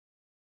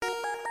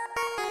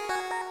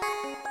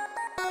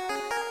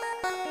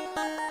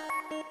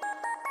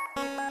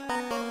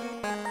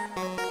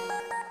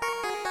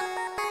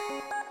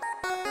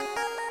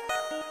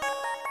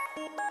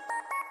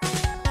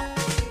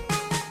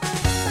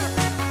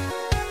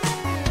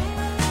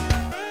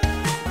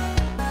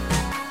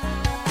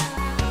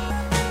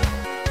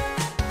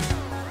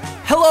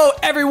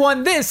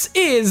everyone. This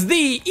is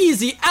the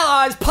Easy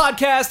Allies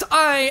podcast.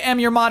 I am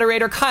your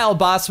moderator, Kyle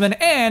Bossman,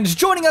 and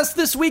joining us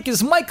this week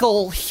is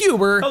Michael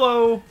Huber.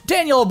 Hello.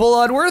 Daniel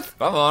Bloodworth.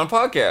 I'm on a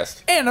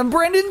podcast. And I'm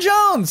Brendan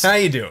Jones. How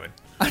you doing?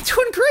 I'm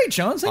doing great,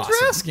 Jones. Thanks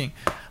for asking.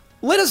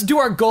 Let us do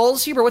our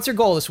goals. Huber, what's your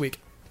goal this week?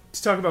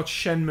 Let's talk about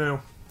Shenmue.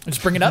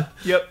 Just bring it up?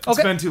 Yep, it's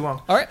Okay. been too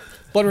long. All right.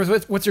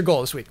 Bloodworth, what's your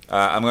goal this week?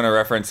 I'm going to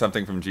reference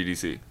something from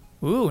GDC.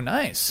 Ooh,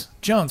 nice.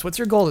 Jones, what's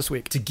your goal this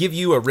week? To give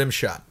you a rim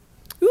shot.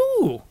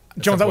 Ooh.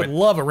 Jones, I would point.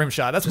 love a rim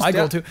shot. That's my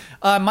goal, too.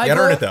 My gotta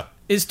goal earn it, though.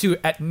 is to,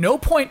 at no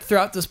point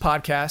throughout this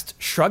podcast,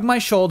 shrug my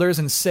shoulders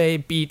and say,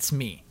 beats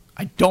me.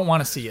 I don't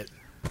want to see it.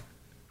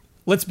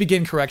 Let's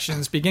begin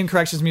corrections. Begin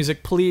corrections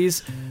music,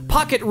 please.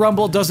 Pocket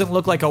Rumble doesn't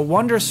look like a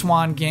Wonder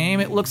Swan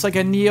game. It looks like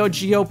a Neo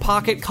Geo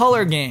Pocket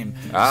Color game.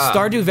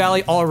 Stardew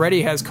Valley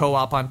already has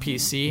co-op on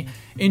PC.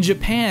 In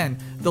Japan,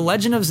 The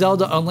Legend of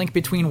Zelda: A Link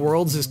Between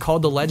Worlds is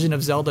called The Legend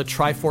of Zelda: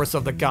 Triforce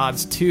of the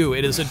Gods 2.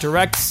 It is a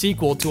direct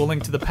sequel to A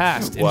Link to the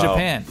Past in Wow.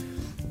 Japan.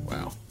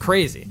 Wow.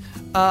 Crazy.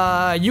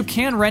 You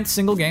can rent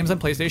single games on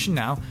PlayStation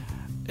Now.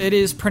 It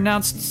is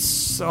pronounced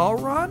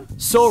Sauron?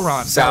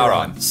 Sauron.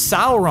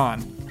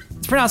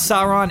 It's pronounced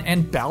Sauron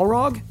and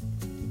Balrog.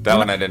 That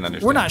one I didn't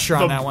understand. We're not sure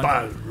on that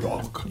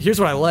one. Here's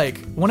what I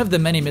like. One of the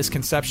many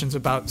misconceptions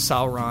about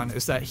Sauron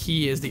is that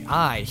he is the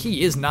Eye.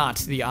 He is not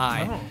the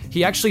Eye. Oh.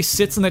 He actually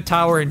sits in the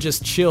tower and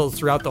just chills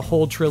throughout the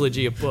whole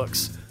trilogy of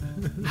books.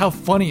 How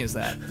funny is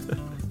that?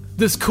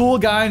 This cool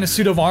guy in a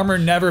suit of armor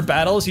never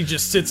battles. He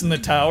just sits in the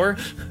tower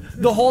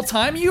the whole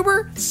time,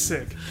 Huber?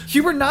 Sick.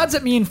 Huber nods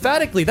at me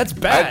emphatically. That's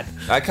bad.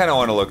 I kind of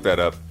want to look that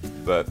up,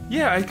 but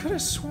Yeah, I could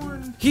have sworn.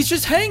 He's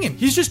just hanging.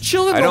 He's just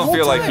chilling I the don't whole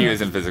feel time. like he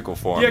is in physical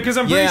form. Yeah, because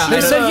I'm pretty Yeah,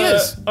 sure They say he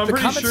is. I'm The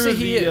pretty comments sure say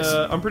he is.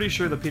 I'm pretty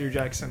sure the Peter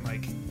Jackson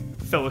like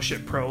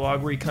Fellowship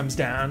prologue where he comes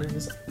down and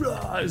is like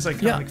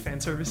kind Yeah. of like fan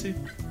servicey.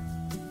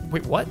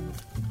 Wait, what?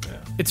 Yeah.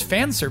 It's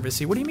fan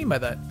servicey. What do you mean by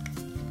that?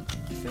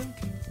 I think.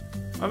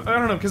 I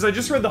don't know because I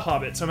just read The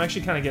Hobbit, so I'm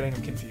actually kind of getting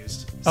them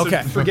confused. So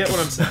Okay. Forget what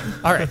I'm saying.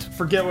 All right.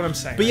 Forget what I'm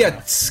saying. But yeah,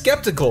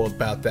 skeptical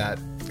about that.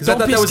 Because I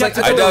Don't thought be that was like,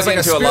 I skeptical. thought that was like a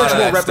I dug into a lot of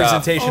spiritual that stuff.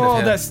 representation Oh, of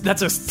him.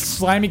 that's a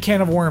slimy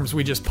can of worms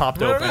we just popped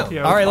No, open. no.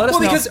 Yeah, All right, let us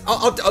well, know. because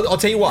I'll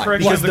tell you why.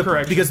 Correction Because is the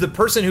correction. because the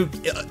person who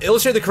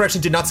illustrated the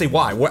correction did not say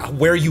why.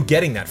 Where are you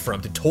getting that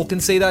from? Did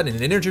Tolkien say that in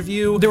an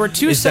interview? There were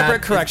two Is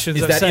separate that, corrections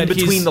Is that that said in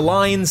between he's- the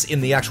lines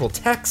in the actual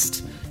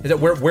text? Is that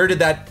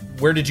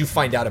where did you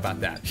find out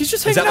about that? He's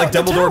just Is that hanging like out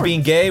in the Dumbledore tower.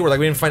 being gay? Where like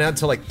we didn't find out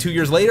until like 2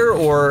 years later,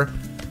 or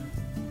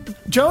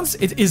Jones,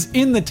 it is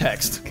in the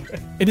text.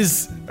 It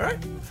is all right?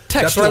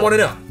 textual. That's what I want to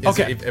know. Is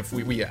Okay. if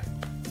we yeah.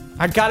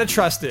 I gotta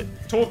trust it.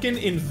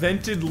 Tolkien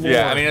invented lore.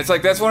 Yeah, I mean, it's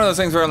like that's one of those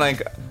things where I'm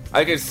like,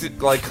 I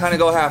could like kind of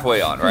go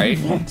halfway on, right?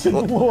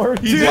 lore.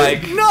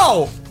 Like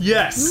No!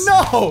 Yes.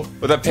 No!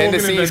 with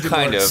appendices, invented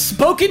kind lore. of.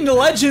 Spoken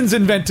Legends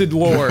invented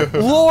lore.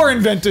 Lore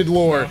invented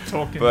lore.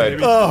 Tolkien, But-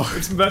 baby. Oh.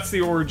 That's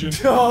the origin.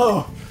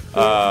 Oh.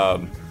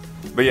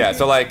 But yeah,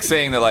 so like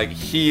saying that like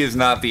he is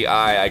not the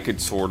Eye, I could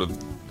sort of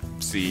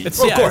see. It's,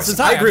 Of yeah, course, it's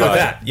I agree with but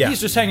that, yeah.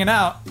 He's just hanging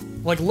out,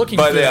 like looking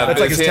but through yeah, it. That's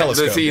like his to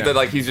telescope, see yeah. that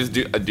like he's just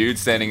a dude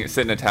sitting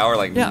in a tower,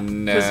 like Yeah.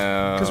 no.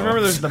 Because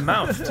remember, there's the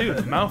mouth too.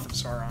 The mouth of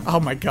Sauron. Oh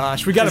my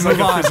gosh, we gotta It's move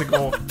like a on.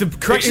 physical. The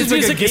corrections It's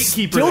like a music is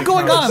gatekeeper still that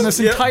going comes. on this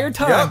Yep. entire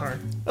time. Yep.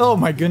 Oh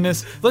my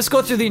goodness. Let's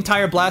go through the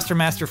entire Blaster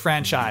Master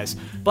franchise.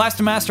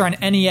 Blaster Master on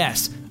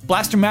NES.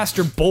 Blaster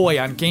Master Boy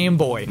on Game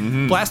Boy.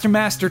 Blaster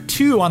Master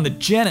 2 on the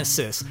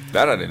Genesis.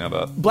 That I didn't know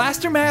about.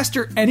 Blaster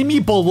Master Enemy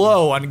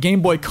Below on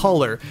Game Boy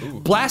Color.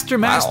 Blaster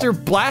Master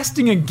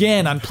Blasting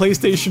Again on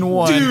PlayStation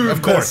 1. Dude.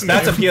 Of course,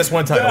 that's a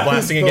PS1 title. That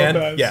Blasting is so again.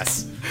 bad.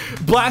 Yes.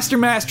 Blaster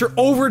Master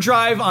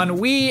Overdrive on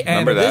Wii,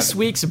 and Remember that. this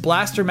week's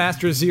Blaster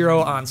Master Zero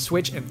on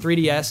Switch and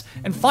 3DS.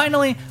 And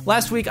finally,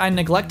 last week I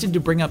neglected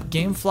to bring up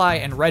GameFly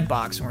and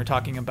Redbox when we're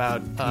talking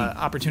about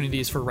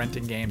opportunities for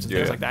renting games and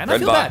things like that. And I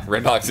feel bad.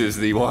 Redbox is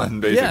the one,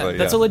 basically. Yeah,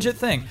 that's a legit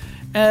thing.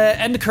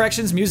 End of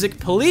corrections music,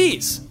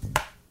 please.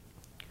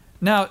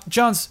 Now,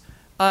 Jones,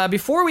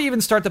 before we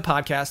even start the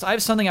podcast, I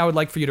have something I would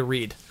like for you to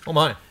read. Oh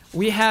my.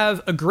 We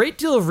have a great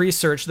deal of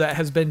research that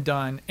has been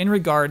done in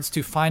regards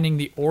to finding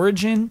the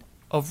origin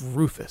of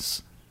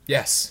Rufus,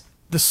 Yes.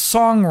 the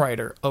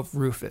songwriter of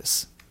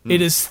Rufus.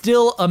 It is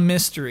still a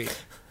mystery.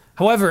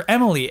 However,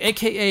 Emily,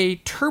 aka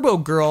Turbo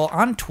Girl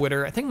on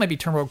Twitter, I think it might be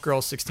Turbo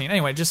Girl 16.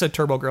 Anyway, just said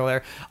Turbo Girl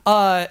there.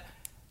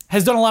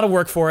 Has done a lot of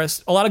work for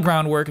us, a lot of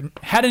groundwork, and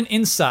had an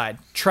inside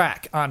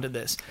track onto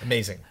this.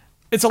 Amazing.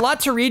 It's a lot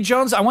to read,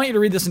 Jones. I want you to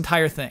read this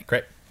entire thing.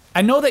 Great.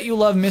 I know that you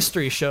love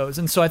mystery shows,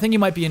 and so I think you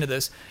might be into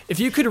this.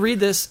 If you could read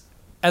this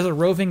as a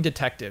roving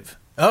detective,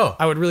 Oh.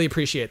 I would really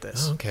appreciate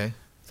this. Okay.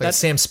 It's like That-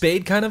 Sam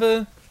Spade kind of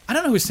a. I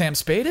don't know who Sam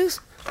Spade is.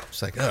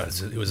 It's like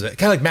it was kind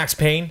of like Max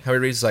Payne. How he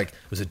reads like it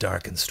was a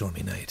dark and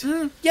stormy night.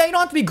 Yeah, you don't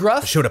have to be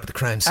gruff. Showed up at the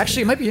crime scene.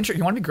 Actually, it might be interesting.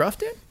 You want to be gruff,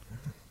 dude?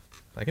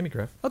 I can be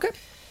gruff. Okay.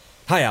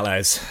 Hi,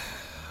 allies.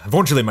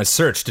 Unfortunately, my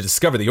search to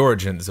discover the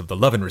origins of the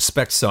Love and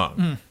Respect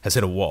song has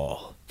hit a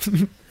wall.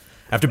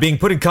 After being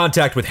put in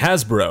contact with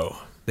Hasbro,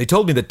 they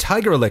told me that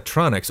Tiger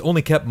Electronics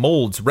only kept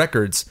molds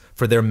records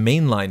for their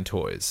mainline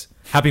toys.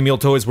 Happy Meal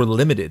toys were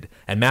limited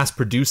and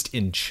mass-produced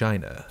in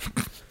China.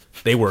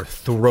 They were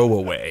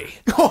throwaway.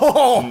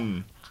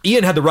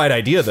 Ian had the right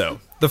idea, though.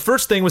 The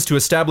first thing was to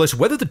establish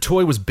whether the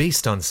toy was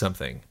based on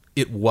something.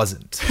 It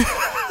wasn't.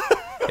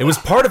 It was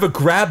part of a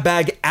grab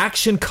bag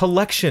action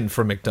collection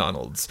from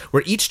McDonald's,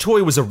 where each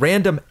toy was a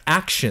random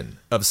action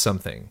of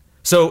something.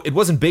 So it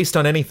wasn't based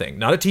on anything,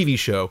 not a TV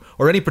show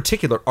or any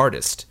particular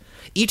artist.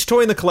 Each toy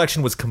in the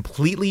collection was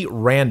completely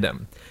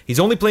random. He's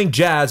only playing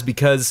jazz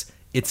because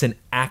it's an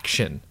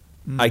action,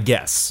 I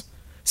guess.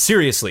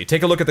 Seriously,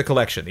 take a look at the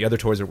collection. The other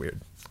toys are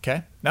weird.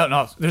 Okay.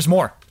 No, there's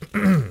more.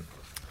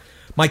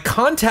 My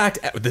contact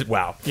at,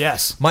 wow.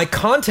 Yes. My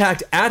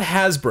contact at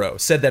Hasbro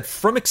said that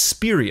from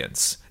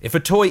experience, if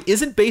a toy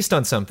isn't based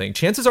on something,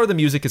 chances are the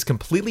music is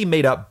completely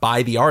made up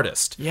by the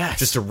artist. Yes.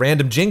 Just a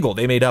random jingle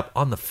they made up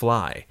on the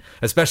fly,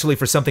 especially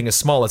for something as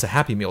small as a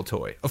Happy Meal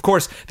toy. Of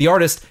course, the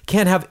artist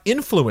can have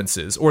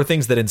influences or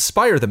things that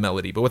inspire the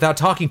melody, but without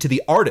talking to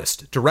the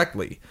artist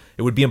directly,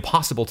 it would be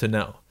impossible to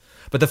know.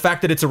 But the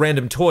fact that it's a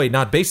random toy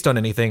not based on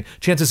anything,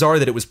 chances are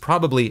that it was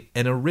probably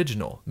an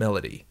original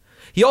melody.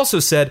 He also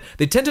said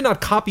they tend to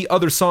not copy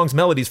other songs'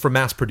 melodies for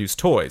mass-produced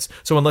toys,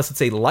 so unless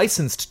it's a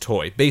licensed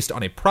toy based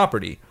on a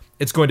property,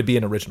 it's going to be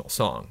an original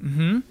song.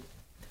 Mm-hmm.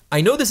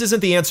 I know this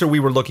isn't the answer we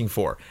were looking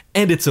for,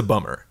 and it's a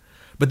bummer.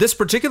 But this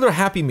particular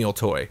Happy Meal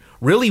toy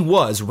really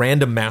was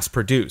random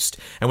mass-produced,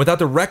 and without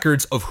the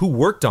records of who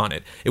worked on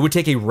it, it would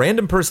take a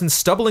random person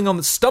stumbling on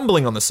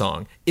the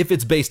song if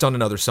it's based on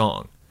another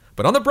song.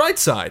 But on the bright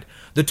side,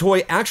 the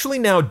toy actually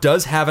now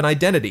does have an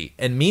identity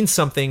and means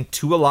something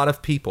to a lot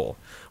of people.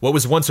 What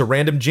was once a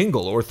random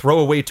jingle or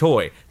throwaway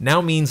toy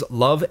now means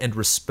love and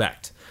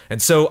respect. And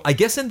so, I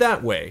guess in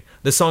that way,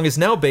 the song is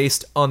now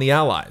based on the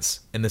Allies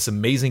and this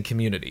amazing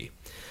community.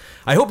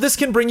 I hope this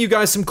can bring you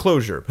guys some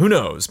closure. Who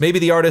knows? Maybe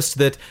the artist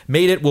that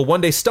made it will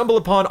one day stumble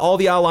upon all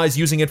the Allies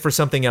using it for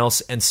something else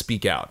and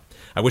speak out.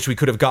 I wish we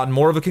could have gotten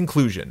more of a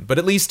conclusion, but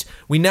at least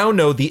we now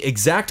know the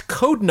exact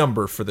code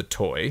number for the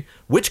toy,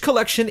 which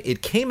collection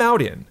it came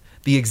out in,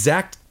 the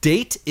exact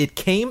date it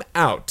came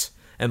out,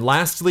 and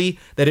lastly,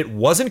 that it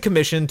wasn't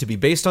commissioned to be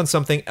based on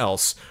something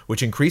else,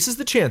 which increases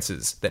the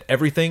chances that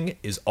everything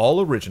is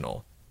all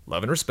original.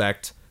 Love and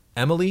respect,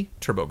 Emily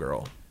Turbo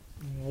Girl.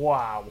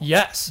 Wow.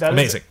 Yes. That is-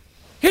 Amazing.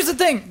 Here's the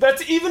thing.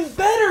 That's even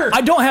better.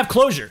 I don't have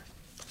closure.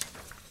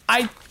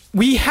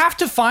 We have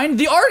to find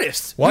the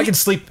artist. Well, I can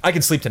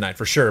sleep tonight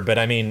for sure, but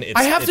I mean,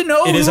 I have to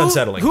know it is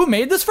unsettling. who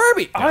made this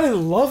Furby. I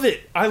love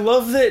it. I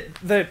love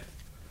that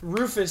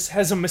Rufus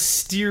has a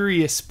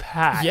mysterious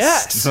past.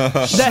 Yes. That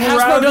Hasbro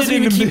Shrouded doesn't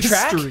even in keep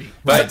track. mystery.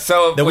 But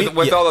so That we-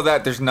 with yeah. all of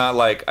that, there's not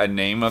like a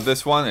name of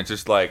this one. It's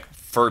just like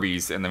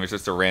Furbies, and then it's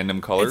just a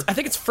random color. I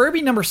think it's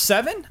Furby number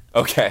 7.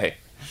 Okay.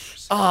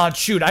 Oh,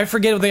 shoot. I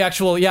forget what the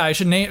actual... Yeah,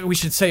 we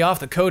should say off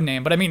the code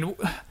name. But I mean,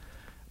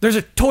 there's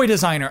a toy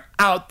designer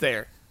out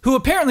there who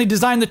apparently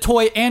designed the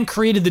toy and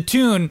created the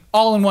tune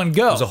all in one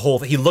go. It was a whole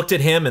he looked at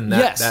him and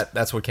Yes.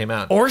 that's what came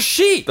out. Or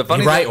she. The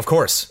funny You're right, thing- of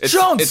course.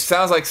 Jones! It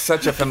sounds like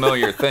such a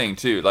familiar thing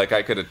too. Like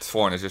I could have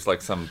sworn it's just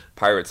like some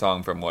pirate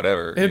song from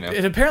whatever. You know?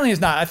 It apparently is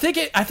not. I think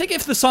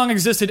if the song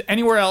existed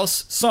anywhere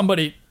else,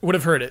 somebody would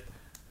have heard it.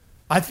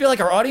 I feel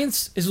like our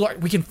audience is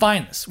like, we can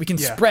find this. We can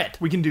Yeah, spread.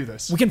 We can do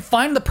this. We can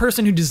find the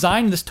person who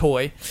designed this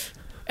toy.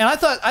 And I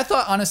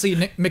thought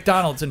honestly,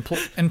 McDonald's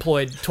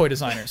employed toy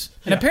designers,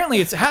 and Yeah.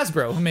 apparently it's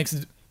Hasbro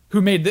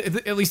who made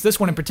at least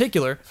this one in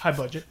particular. High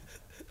budget.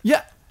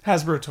 Yeah,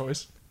 Hasbro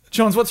toys.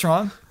 Jones, what's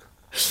wrong?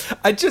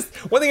 One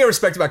thing I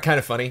respect about Kind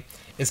of Funny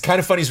is Kind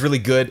of Funny's really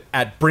good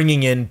at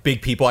bringing in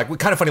big people. Like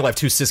Kind of Funny Live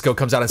 2, Cisco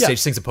comes out on Yeah. stage,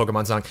 sings a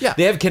Pokemon song. Yeah.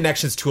 They have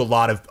connections to a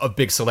lot of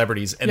big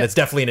celebrities, and Yeah. that's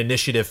definitely an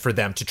initiative for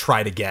them to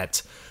try to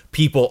get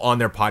people on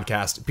their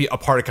podcast, be a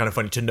part of Kind of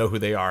Funny, to know who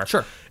they are.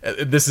 Sure.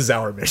 This is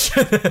our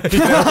mission.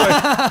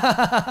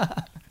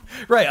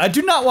 Right, I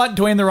do not want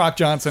Dwayne the Rock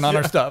Johnson on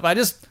our stuff.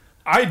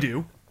 I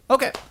do.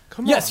 Okay.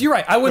 Come Yes, on. you're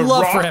right. I would The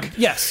love Rock. for him.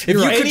 Yes, If you're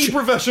you right. could Any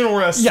professional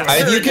wrestler. Yeah. I,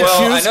 If you could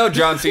well, choose- I know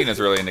John Cena's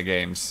really into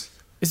games.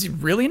 Is he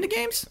really into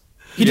games?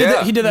 He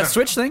Yeah. did that No.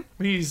 Switch thing.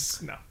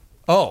 He's no.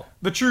 Oh,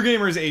 The true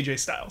gamer is AJ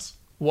Styles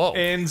whoa,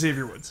 and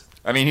Xavier Woods.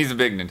 I mean, he's a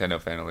big Nintendo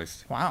fan at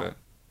least. wow. But-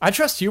 I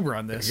trust Huber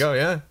on this. Go,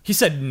 yeah. He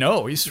said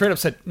no. He straight up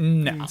said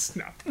no. No.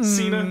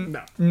 Cena,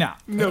 no. No.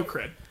 No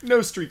cred.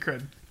 No street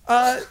cred.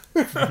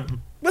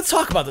 Let's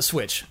talk about the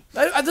Switch.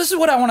 This is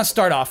what I want to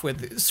start off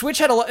with. Switch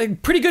had a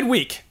pretty good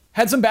week.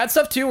 Had some bad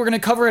stuff too. We're going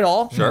to cover it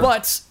all. Sure.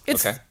 But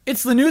Okay.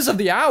 it's the news of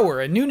the hour.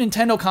 A new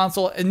Nintendo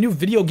console, a new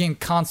video game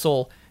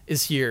console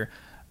is here.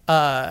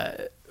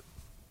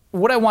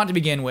 What I want to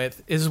begin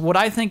with is what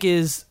I think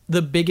is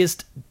the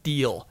biggest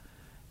deal.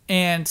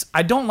 And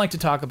I don't like to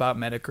talk about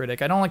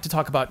Metacritic. I don't like to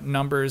talk about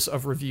numbers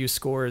of review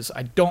scores.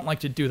 I don't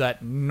like to do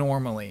that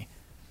normally.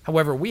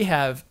 However, we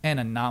have an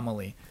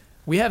anomaly.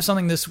 We have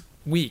something this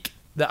week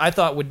that I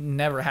thought would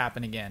never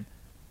happen again.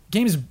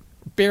 Games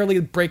barely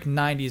break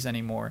 90s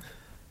anymore.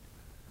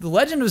 The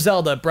Legend of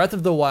Zelda Breath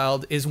of the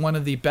Wild is one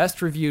of the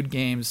best reviewed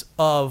games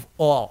of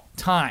all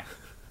time.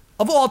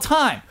 Of all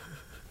time.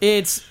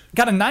 It's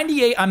got a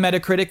 98 on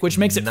Metacritic, which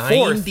makes it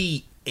fourth.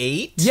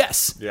 8?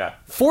 Yes. Yeah.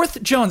 Fourth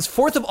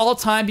of all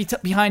time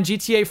behind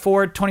GTA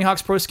 4, Tony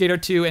Hawk's Pro Skater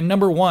 2, and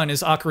number 1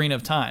 is Ocarina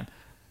of Time.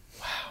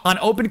 Wow. On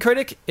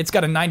OpenCritic, it's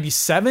got a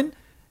 97.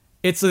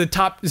 It's the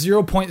top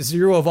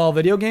 0.0 of all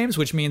video games,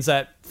 which means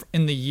that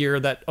in the year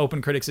that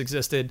OpenCritics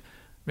existed,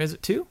 is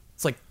it 2?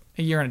 It's like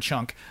a year and a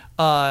chunk.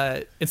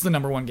 It's the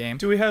number 1 game.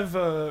 Do we have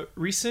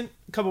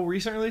couple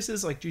recent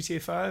releases like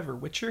GTA 5 or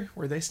Witcher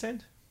where they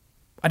stand?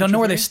 I don't know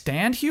where they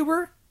stand,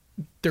 Huber.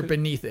 They're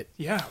beneath it.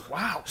 Yeah,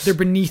 wow. They're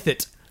beneath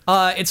it.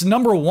 It's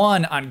number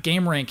 1 on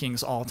game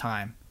rankings all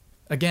time.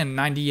 Again,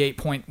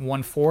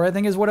 98.14, I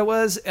think is what it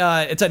was.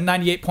 It's at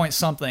 98 point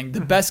something.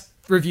 The best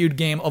reviewed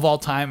game of all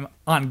time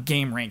on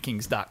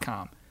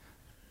GameRankings.com.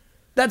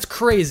 That's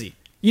crazy.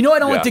 You know, I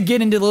don't like to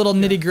get into the little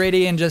nitty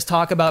gritty and just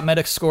talk about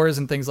meta scores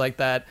and things like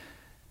that.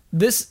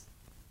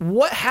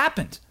 What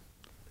happened?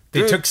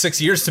 They took 6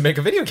 years to make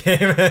a video game.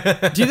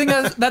 Do you think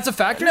that's a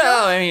factor? No,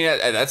 I mean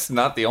that's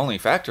not the only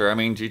factor. I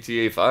mean,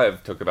 GTA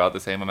 5 took about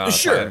the same amount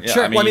of time.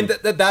 Sure. Well, I mean,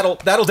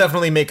 that'll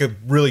definitely make a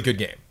really good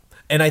game.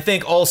 And I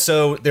think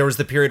also there was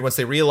the period once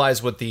they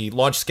realized what the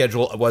launch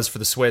schedule was for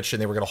the Switch,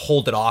 and they were going to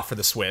hold it off for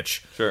the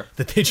Switch. Sure.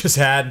 That they just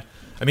had.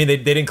 I mean, they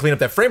didn't clean up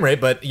that frame rate,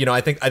 but you know,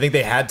 I think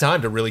they had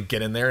time to really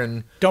get in there,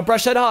 and don't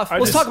brush that off.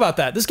 Let's talk about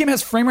that. This game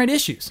has frame rate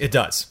issues. It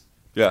does.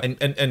 Yeah.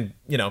 And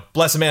you know,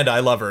 bless Amanda, I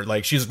love her.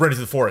 Like, she's running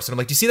through the forest, and I'm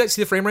like, do you see that?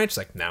 See the frame rate? She's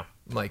like, no.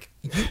 I'm like,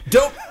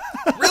 don't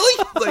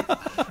really? Like,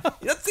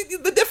 that's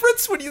the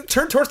difference when you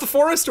turn towards the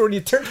forest or when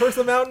you turn towards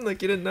the mountain.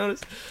 Like, you didn't notice.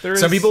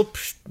 Some people,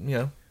 you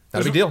know,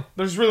 not a big deal.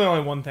 There's really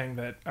only one thing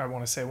that I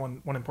want to say.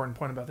 One important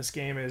point about this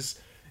game is,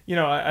 you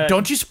know,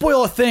 don't you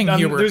spoil a thing,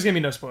 Hubert. There's gonna be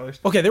no spoilers.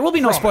 Okay, there will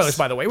be no spoilers,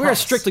 by the way. We are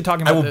strictly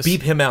talking about this. I will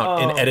beep him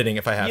out in editing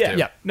if I have to.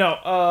 Yeah.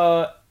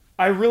 No,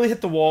 I really hit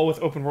the wall with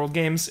open world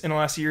games in the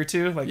last year or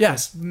two. Like,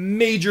 this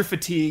major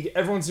fatigue.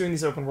 Everyone's doing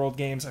these open world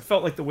games. I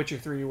felt like The Witcher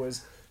 3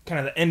 was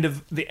kind of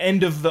the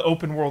end of the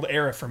open world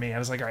era for me. I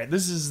was like, all right,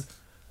 this is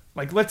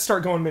like, let's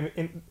start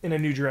going in a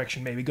new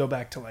direction. Maybe go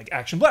back to like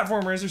action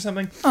platformers or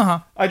something.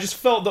 I just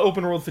felt the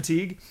open world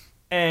fatigue,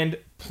 and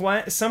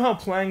somehow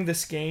playing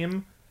this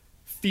game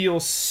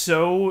feels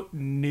so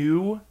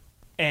new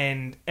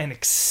and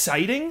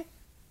exciting,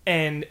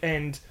 and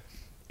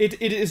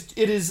it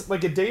is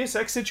like a Deus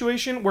Ex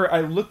situation where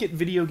I look at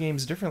video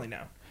games differently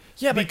now.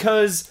 Yeah,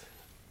 because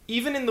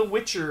even in The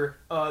Witcher,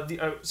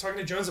 I was talking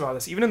to Jones about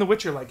this. Even in The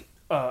Witcher, like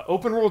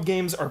open world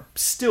games are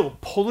still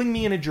pulling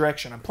me in a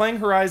direction. I'm playing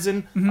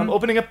Horizon. I'm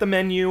opening up the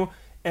menu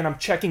and I'm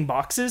checking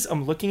boxes.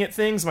 I'm looking at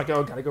things. I'm like,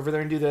 oh, gotta go over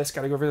there and do this.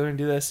 Gotta go over there and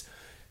do this.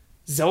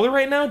 Zelda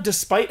right now,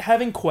 despite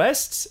having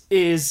quests,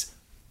 is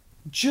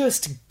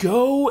just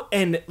go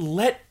and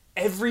let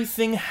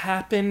everything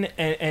happen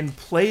and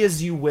play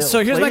as you will.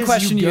 So here's my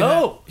question to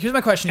you. Here's my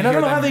question to you. And I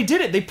don't know how they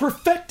did it. They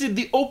perfected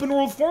the open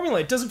world formula.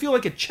 It doesn't feel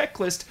like a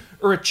checklist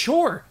or a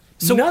chore.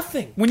 So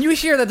nothing. When you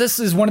hear that this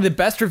is one of the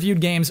best reviewed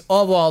games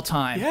of all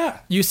time,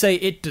 you say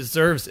it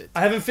deserves it.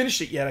 I haven't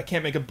finished it yet. I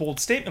can't make a bold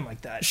statement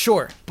like that.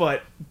 Sure.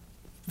 But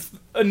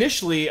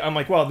initially, I'm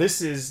like, wow,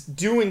 this is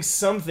doing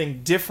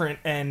something different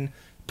and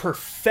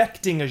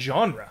perfecting a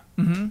genre.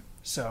 Mm-hmm.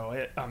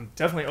 So I'm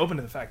definitely open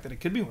to the fact that it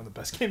could be one of the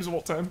best games of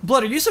all time.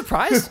 Blood, are you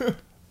surprised?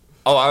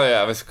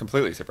 I was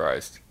completely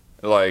surprised.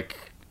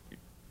 Like,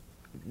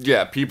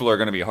 yeah, people are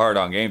going to be hard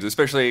on games,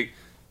 especially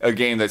a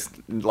game that's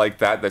like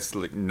that, that's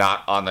like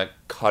not on the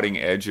cutting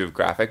edge of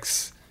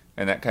graphics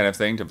and that kind of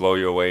thing to blow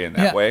you away in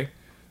that way.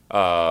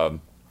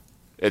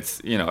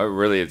 It's, you know, it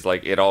really is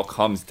like it all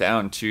comes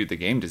down to the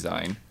game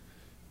design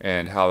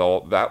and how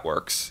all that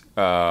works.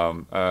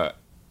 Yeah,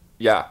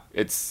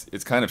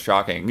 it's kind of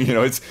shocking, you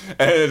know. It's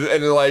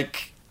and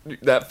like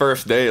that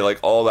first day, like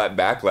all that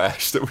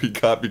backlash that we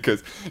got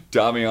because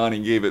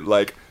Damiani gave it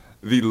like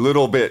the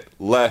little bit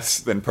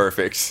less than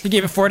perfect. He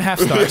gave it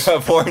 4.5 stars. Yeah,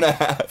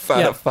 4.5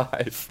 out of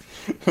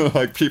 5.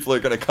 Like, people are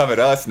gonna come at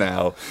us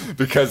now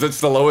because it's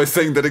the lowest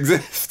thing that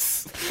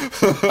exists.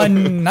 A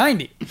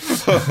 90.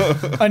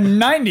 A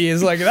 90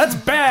 is like, that's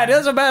bad.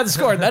 That's a bad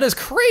score. That is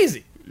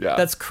crazy. Yeah,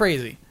 that's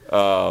crazy.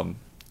 You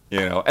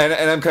know, and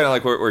I'm kind of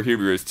like where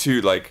Huber is too.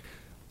 Like,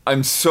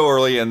 I'm so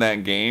early in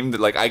that game that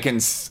like I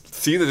can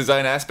see the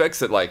design aspects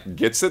that like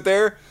gets it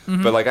there,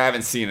 but like I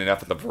haven't seen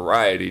enough of the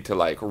variety to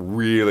like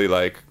really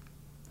like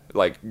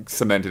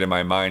cement it in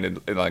my mind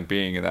and like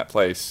being in that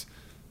place.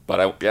 But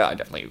I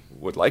definitely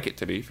would like it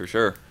to be, for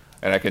sure,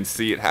 and I can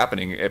see it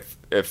happening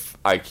if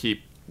I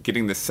keep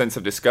getting this sense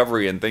of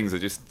discovery and things that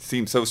just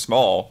seem so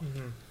small.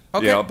 Mm-hmm.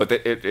 Okay. You know, but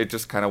it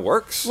just kind of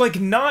works. Like,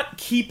 not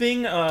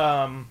keeping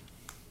not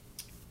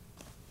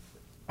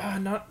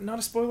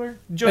a spoiler.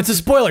 It's a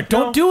spoiler.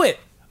 Don't do it.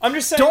 I'm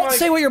just saying. Don't like,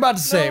 say what you're about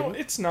to say. No,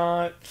 it's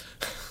not.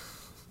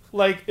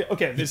 Like,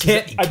 okay, you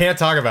can't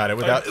talk about it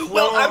without.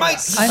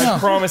 I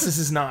promise this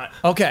is not.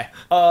 Okay.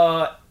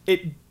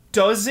 It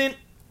doesn't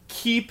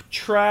keep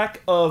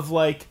track of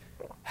like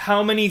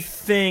how many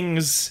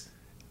things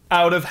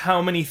out of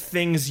how many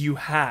things you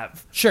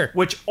have. Sure.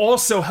 Which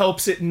also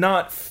helps it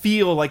not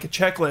feel like a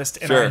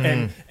checklist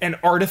and and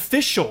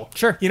artificial.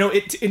 Sure. You know,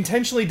 it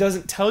intentionally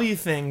doesn't tell you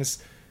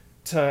things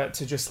to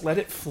just let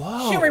it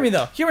flow. Humor me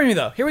though.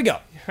 Here we go.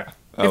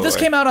 Oh, If this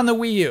boy. came out on the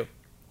Wii U,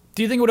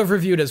 do you think it would have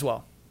reviewed as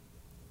well?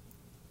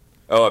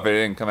 Oh, if it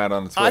didn't come out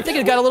on the Switch. I think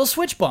it got a little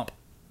Switch bump.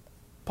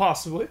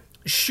 Possibly.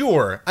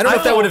 Sure. I don't know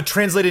if that would have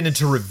translated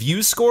into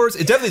review scores.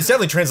 It's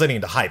definitely translating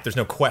into hype. There's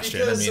no question.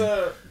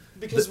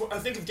 Because I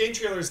think of game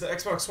trailers, the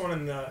Xbox One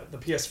and the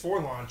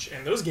PS4 launch,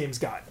 and those games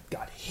got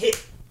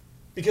hit.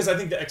 Because I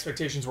think the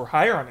expectations were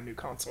higher on a new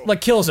console.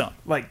 Like Killzone.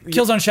 Like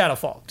Killzone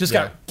Shadowfall. Just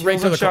got right Killzone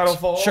through the course.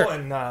 Shadowfall Sure.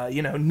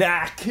 and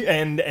Knack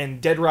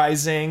and Dead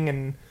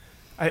Rising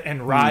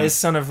and Rise,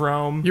 Son of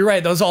Rome. You're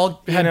right. Those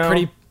all had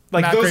pretty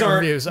like not those great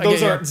aren't reviews. I those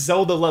get you. aren't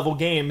Zelda level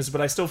games, but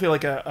I still feel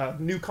like a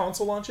new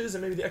console launches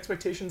and maybe the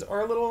expectations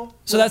are a little.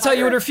 So that's how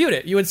you would higher. refute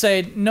it. You would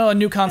say, no, a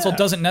new console Yeah.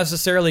 doesn't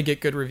necessarily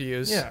get good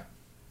reviews. Yeah.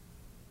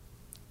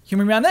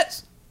 Humor me on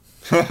this.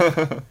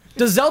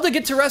 Does Zelda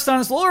get to rest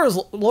on its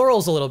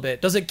laurels a little bit?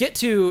 Does it get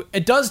to...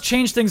 It does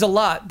change things a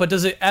lot, but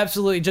does it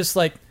absolutely just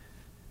like...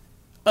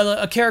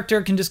 A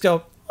character can just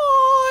go,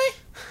 "Oi."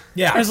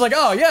 yeah. And it's like,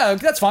 oh, yeah,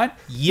 that's fine.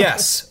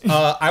 Yes,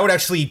 I would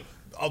actually.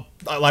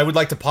 I would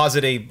like to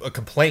posit a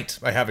complaint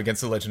I have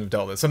against The Legend of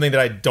Zelda. Something that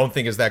I don't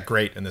think is that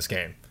great in this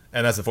game,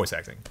 and that's the voice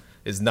acting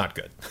is not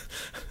good.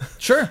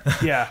 Sure.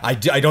 Yeah. I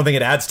don't think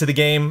it adds to the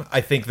game. I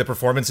think the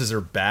performances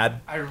are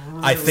bad. I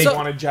really think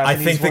wanted Japanese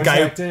I think the voice guy.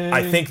 acting.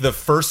 I think the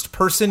first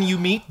person you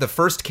meet, the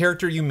first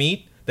character you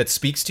meet that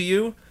speaks to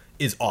you,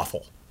 is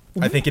awful.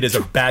 I think it is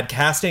a bad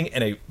casting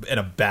and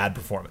a bad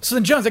performance. So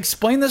then, Jones,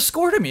 explain the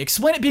score to me.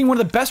 Explain it being one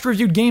of the best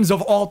reviewed games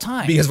of all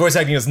time. Because voice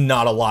acting is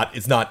not a lot.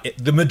 It's not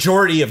the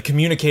majority of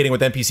communicating with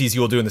NPCs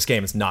you will do in this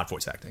game is not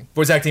voice acting.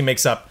 Voice acting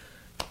makes up,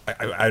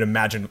 I'd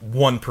imagine,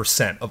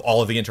 1% of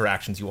all of the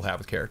interactions you will have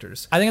with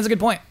characters. I think that's a good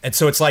point. And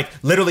so it's like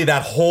literally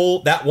that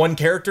one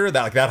character,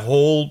 that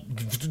whole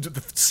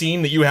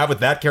scene that you have with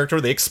that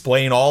character, they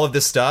explain all of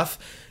this stuff,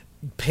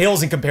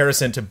 pales in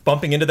comparison to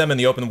bumping into them in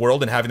the open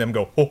world and having them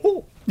go, oh,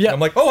 oh. Yeah.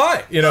 I'm like, oh,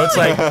 hi. It's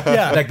like,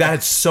 Yeah. like that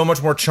had so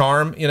much more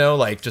charm,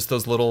 like just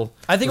those little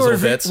I think those it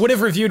little bits. would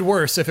have reviewed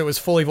worse if it was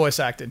fully voice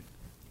acted.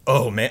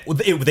 Oh man,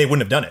 they wouldn't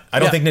have done it. I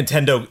don't Yeah. think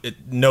Nintendo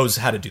knows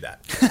how to do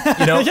that.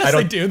 Yes, I they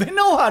don't do. They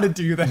know how to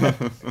do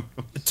that.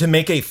 to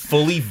make a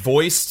fully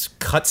voiced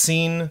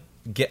cutscene.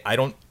 I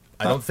don't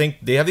think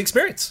they have the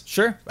experience.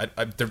 Sure.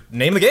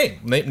 Name the game.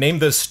 Name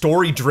the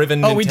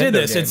story-driven. Oh, we did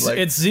Nintendo this. game.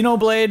 It's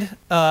Xenoblade.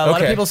 A lot of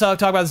Okay. people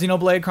talk about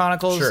Xenoblade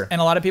Chronicles, Sure. and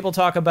a lot of people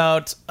talk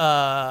about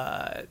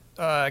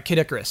Kid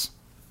Icarus.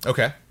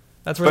 Okay.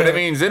 That's where. But I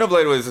mean,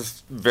 Xenoblade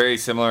was very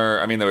similar.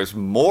 I mean, there was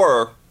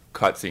more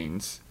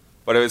cutscenes,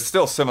 but it was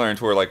still similar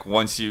into where, like,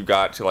 once you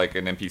got to like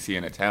an NPC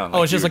in a town,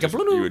 oh, it's just like a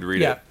you would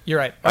read yeah, it. you're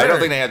right. I don't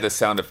think they had the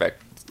sound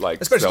effect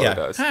like Especially- Zelda yeah.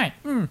 does. Hi.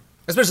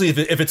 Especially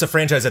if it's a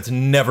franchise that's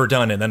never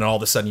done, and then all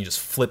of a sudden you just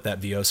flip that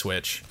VO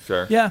switch.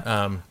 Sure. Yeah.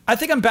 I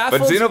think I'm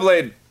baffled. But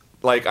Xenoblade,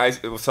 like, I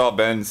saw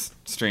Ben's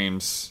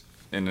streams,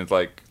 and it's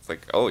like,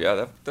 oh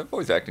yeah, that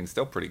voice acting's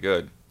still pretty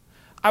good.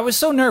 I was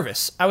so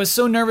nervous. I was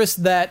so nervous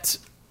that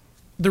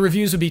the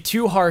reviews would be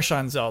too harsh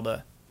on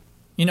Zelda.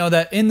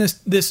 That in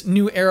this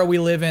new era we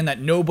live in, that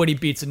nobody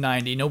beats a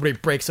 90, nobody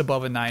breaks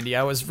above a 90.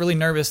 I was really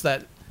nervous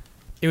that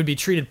it would be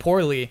treated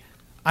poorly.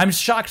 I'm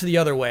shocked the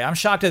other way. I'm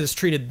shocked that it's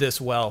treated this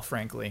well,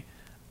 frankly.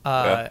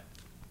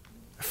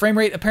 Frame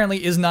rate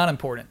apparently is not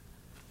important.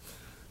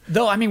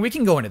 Though, I mean, we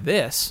can go into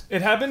this.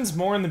 It happens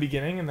more in the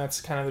beginning, and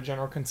that's kind of the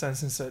general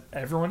consensus that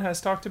everyone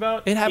has talked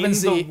about. It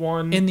happens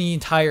in the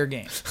entire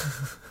game.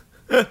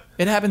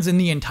 It happens in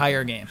the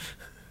entire game.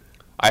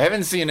 I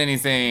haven't seen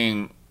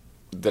anything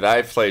that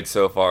I've played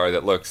so far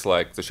that looks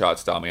like the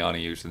shots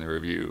Damiani used in the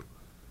review.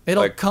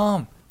 It'll Like-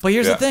 come. But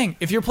here's Yeah. the thing.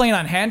 If you're playing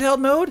on handheld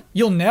mode,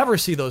 you'll never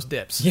see those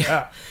dips.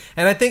 Yeah.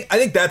 And I think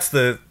that's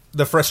the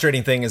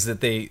frustrating thing is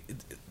that the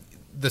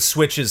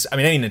Switch is, I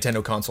mean, any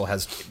Nintendo console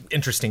has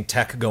interesting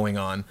tech going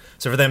on.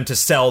 So for them to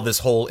sell this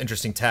whole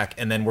interesting tech,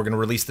 and then we're going to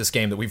release this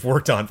game that we've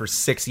worked on for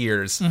 6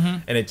 years,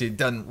 and it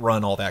doesn't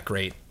run all that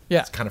great.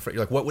 Yeah. It's kind of, you're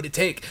like, what would it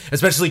take?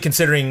 Especially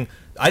considering,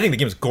 I think the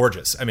game is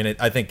gorgeous. I mean,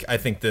 I think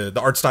the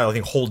art style, I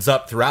think, holds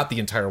up throughout the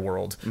entire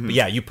world. But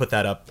yeah, you put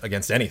that up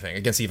against anything,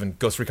 against even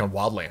Ghost Recon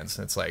Wildlands.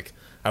 And it's like,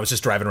 I was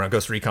just driving around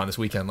Ghost Recon this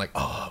weekend, like,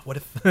 oh, what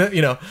if,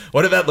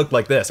 what if that looked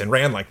like this and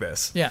ran like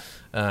this? Yeah.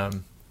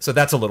 So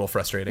that's a little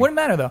frustrating. Wouldn't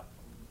matter, though.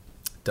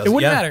 Does- It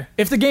wouldn't yeah. matter.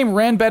 If the game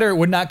ran better, it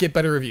would not get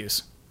better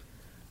reviews.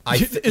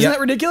 Isn't yeah. that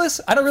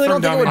ridiculous? I don't really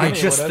From don't think it would Damiani, be.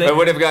 I just whatever. I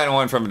would have gotten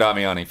one from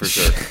Damiani for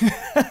sure.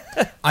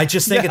 I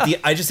just think at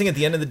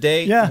the end of the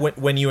day, Yeah.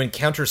 when you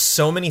encounter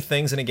so many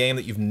things in a game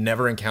that you've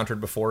never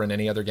encountered before in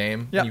any other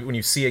game, Yeah. when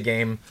you see a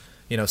game,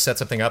 set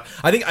something up.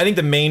 I think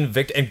the main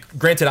victim. And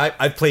granted,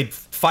 I've played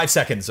 5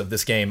 seconds of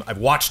this game. I've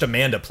watched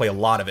Amanda play a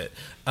lot of it,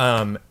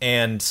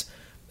 and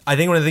I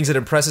think one of the things that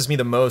impresses me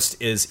the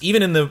most is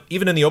even in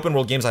the open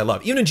world games I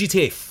love, even in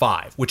GTA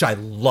 5, which I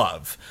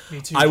love.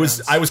 Me too, I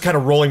was kind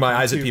of rolling my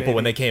eyes at too, people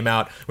when baby. they came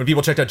out. When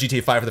people checked out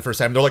GTA 5 for the first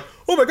time, they're like,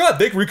 "Oh my god,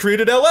 they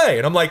recreated LA."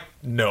 And I'm like,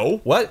 "No,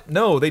 what?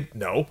 No,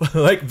 no.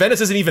 Like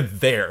Venice isn't even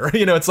there."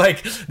 It's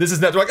like this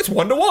is not. They're like, it's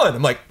 1-to-1.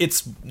 I'm like,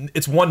 it's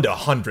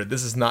 1-to-100.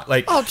 This is not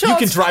like Oh, you Jones-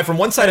 can drive from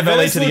one side of LA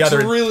Venice to the looks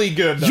other. really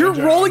good. Though, You're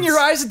Jones. rolling your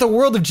eyes at the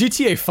world of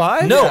GTA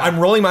 5? No, I'm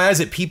rolling my eyes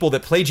at people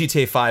that play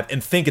GTA 5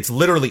 and think it's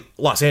literally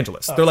Los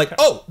Angeles. They're like,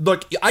 "Oh,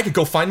 look, I could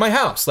go find my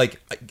house." Like,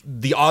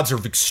 the odds are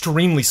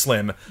extremely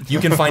slim. You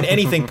can find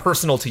anything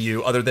personal to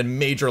you other than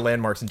major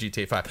landmarks in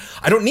GTA 5.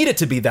 I don't need it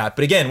to be that,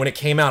 but again, when it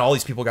came out, all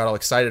these people got all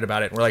excited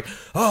about it and we're like,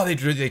 "Oh, they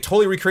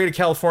totally recreated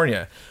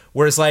California."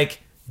 Whereas, like,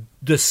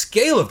 the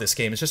scale of this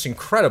game is just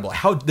incredible.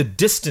 How the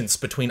distance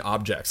between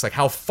objects, like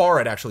how far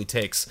it actually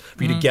takes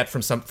for you to get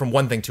from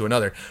one thing to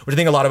another, which I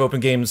think a lot of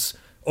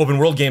open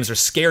world games are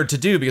scared to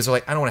do because they're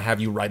like, "I don't want to have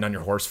you riding on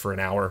your horse for an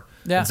hour."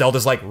 Yeah. And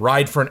Zelda's like,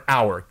 "Ride for an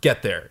hour,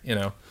 get there,"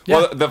 Yeah.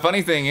 Well, the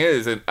funny thing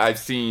is, and I've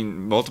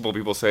seen multiple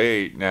people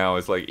say now,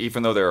 is like,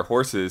 even though there are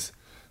horses,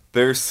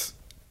 there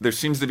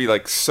seems to be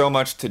like so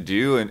much to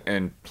do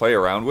and play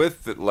around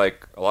with that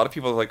like a lot of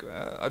people are like,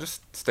 I'll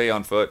just stay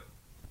on foot.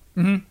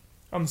 I'm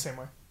the same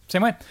way.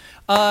 Same way.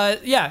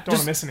 Yeah. Don't want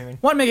to miss anything.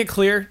 Want to make it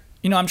clear,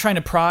 I'm trying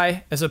to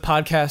pry as a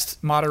podcast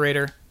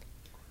moderator.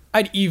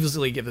 I'd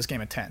easily give this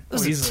game a 10.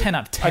 This is Easily. a 10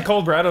 out of 10. I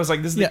called Brad. I was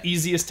like, "This is Yeah. the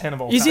easiest 10 of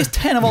all Easiest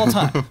time." 10 of all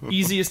time.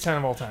 Easiest 10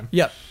 of all time.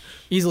 Yep.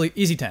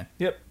 Easy 10.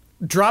 Yep.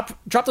 Drop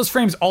those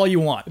frames all you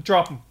want.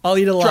 Drop them. I'll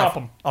eat it alive. Drop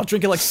 'em. I'll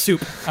drink it like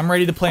soup. I'm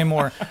ready to play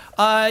more.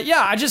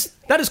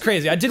 That is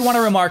crazy. I did want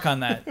to remark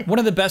on that. One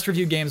of the best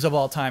reviewed games of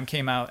all time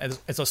came out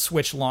as a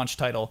Switch launch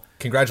title.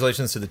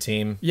 Congratulations to the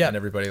team Yeah. and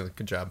everybody.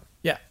 Good job.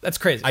 Yeah, that's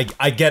crazy.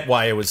 I get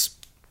why it was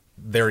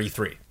their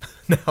E3.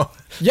 No.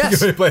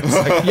 Yes. It's like,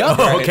 Yep.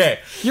 oh, okay.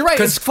 You're right.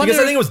 Because It's fun I to-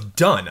 think it was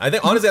done.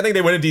 Honestly, I think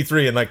they went in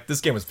D3 and like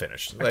this game was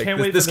finished. Like can't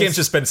this, wait this for game's this-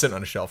 just been sitting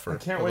on a shelf for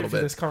Can't a wait little for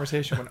bit. this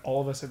conversation when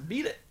all of us have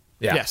beat it.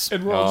 Yeah. Yes.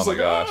 And we're all Oh just my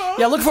like, gosh. "Ah."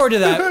 Yeah, look forward to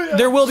that.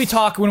 There will be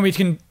talk when we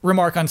can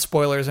remark on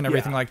spoilers and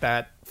everything Yeah. like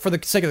that. For the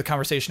sake of the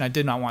conversation, I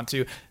did not want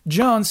to.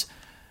 Jones,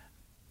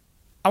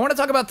 I want to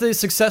talk about the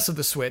success of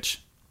the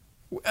Switch.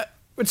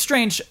 It's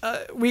strange.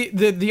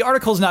 The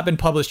article's not been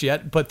published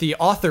yet, but the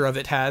author of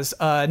it has.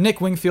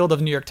 Nick Wingfield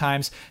of New York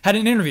Times had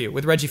an interview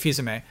with Reggie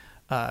Fils-Aimé,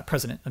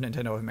 president of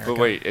Nintendo of America. But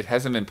wait, it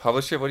hasn't been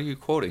published yet? What are you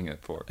quoting it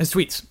for? His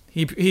tweets.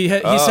 He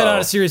sent out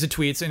a series of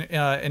tweets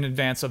in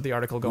advance of the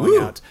article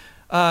going out.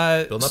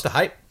 Building up the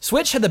hype.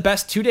 Switch had the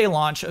best 2-day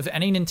launch of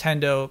any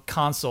Nintendo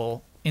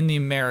console in the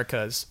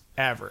Americas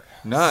ever.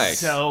 Nice.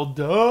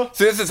 Zelda.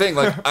 So that's the thing,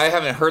 like, I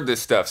haven't heard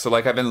this stuff, so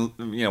like I've been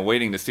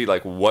waiting to see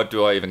like what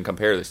do I even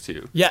compare this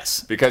to?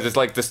 Yes. Because it's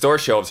like the store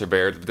shelves are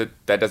bare, but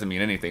that doesn't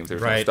mean anything if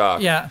there's no Right.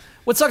 stock. Yeah.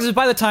 What sucks is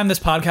by the time this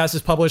podcast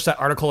is published, that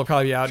article will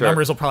probably be out. Sure.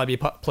 Numbers will probably be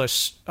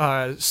published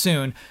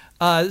soon.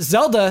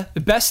 Zelda,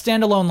 the best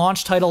standalone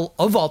launch title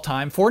of all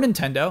time for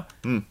Nintendo,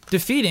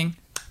 defeating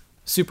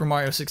Super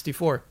Mario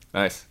 64.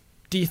 Nice.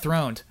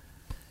 Dethroned.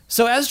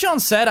 So as John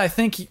said, I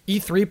think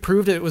E3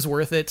 proved it was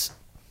worth it.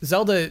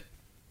 Zelda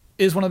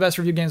is one of the best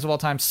reviewed games of all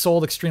time,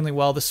 sold extremely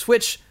well. The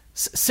Switch,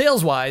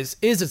 sales-wise,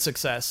 is a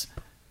success.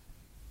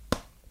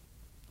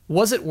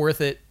 Was it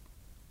worth it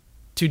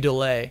to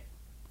delay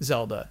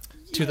Zelda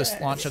to the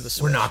launch of the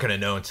Switch? We're not going to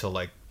know until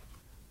like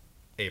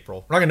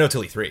April. We're not going to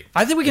know until E3.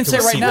 I think we can Until say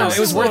we right see now where it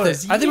was worth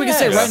it. I think we can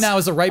say Yes. right now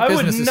is the right I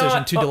would business decision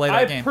not- to delay that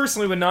I game.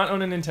 personally would not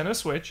own a Nintendo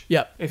Switch.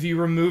 Yep. If you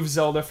remove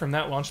Zelda from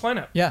that launch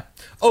lineup. Yeah.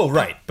 Oh,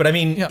 right. But I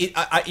mean, Yeah.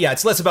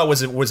 it's less about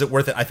was it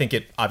worth it. I think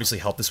it obviously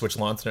helped the Switch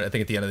launch. And I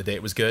think at the end of the day,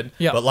 it was good.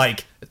 Yeah. But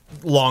like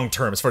long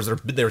term, as far as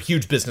their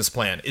huge business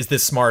plan, is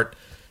this smart?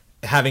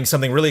 Having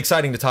something really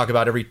exciting to talk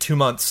about every 2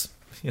 months,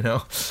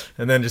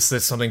 and then just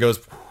if something goes,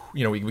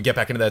 we get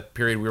back into that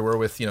period we were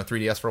with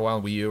 3DS for a while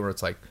and Wii U, where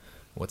it's like,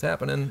 what's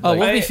happening? Oh, Like,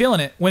 we'll be feeling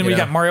it when we you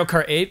got know. Mario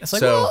Kart 8. It's like,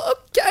 So- well,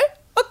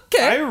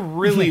 okay. I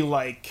really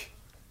like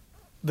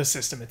the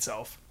system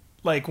itself.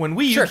 Like when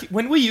Wii Sure. U,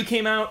 when Wii U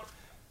came out,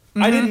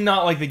 I did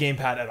not like the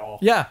gamepad at all.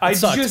 Yeah, it I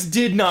sucked. just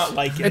did not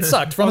like it. It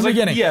sucked from I was the like,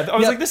 beginning. Yeah, I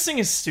was Yep. like, this thing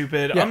is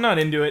stupid. Yeah. I'm not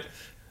into it.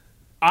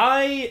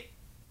 I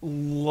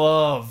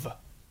love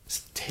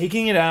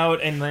taking it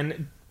out and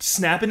then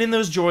snapping in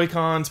those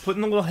Joy-Cons,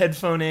 putting the little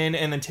headphone in,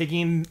 and then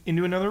taking it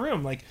into another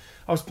room. Like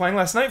I was playing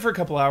last night for a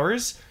couple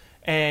hours,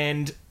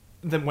 and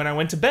then when I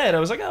went to bed, I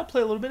was like, I'll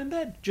play a little bit in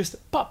bed. Just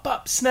pop,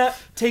 pop, snap,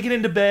 take it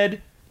into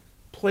bed.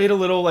 Played a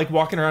little, like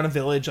walking around a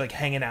village, like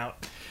hanging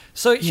out.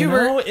 So, You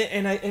Hubert, know,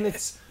 and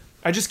it's.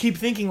 I just keep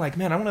thinking, like,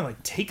 man, I want to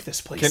like take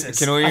this places.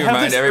 Can we I have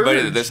remind this everybody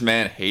urge. that this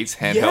man hates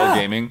handheld Yeah.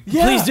 gaming?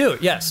 Yeah. please do.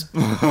 Yes.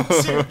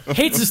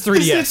 Hates his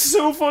 3DS. It's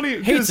so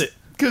funny. Hates it.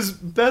 Because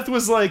Beth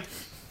was like,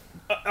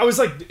 I was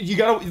like, you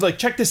gotta like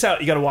check this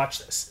out. You gotta watch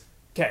this.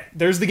 Okay,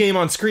 there's the game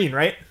on screen,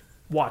 right?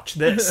 Watch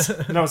this.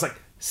 And I was like,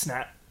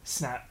 snap,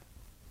 snap.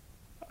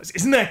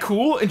 Isn't that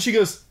cool? And she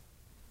goes,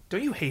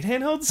 don't you hate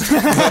handhelds?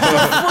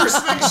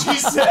 First thing she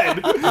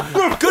said.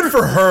 Good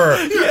for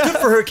her. Good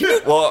for her.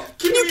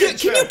 Can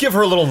you give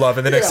her a little love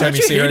in the next time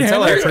you see her and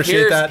tell her I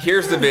appreciate that?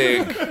 Here's the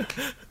big Keep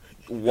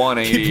you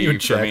 180 in for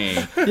check.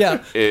 me.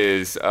 Yeah.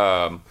 Is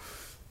the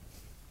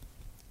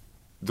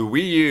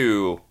Wii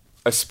U,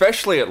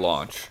 especially at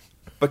launch,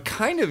 but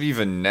kind of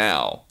even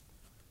now,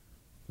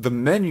 the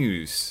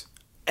menus,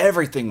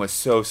 everything was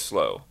so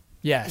slow.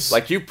 Yes.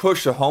 Like you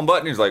push the home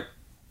button, it's like,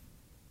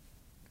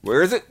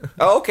 where is it?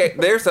 Oh, okay,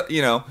 there's the,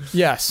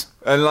 yes.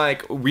 And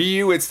like Wii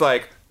U, it's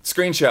like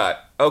screenshot,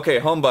 okay,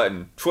 home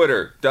button,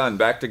 Twitter, done,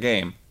 back to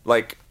game.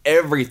 Like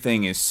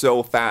everything is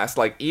so fast.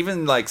 Like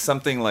even like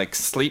something like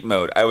sleep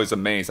mode, I was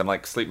amazed. I'm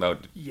like, sleep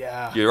mode,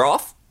 Yeah. you're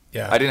off?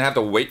 Yeah. I didn't have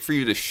to wait for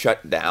you to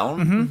shut down.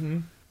 Mm-hmm.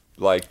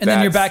 Like, And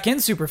then you're back in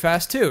super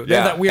fast too. They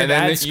have that weird and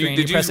then ad screen.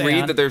 Did you press A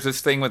read on. that there's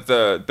this thing with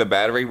the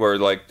battery where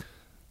like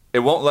it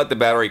won't let the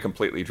battery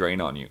completely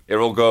drain on you.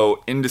 It'll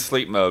go into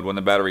sleep mode when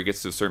the battery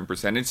gets to a certain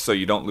percentage, so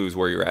you don't lose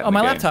where you're at. Oh, in the my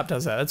game. laptop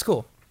does that. That's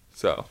cool.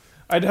 So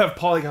I'd have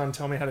Polygon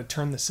tell me how to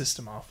turn the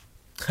system off.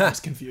 I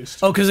was confused.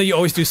 Oh, because you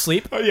always do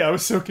sleep? Oh yeah, I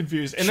was so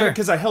confused. And then Sure.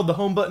 because I held the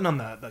home button on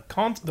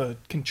the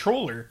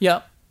controller,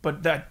 Yeah.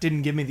 but that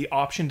didn't give me the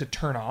option to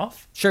turn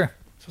off. Sure.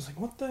 So I was like,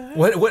 what the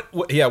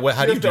heck?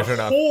 How do you have to turn it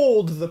off?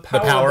 hold the power,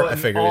 power, I button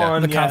figured, yeah.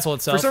 on The console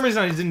itself. For some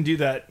reason, I didn't do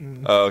that.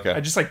 And Oh, okay. I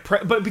just like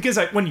but because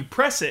when you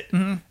press it,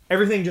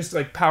 everything just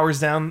like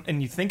powers down,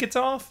 and you think it's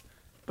off,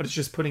 but it's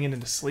just putting it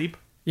into sleep.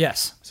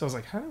 Yes. So I was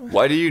like, how do I?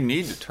 why do you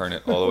need to turn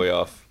it all the way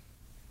off?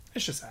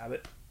 It's just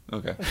habit.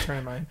 Okay. I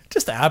turn mine.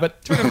 Just a habit.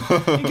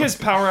 In case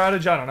power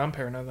outage, I don't know. I'm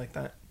paranoid like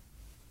that.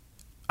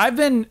 I've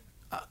been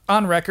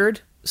on record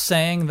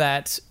saying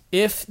that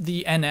if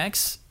the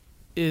NX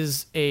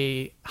is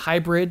a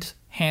hybrid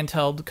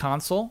handheld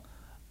console,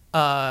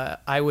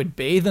 I would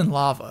bathe in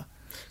lava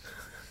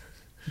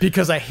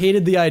because I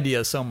hated the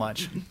idea so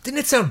much. Didn't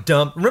it sound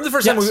dumb? Remember the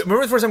first time? Yes.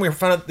 Remember the first time we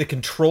found out the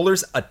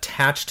controllers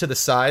attached to the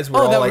sides? We're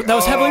Oh, all like, that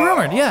was heavily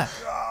rumored. Yeah,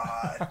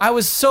 I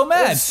was so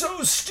mad.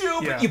 so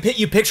stupid. Yeah.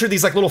 You picture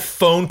these like little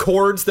phone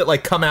cords that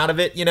like come out of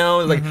it,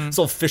 like this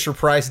little Fisher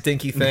Price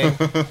dinky thing.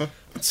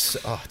 It's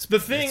The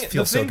thing, it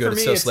feels so thing good. for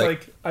me, so it's slick.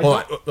 like I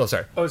Hold don't- on. Oh,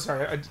 sorry. Oh,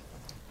 sorry.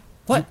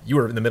 What? You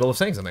were in the middle of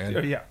saying something.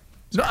 Yeah.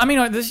 No, I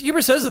mean, this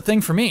Huber says the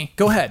thing for me.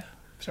 Go ahead.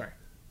 Sorry.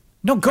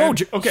 No, go.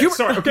 Okay, Huber-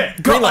 sorry. Okay.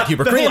 Green light,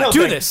 Huber, The green light. handheld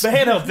Do thing- this. The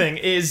handheld thing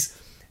is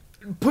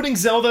putting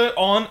Zelda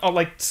on,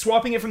 like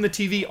swapping it from the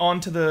TV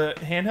onto the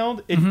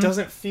handheld. It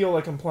doesn't feel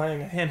like I'm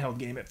playing a handheld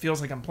game. It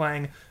feels like I'm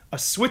playing a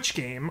Switch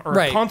game or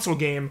Right. a console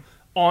game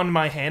on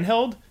my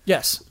handheld.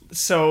 Yes.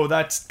 So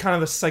that's kind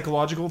of the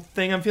psychological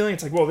thing I'm feeling.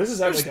 It's like, whoa, this is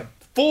like a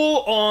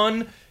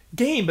full-on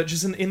game, but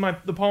just in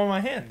the palm of my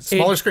hand.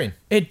 Smaller screen.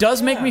 It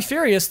does make me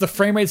furious. The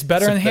frame rate's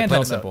better in the Plain and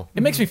handheld. simple. Though.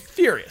 It makes me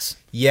furious.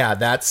 Yeah,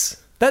 that's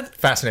That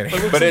fascinating.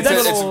 But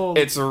Little-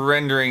 it's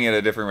rendering at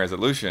a different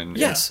resolution.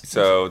 Yes.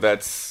 So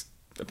that's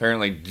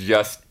apparently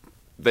just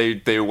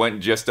they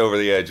went just over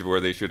the edge of where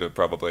they should have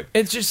probably.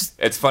 it's just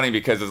It's funny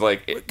because it's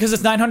like because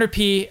it's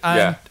 900p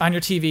Yeah. on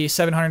your TV,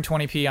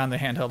 720p on the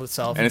handheld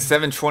itself. and it's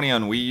 720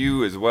 on Wii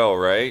U as well,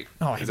 right?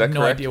 Oh, I Is have that no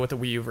correct? idea what the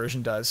Wii U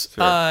version does.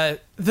 Sure.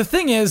 The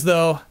thing is,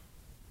 though,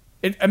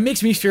 it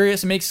makes me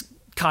furious. It makes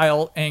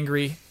Kyle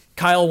angry.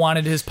 Kyle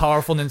wanted his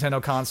powerful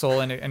Nintendo console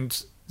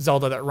and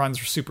Zelda that runs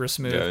super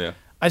smooth. Yeah, yeah.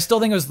 I still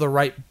think it was the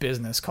right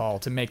business call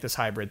to make this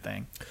hybrid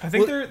thing. I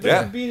think there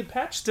yeah. could be a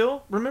patch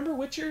still. Remember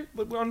Witcher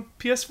on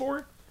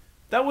PS4?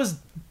 That was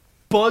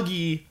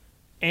buggy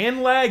and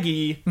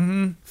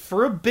laggy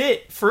for a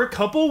bit, for a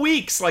couple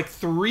weeks, like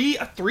three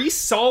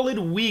solid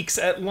weeks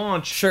at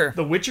launch. Sure.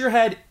 The Witcher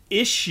had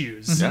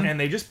issues, Yeah. and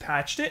they just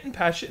patched it and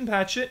patched it and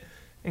patched it,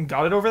 and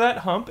got it over that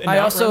hump. And I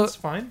now also it runs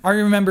fine. I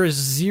remember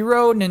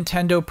 0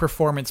 Nintendo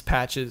performance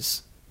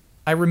patches.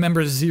 I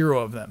remember 0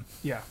 of them.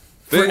 Yeah.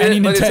 For any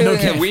But it's Nintendo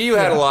interesting, game. Wii U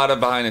had Yeah. a lot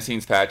of behind the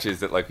scenes patches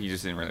that like you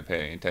just didn't really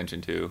pay any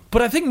attention to.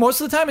 But I think most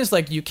of the time it's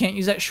like you can't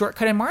use that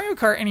shortcut in Mario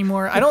Kart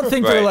anymore. I don't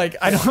think they're Right. like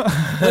I don't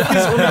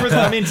Because remember,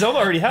 I mean, Zelda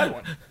already had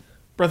one.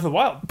 Breath of the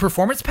Wild.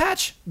 performance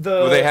patch.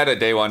 Well, they had a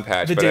day one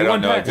patch, the but day I don't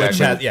one know patch, which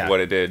exactly had- yeah. what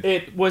it did.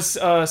 It was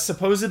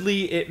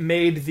supposedly it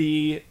made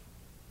the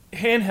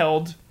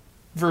handheld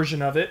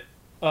version of it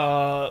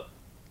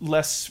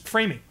less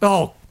framing.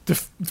 Oh,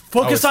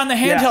 focus on the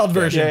handheld Yeah,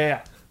 version.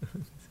 Yeah.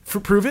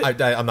 Prove it.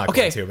 I'm not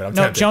Okay. going to, but I'm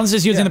no, tempted. Jones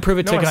is using Yeah. the prove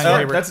it No, ticket it's on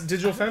not. your That's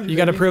Digital Foundry. You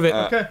got to baby. prove it.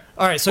 Okay.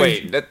 All right. So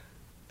Wait, that,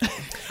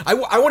 I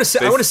want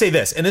to say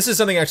this, and this is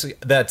something actually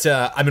that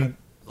I've been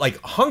like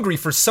hungry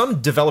for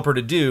some developer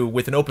to do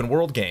with an open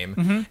world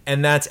game,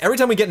 and that's every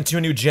time we get into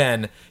a new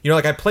gen,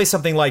 like I play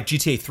something like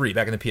GTA 3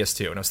 back in the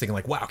PS2, and I was thinking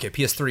like, wow, okay,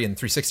 PS3 and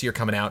 360 are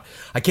coming out.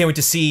 I can't wait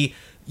to see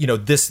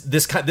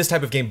this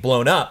type of game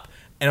blown up,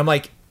 and I'm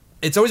like.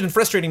 It's always been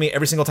frustrating me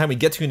every single time we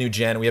get to a new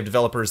gen. We have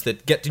developers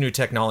that get to new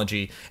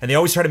technology, and they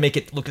always try to make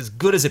it look as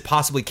good as it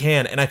possibly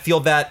can. And I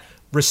feel that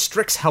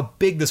restricts how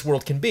big this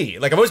world can be.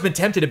 Like I've always been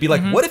tempted to be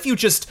like, what if you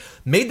just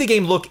made the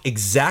game look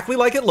exactly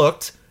like it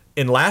looked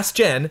in last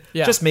gen?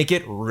 Yeah. Just make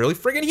it really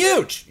friggin'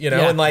 huge,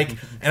 Yeah. And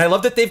and I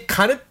love that they've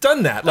kind of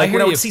done that. Like hear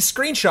when I you. would see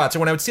screenshots or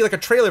when I would see like a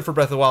trailer for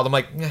Breath of the Wild, I'm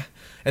like,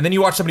 And then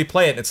you watch somebody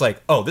play it, and it's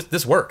like, oh,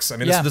 this works. I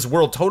mean, Yeah. this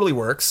world totally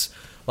works.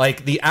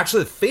 Like the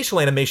facial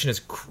animation is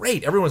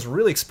great. Everyone's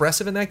really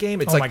expressive in that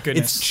game. It's Oh like my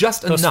goodness. it's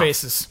just Those enough.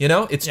 faces. You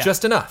know, it's Yeah.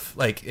 just enough.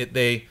 Like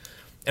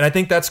and I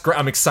think that's great.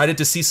 I'm excited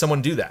to see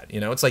someone do that.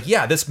 You know, it's like,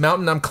 yeah, this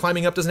mountain I'm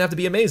climbing up doesn't have to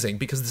be amazing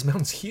because this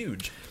mountain's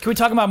huge. Can we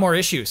talk about more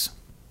issues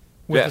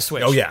with Yeah. the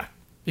Switch? Oh yeah,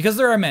 Because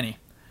there are many.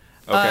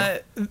 Okay.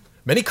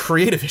 many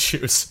creative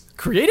issues.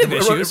 Creative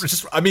issues.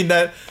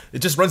 That it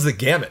just runs the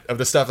gamut of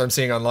the stuff I'm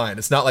seeing online.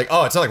 It's not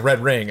like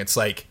Red Ring. It's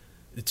like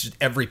it's just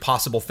every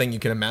possible thing you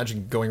can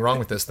imagine going wrong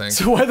with this thing.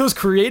 So why those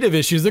creative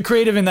issues? They're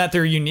creative in that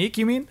they're unique,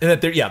 you mean? And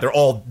that they're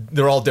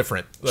all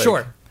different. Like,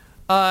 Sure.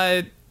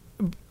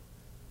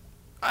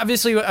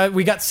 Obviously,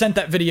 we got sent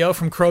that video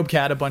from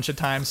Chrobcat a bunch of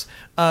times,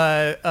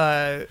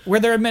 where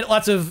there have been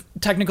lots of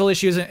technical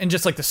issues and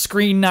just like the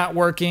screen not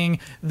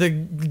working, the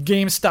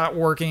game stopped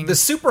working. The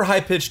super high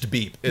pitched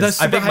beep The is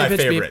I super think my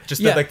high-pitched favorite. beep.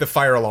 Just Yeah. the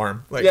fire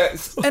alarm. Like, Yeah.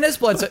 And as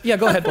Blood said, yeah,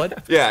 go ahead,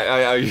 Blood.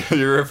 Yeah,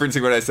 you're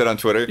referencing what I said on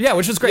Twitter. Yeah,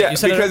 which was great. Yeah, You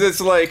said because it, it's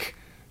like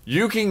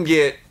you can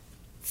get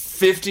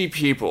 50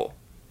 people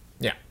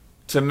yeah.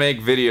 to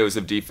make videos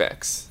of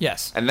defects.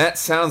 Yes. And that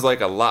sounds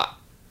like a lot,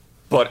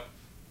 but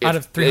Out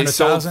if of they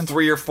sold 300,000?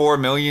 3 or 4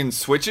 million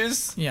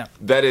Switches, Yeah.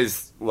 that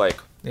is like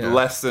Yeah.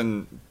 less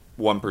than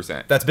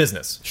 1%. That's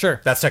business.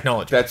 Sure. That's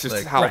technology. That's just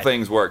Like, how right.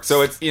 things work.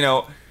 So it's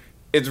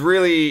it's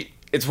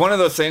one of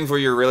those things where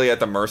you're really at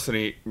the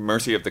mercy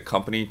of the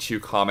company to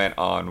comment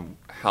on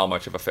how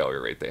much of a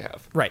failure rate they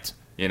have. right.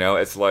 You know,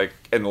 it's like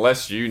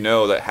unless you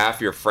know that half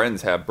your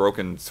friends have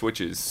broken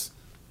Switches,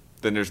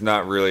 then there's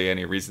not really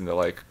any reason to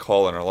like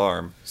call an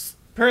alarm.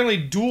 Apparently,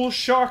 Dual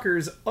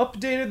Shockers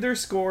updated their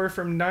score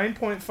from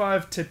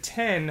 9.5 to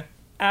 10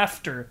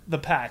 after the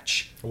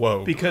patch.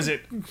 Whoa. Because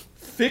it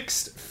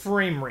fixed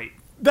frame rate.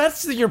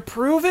 That's your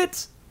prove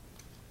it?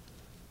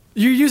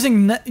 You're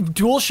using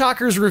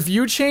DualShockers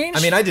review change?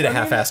 I mean, I did a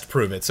half-assed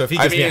prove it. So if he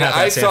I gives me a mean, I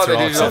half-assed saw answer, the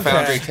I'll Digital accept it.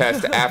 Foundry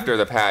test after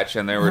the patch,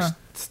 and there were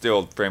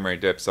still frame rate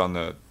dips on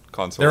the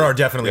console. There are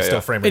definitely Yeah, still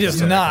yeah. frame it rate is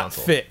dips on the not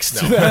console.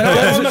 fixed. On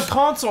the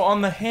console,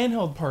 on the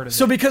handheld part of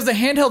So it. because the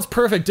handheld's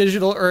perfect,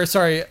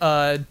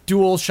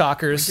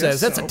 DualShockers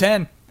says that's a so.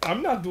 10.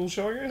 I'm not Dual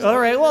Shockers. All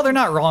right, well, they're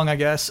not wrong, I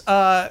guess.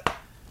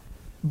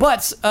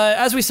 But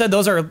as we said,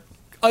 those are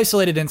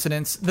isolated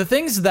incidents. The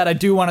things that I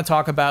do want to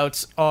talk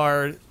about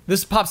are,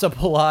 this pops up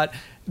a lot,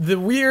 the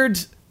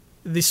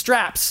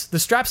straps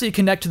that you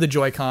connect to the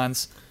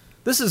Joy-Cons.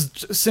 This is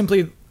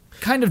simply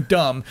kind of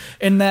dumb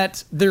in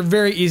that they're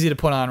very easy to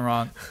put on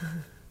wrong.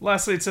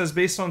 Lastly, it says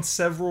based on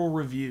several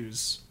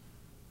reviews,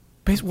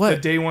 Base the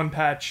what? day one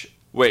patch.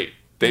 Wait,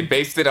 they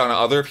based it on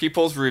other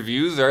people's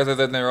reviews rather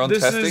than their own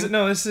This testing?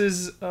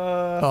 is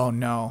Oh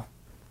no.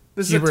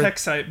 This is You a were- tech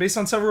site. Based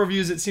on several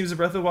reviews, it seems the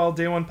Breath of the Wild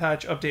Day 1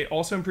 patch update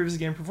also improves the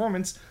game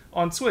performance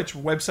on Switch.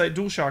 Website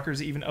DualShockers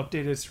even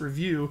updated its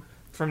review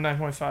from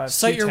 9.5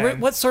 Site to 10.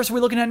 what source are we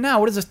looking at now?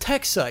 What is a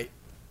tech site?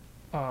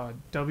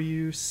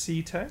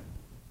 WC Tech?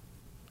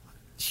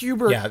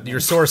 Hubert. Yeah, your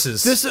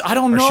sources. This is, I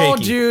don't are know,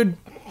 shaky. dude.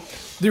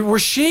 We're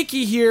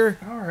shaky here.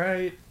 All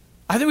right.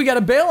 I think we got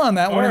to bail on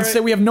that one and right. say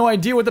we have no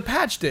idea what the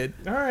patch did.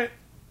 All right.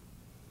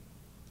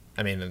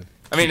 I mean,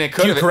 it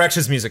could cue have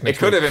corrections music. It next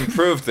could week. have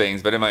improved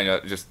things, but it might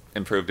not just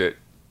improved it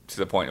to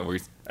the point where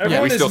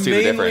Everyone we still is see the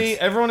mainly difference.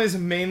 everyone is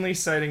mainly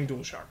citing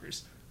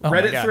DualShockers. Oh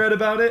my Reddit God. thread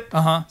about it.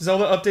 Uh-huh.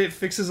 Zelda update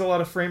fixes a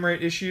lot of frame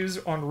rate issues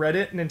on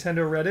Reddit,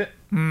 Nintendo Reddit.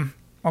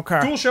 Okay.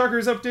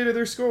 DualShockers updated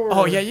their score.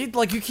 Oh yeah, you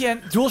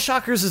can't.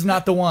 DualShockers is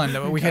not the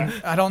one. We can.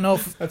 I don't know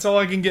if. That's all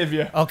I can give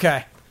you.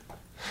 Okay.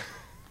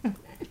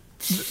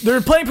 There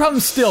are plenty of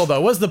problems still,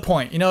 though. What's the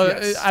point? You know,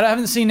 Yes. I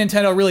haven't seen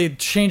Nintendo really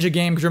change a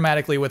game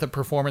dramatically with a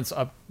performance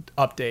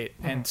update,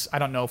 and I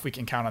don't know if we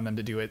can count on them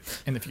to do it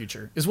in the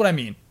future. Is what I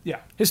mean. Yeah.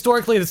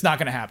 Historically, that's not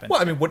going to happen.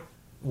 Well, I mean, what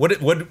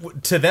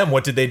to them?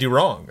 What did they do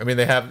wrong? I mean,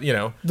 they have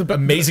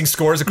amazing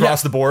scores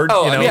across Yeah. the board.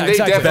 Oh, you know, I mean, they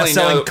exactly. definitely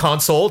best-selling know.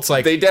 console. It's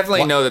like They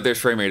definitely know that there's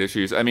frame rate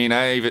issues. I mean,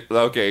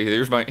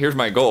 here's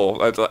my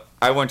goal.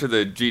 I went to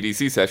the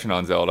GDC session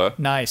on Zelda,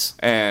 Nice.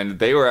 and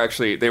they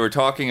were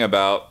talking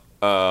about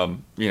when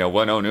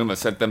Onuma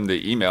sent them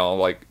the email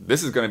like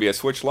this is going to be a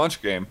Switch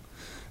launch game.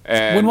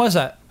 And, When was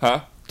that?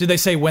 Huh? Did they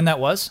say when that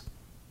was?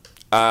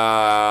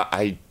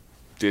 I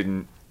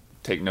didn't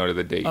take note of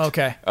the date.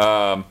 Okay.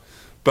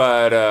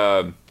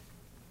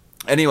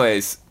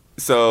 Anyways,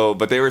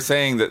 but they were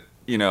saying that,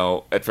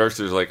 at first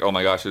it was like, oh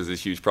my gosh, this is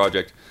this huge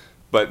project.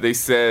 But they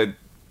said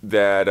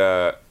that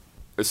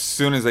as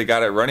soon as they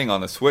got it running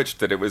on the Switch,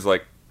 that it was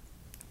like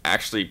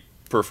actually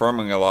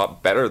performing a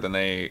lot better than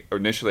they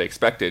initially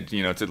expected,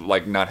 to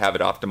like not have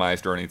it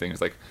optimized or anything. It's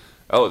like,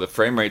 oh, the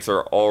frame rates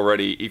are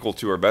already equal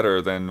to or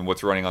better than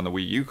what's running on the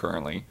Wii U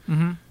currently.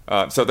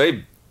 Mm-hmm. So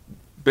they've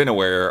been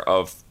aware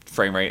of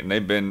frame rate and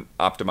they've been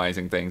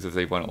optimizing things as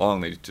they went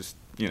along. They just,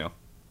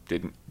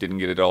 didn't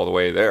get it all the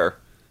way there.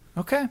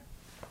 Okay.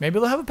 Maybe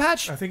they'll have a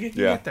patch. I think it can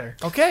Yeah. get there.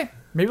 Okay.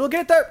 Maybe we'll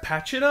get there.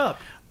 Patch it up.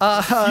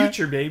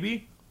 Future,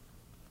 baby.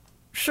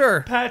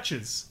 Sure.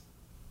 Patches.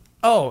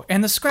 Oh,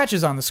 and the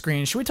scratches on the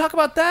screen. Should we talk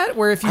about that?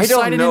 Where if you I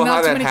slide don't it know in and how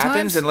out too that many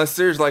happens times? unless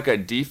there's like a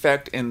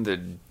defect in the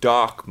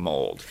dock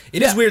mold.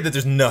 It is weird that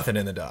there's nothing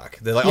in the dock.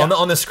 Like, Yeah.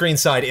 on the screen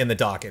side in the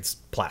dock, it's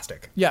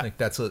plastic. Yeah. Like,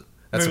 that's Maybe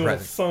a little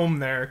surprising. foam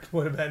there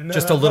would have been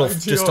Just a little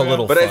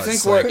But I fuzz,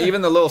 think like- where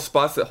even the little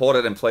spots that hold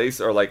it in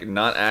place are like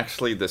not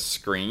actually the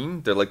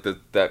screen. They're like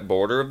that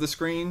border of the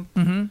screen.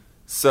 Mm-hmm.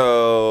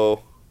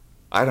 So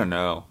I don't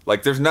know.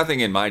 Like there's nothing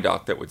in my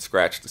dock that would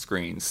scratch the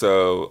screen.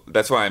 So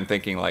that's why I'm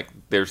thinking like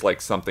there's like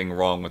something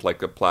wrong with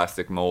like a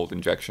plastic mold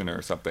injection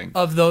or something.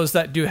 Of those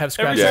that do have Every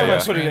scratches. time Yeah, I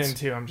yeah. put it in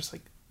too, I'm just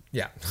like,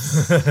 Yeah.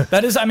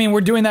 That is, I mean,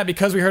 we're doing that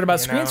because we heard about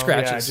you screen know,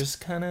 scratches. Yeah, just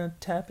kind of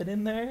tap it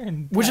in there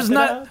and Which tap is it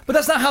not, out. but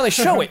that's not how they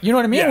show it. You know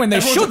what I mean? Yeah, When they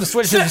everyone's show like, the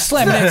switch, they just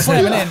slam it in,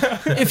 slam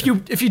it in.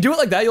 If you do it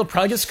like that, you'll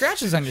probably get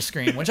scratches on your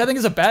screen, which I think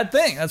is a bad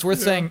thing. That's worth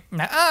saying,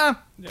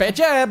 bad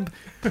job.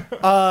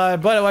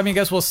 But I mean, I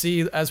guess we'll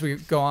see as we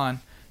go on.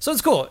 So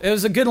it's cool. It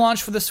was a good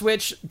launch for the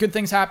Switch. Good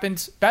things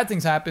happened. Bad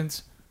things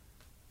happened.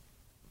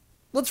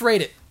 Let's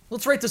rate it.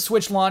 Let's rate the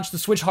Switch launch, the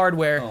Switch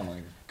hardware. Oh my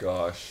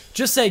gosh.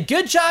 Just say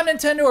good job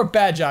Nintendo or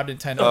bad job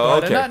Nintendo.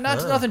 Oh, But okay.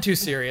 Nothing too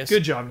serious.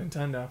 Good job,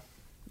 Nintendo.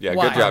 Yeah,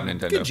 Why? good job,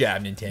 Nintendo. Good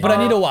job, Nintendo. But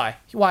I need a why.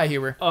 Why,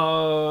 Huber?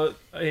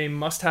 A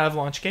must-have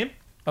launch game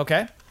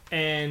Okay.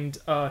 and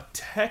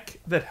tech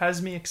that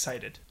has me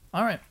excited.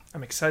 All right.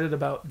 I'm excited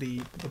about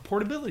the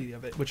portability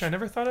of it, which I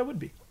never thought I would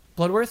be.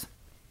 Bloodworth?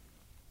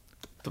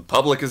 The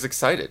public is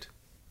excited.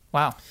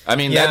 Wow. I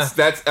mean, Yeah.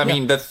 that's. I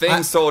mean, the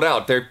thing sold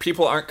out. There,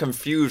 people aren't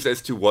confused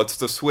as to what's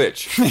the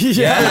Switch.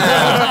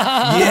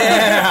 Yeah.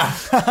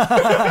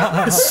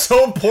 It's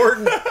so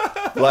important.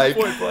 Like,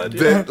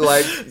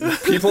 like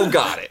people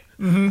got it,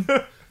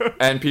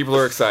 and people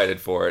are excited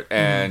for it.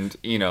 And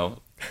you know,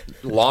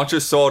 launch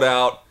is sold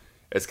out.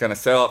 It's gonna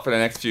sell out for the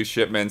next few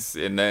shipments,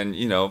 and then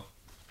you know,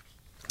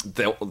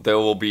 there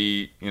will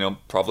be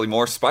probably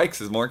more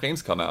spikes as more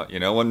games come out. You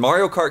know, when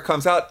Mario Kart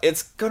comes out,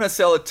 it's gonna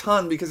sell a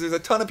ton because there's a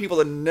ton of people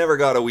that never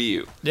got a Wii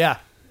U. Yeah.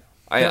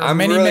 There are I'm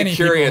many, really many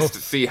curious people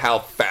to see how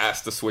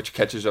fast the Switch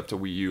catches up to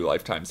Wii U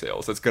lifetime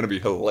sales. It's going to be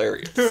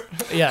hilarious.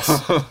 Yes.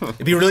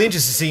 It'd be really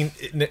interesting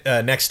to see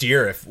next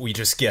year if we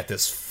just get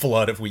this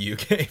flood of Wii U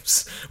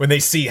games when they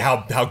see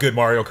how good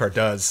Mario Kart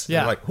does. Yeah.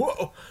 They're like,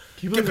 whoa.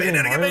 Can you believe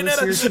Mario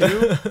this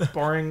year too?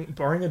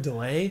 barring a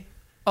delay.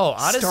 Oh,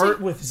 Odyssey?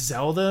 Start with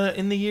Zelda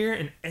in the year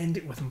and end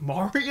it with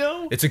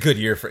Mario. It's a good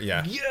year for,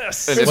 yeah.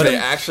 Yes. And if But they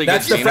actually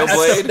get that's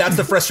Xenoblade, that's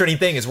the frustrating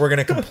thing is we're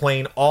going to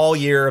complain all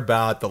year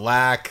about the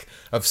lack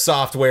of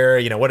software.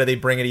 You know, what did they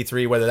bring at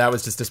E3, whether that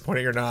was just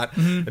disappointing or not.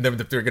 And then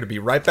they're going to be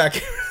right back,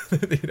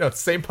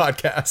 same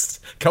podcast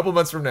a couple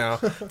months from now,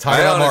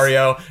 talking about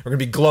Mario. We're going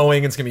to be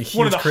glowing. It's going to be huge,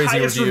 One of the crazy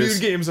highest reviews.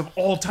 reviewed games of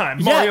all time.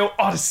 Yeah. Mario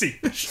Odyssey.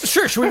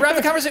 Sure. Should we wrap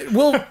the conversation?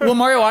 Will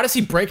Mario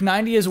Odyssey break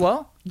 90 as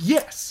well?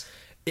 Yes.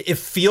 It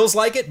feels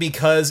like it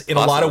because in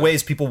a lot of Possibly.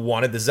 ways people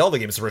wanted the Zelda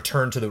games to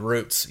return to the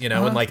roots,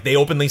 and like they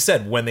openly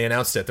said when they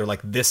announced it, they're like,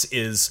 this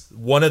is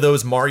one of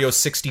those Mario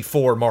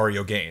 64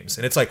 Mario games.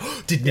 And it's like,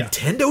 did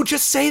Nintendo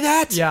just say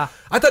that? Yeah.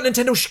 I thought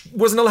Nintendo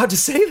wasn't allowed to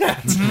say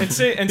that. And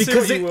say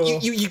Because what you will.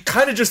 you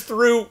kind of just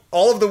threw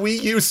all of the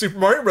Wii U Super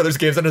Mario Brothers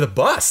games under the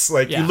bus.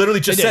 Like Yeah, you literally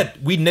just they did.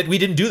 said we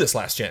didn't do this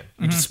last gen.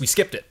 We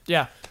skipped it.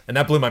 Yeah. And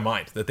that blew my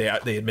mind that they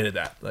admitted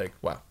that. Like,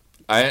 wow.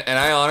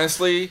 I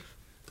honestly,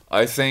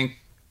 I think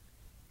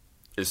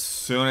as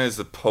soon as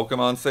the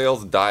Pokemon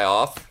sales die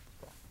off,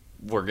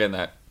 we're getting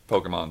that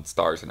Pokemon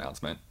Stars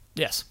announcement.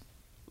 Yes.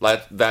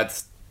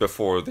 That's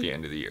before the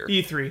end of the year.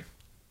 E3.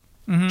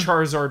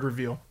 Charizard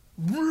reveal.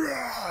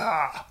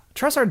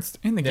 Charizard's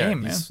in the Yeah,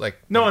 game, man. he's like,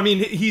 No, I mean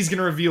he's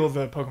gonna reveal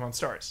the Pokemon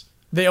Stars.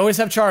 They always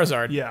have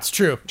Charizard. Yeah, It's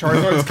true.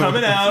 Charizard's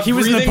coming out. He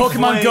was in the breathing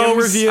Pokemon Go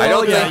flames. reveal. I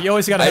don't yeah, think, you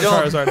always got to have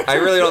Charizard. I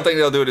really don't think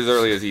they'll do it as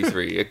early as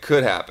E3. It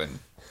could happen,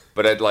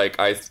 but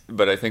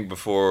I think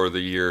before the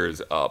year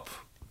is up,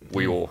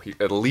 we will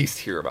at least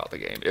hear about the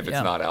game if it's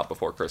Yeah. not out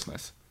before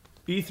Christmas.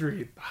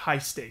 E3 high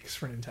stakes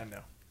for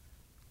Nintendo.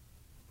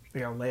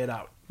 They gotta lay it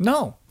out.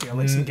 No. They gotta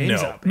lay some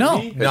games no. out. No.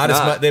 baby. not It's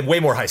as not. much. They had way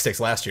more high stakes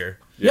last year.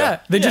 Yeah.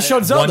 They just showed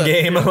yeah. Zelda. One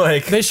game,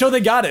 like They show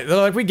they got it. They're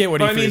like, we get what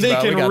But I E3 mean, is they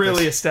about. We can got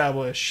really this.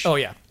 establish Oh,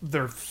 yeah.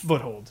 their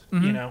foothold.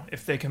 You know,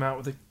 if they come out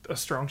with a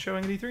strong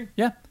showing at E3.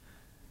 Yeah.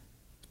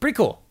 Pretty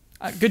cool.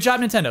 Good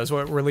job, Nintendo, is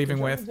what we're leaving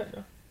with.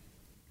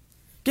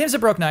 Games that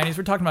broke 90s,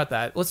 we're talking about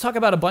that. Let's talk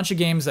about a bunch of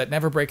games that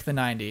never break the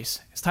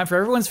 90s. It's time for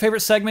everyone's favorite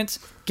segment,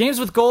 Games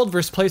with Gold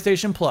versus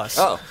PlayStation Plus.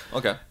 Oh,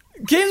 okay.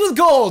 Games with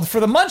Gold for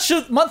the month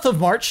of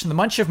March. The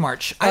month of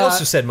March. I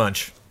also said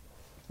munch.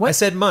 what? I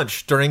said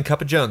munch during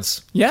Cup of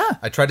Jones. Yeah.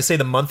 I tried to say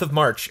the month of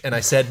March, and I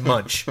said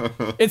munch.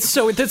 It's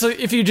so,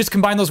 if you just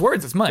combine those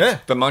words, it's month. Yeah.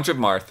 The Munch of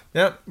Marth.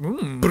 Yeah.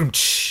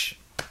 Boom-tsh.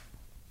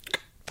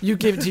 You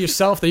gave it to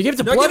yourself, though. You gave it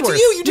to No, I gave Bloodworth. it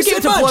to you. You just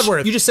gave said it to munch.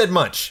 Bloodworth. You just said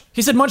munch.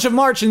 He said Munch of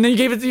March, and then you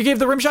gave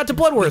the rim shot to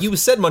Bloodworth. You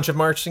said munch of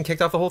March and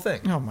kicked off the whole thing.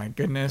 Oh my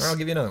goodness. I'll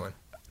give you another one.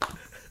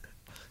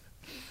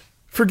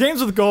 For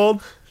Games with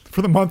Gold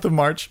for the month of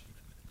March,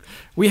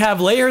 we have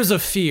Layers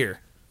of Fear,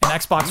 an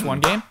Xbox One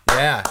game,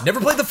 Yeah. Never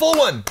played the full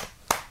one.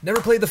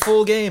 Never played the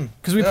full game.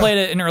 because we played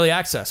it in early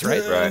access,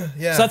 right? Right.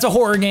 Yeah. So that's a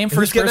horror game, Who's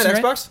first getting person,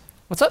 that right? Xbox?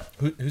 What's up?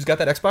 Who's got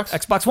that Xbox?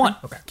 Xbox One.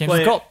 Okay. Games Play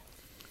with it. Gold.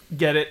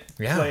 Get it.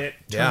 Yeah. Play it.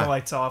 Turn Yeah. the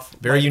lights off.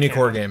 Very light unique the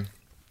horror candle. game.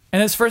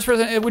 And it's first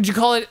person. Would you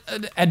call it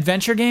an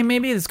adventure game?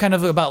 Maybe it's kind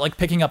of about like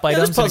picking up Yeah, items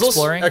there's and puzzles,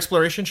 exploring.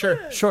 exploration,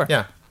 sure. Sure.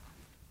 Yeah.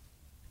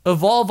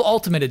 Evolve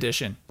Ultimate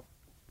Edition.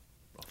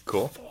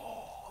 Cool.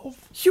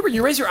 Hubert,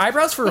 you raise your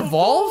eyebrows for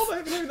Evolve? I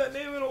haven't heard that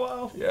name in a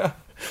while. Yeah.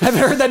 I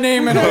haven't heard that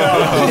name in a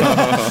while.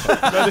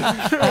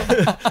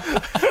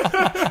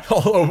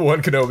 All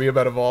Obi-Wan Kenobi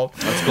about Evolve.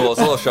 That's cool. It's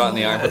a little shot in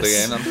the arm for the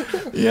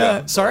game.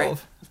 Yeah. Sorry.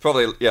 It's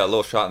probably a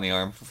little shot in the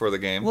arm for the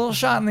game. A little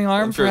shot in the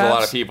arm. I'm sure there's a lot of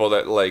perhaps. people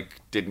that like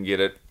didn't get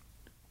it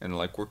and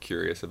like were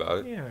curious about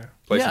it. Yeah.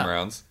 Play Yeah. some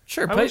rounds.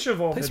 Sure. I Play, wish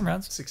Evolve play had some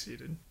rounds.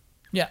 succeeded.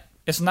 Yeah.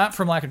 It's not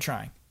from lack of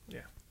trying.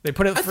 Yeah. They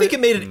put it. I think it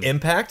made an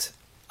impact.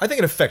 I think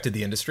it affected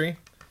the industry.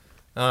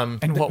 In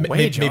what M- way,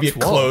 Maybe it Jones?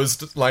 Whoa.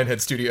 closed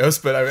Lionhead Studios,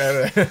 but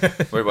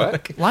Wait,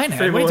 what? Lionhead. What are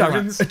Fable you talking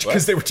Legends? about?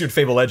 because they were doing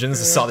Fable Legends,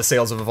 saw the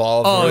sales of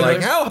Evolve. Oh, and were like,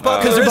 there's- how because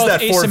popular they're is both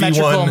that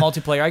asymmetrical 4v1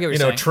 multiplayer. I get what you're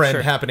saying. trend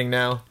Sure. happening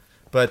now?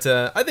 But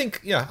I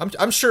think, yeah,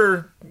 I'm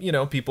sure,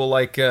 people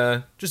like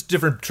just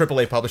different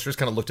AAA publishers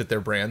kind of looked at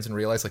their brands and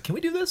realized, like, can we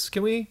do this?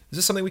 Is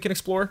this something we can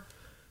explore?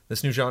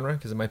 This new genre?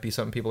 Because it might be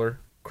something people are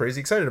crazy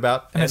excited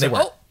about. And And it's they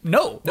like, weren't. oh,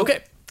 no.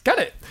 Okay. Got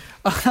it.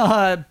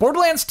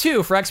 Borderlands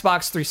 2 for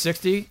Xbox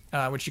 360,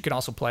 which you can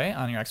also play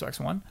on your Xbox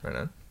One. Right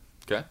on.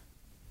 Okay.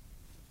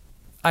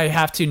 I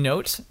have to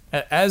note,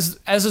 as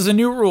is a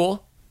new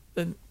rule,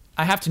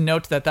 I have to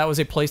note that was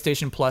a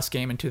PlayStation Plus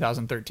game in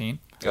 2013.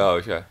 Oh,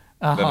 okay.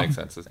 That makes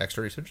sense. It's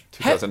Extra research?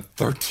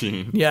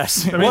 2013.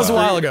 Yes, it I mean, was a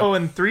while ago. Oh,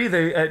 and 3,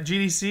 they at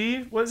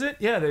GDC, was it?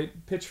 Yeah,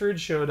 Pitchford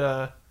showed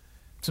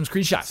Some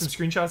screenshots. some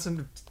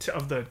screenshots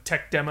of the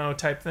tech demo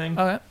type thing.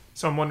 Okay.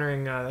 So I'm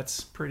wondering,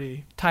 that's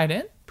pretty Tied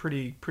in?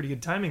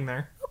 good timing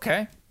there.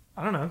 Okay.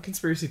 I don't know,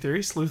 conspiracy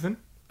theory, sleuthing.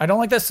 I don't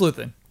like that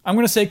sleuthing. I'm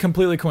going to say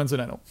completely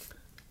coincidental.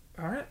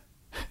 All right,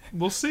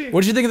 we'll see.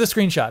 What did you think of the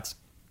screenshots?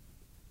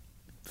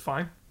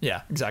 Fine.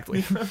 Yeah,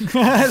 exactly. So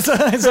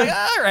it's like,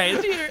 all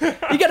right,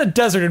 you got a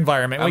desert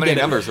environment. How we many get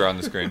it. numbers are on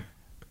the screen?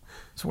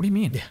 So what do you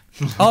mean?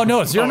 Oh,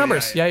 no, it's zero Oh,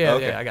 numbers. yeah, Yeah,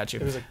 Okay. I got you.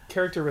 There was a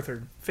character with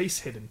her face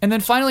hidden. And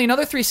then finally,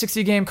 another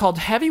 360 game called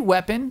Heavy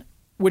Weapon,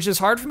 which is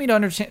hard for me to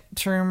understand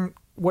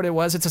what it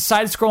was. It's a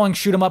side-scrolling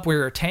shoot-'em-up where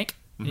you're a tank,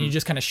 and you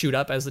just kind of shoot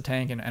up as the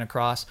tank and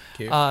across.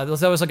 Cute. That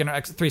was like an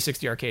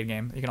 360 arcade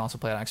game. You can also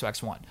play it on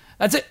Xbox One.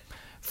 That's it.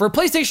 For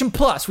PlayStation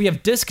Plus, we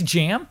have Disc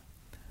Jam,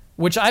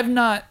 which I've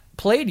not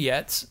played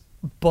yet,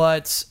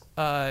 but...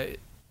 and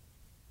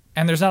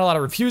there's not a lot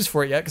of reviews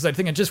for it yet, because I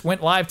think it just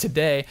went live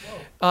today.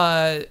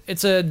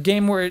 It's a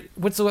game where...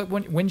 What's the...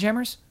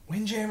 Windjammers?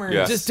 Windjammer.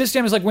 Yeah. Disc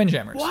Jam is like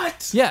Windjammers.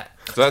 What? Yeah.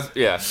 So that's,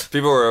 yeah.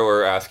 People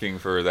were asking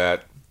for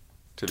that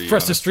to be For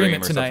us on to a stream it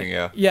or tonight. something,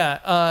 yeah.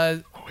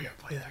 Yeah. Oh, we gotta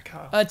play that,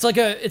 Kyle.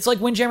 It's like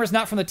Windjammers,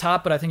 not from the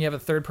top, but I think you have a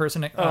third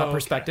person okay.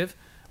 perspective.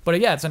 But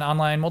yeah, it's an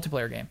online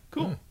multiplayer game.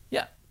 Cool.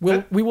 Yeah,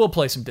 we will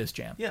play some Disc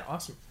Jam. Yeah,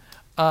 awesome.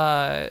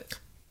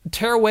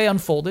 Tearaway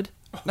Unfolded.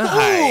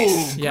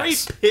 Nice.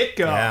 Yes. Great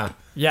pickup. Yeah.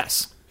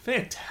 Yes,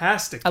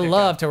 Fantastic. I pickup.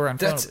 love Tearaway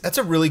Unfolded. That's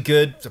a really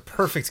good, it's a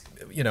perfect,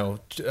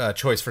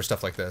 choice for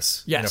stuff like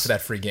this. Yes. For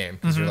that free game.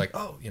 Because you're like,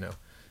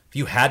 if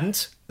you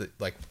hadn't,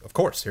 like, of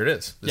course, here it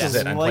is. This Yes. is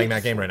it. I'm playing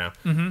that game right now.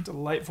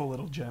 Delightful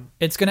little gem.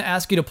 It's going to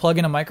ask you to plug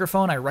in a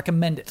microphone. I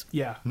recommend it.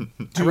 Yeah.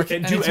 Do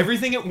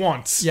everything it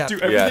wants. Yeah. Do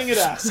everything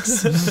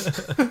Yes. it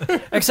asks.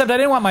 Except I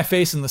didn't want my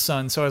face in the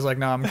sun, so I was like,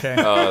 no, I'm okay.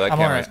 Oh, that I'm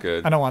camera's all right.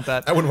 good. I don't want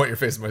that. I wouldn't want your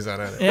face in my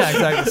son either. Yeah,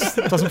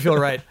 exactly. It doesn't feel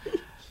right.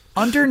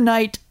 Under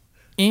Night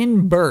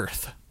in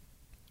Birth.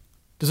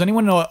 Does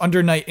anyone know what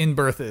Under Night in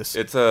Birth is?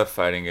 It's a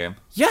fighting game.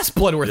 Yes,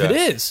 Bloodworth, Yeah. it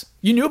is.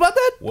 You knew about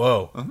that?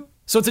 Whoa.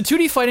 So it's a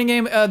 2D fighting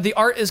game. The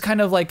art is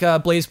kind of like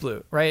Blaze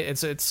Blue, right?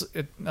 It's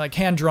like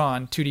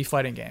hand-drawn 2D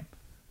fighting game.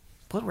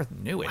 Bloodworth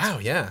knew it. Wow,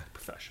 yeah.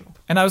 Professional.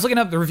 And I was looking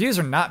up, the reviews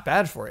are not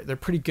bad for it. They're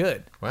pretty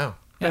good. Wow.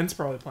 Ben's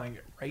probably playing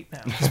it right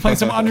now. He's playing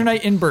some Under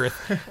Night in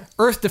Birth.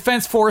 Earth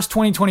Defense Force Oh,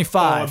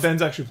 2025.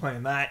 Ben's actually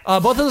playing that.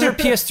 Both of those are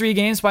PS3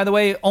 games, by the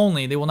way,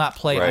 only. They will not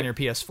play on Right. your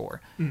PS4.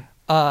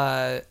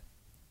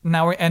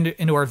 Now we're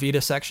into our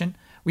Vita section.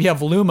 We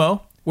have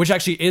Lumo, which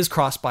actually is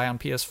cross-buy on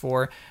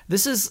PS4.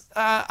 This is,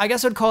 I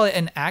guess I'd call it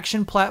an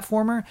action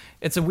platformer.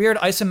 It's a weird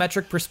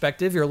isometric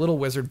perspective. You're a little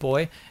wizard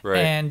boy, Right.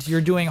 and you're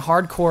doing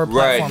hardcore platforming.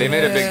 Right. They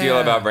made a big deal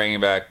about bringing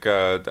back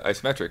the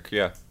isometric.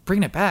 Yeah.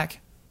 Bringing it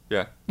back.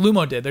 Yeah.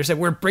 Lumo did. They said,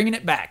 we're bringing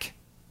it back.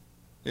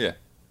 Yeah.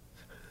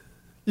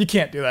 You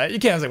can't do that. You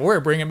can't say, we're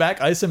bringing back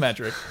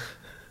isometric.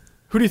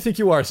 Who do you think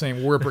you are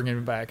saying we're bringing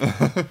it back?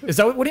 Is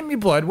that what do you mean,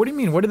 Blood? What do you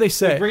mean? What did they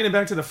say? Bringing it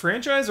back to the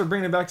franchise or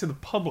bringing it back to the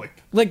public?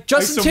 Like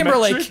Justin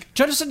Isometric?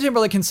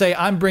 Timberlake can say,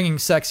 I'm bringing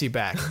sexy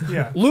back.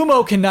 Yeah.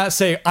 Lumo cannot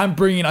say, I'm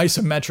bringing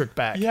isometric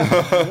back.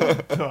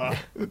 Yeah. Duh.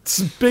 It's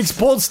a big,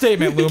 bold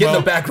statement, Lumo. Get in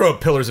the back row of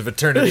Pillars of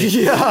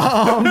Eternity.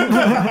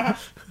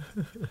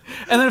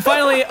 And then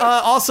finally,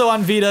 also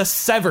on Vita,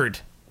 Severed.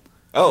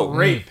 Oh,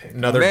 Great pick.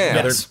 Another, Man.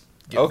 another Yes.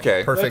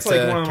 Okay. perfect That's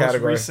like one of the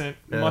category. most recent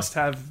Yeah.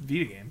 must-have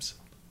Vita games.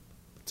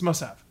 It's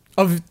must-have.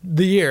 Of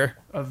the year.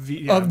 Of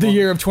Of the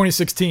year of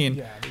 2016.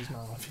 Yeah, there's not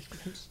a lot of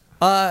Vita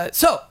games.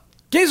 So,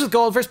 Games with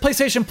Gold versus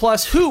PlayStation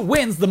Plus. Who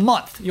wins the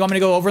month? You want me to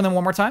go over them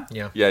one more time?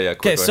 Yeah. Yeah. Okay,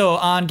 quickly. so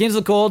on Games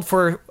with Gold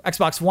for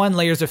Xbox One,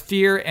 Layers of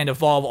Fear and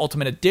Evolve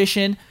Ultimate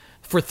Edition.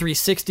 For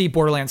 360,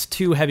 Borderlands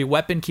 2 Heavy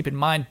Weapon. Keep in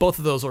mind, both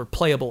of those are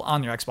playable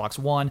on your Xbox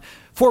One.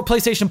 For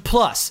PlayStation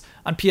Plus,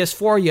 on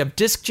PS4, you have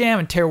Disc Jam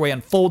and Tearaway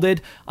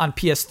Unfolded. On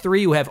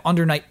PS3, you have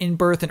Under Night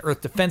In-Birth and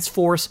Earth Defense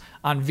Force.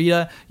 On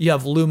Vita, you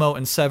have Lumo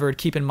and Severed.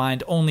 Keep in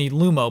mind, only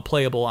Lumo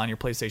playable on your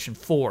PlayStation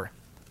 4.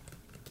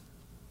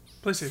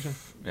 PlayStation.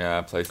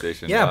 Yeah,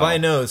 PlayStation. Yeah, wow. by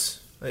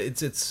nose.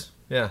 It's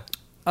yeah.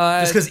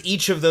 Just because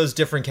each of those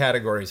different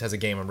categories has a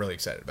game I'm really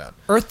excited about.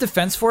 Earth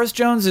Defense Force,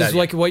 Jones, is That, yeah.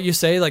 like what you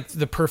say, like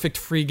the perfect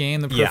free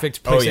game, the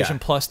perfect PlayStation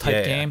Plus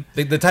type game.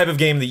 The type of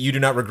game that you do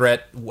not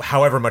regret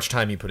however much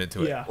time you put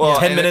into it. Yeah. Well,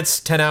 10 and minutes,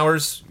 10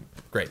 hours,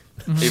 great.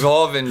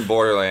 Evolve and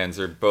Borderlands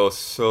are both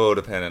so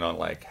dependent on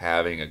like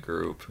having a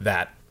group.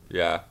 That.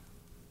 Yeah.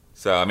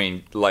 So I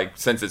mean, like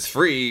since it's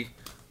free,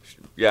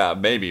 yeah,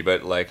 maybe.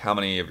 But like, how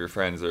many of your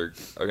friends are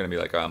gonna be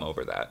like, oh, I'm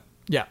over that?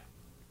 Yeah.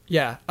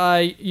 Yeah.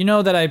 You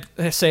know that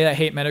I say I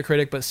hate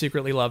Metacritic, but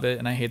secretly love it,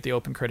 and I hate the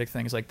Open Critic,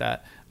 things like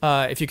that.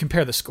 If you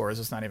compare the scores,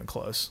 it's not even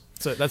close.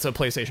 So that's a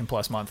PlayStation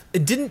Plus month.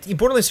 Didn't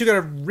Borderlands 2 got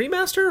a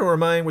remaster, or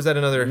was that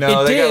another?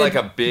 No, it they did. got like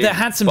a big. That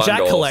had some Jack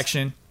bundles.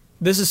 collection.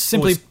 This is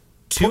simply. Was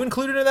 2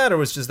 included in that, or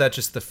was that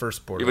just the first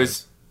It Borderlands?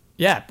 was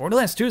Yeah,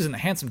 Borderlands 2 is in the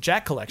Handsome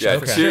Jack collection. yeah,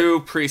 for Okay. sure.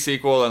 2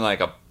 pre-sequel and like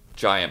a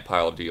giant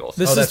pile of deals.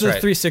 This Oh, is that's the right.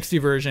 360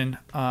 version,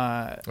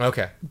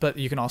 Okay. but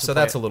you can also. So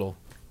play that's it. a little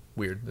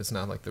weird. It's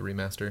not like the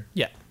remaster.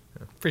 Yeah,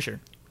 for sure.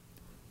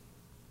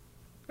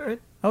 All right.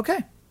 Okay.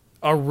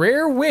 A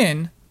rare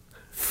win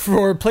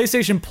for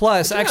PlayStation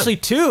Plus. Actually,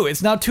 2.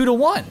 It's now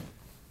 2-1.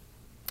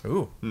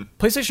 Ooh.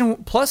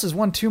 PlayStation Plus has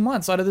won 2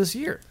 months out of this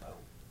year.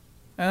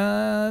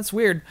 That's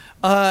weird.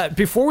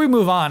 Before we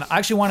move on, I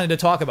actually wanted to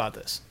talk about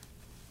this.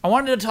 I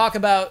wanted to talk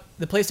about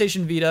the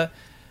PlayStation Vita,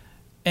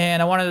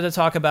 and I wanted to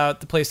talk about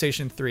the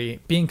PlayStation 3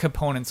 being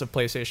components of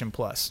PlayStation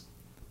Plus.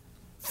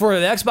 For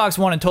the Xbox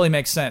One, it totally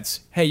makes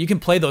sense. Hey, you can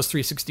play those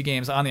 360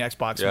 games on the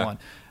Xbox Yeah.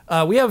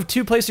 One. We have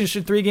 2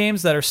 PlayStation 3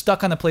 games that are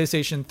stuck on the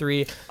PlayStation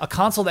 3, a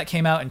console that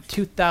came out in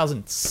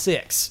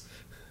 2006.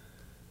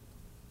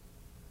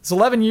 It's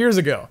 11 years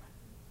ago.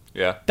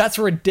 Yeah. That's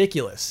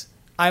ridiculous.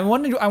 I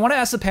want to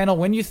ask the panel,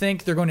 when you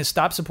think they're going to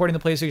stop supporting the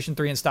PlayStation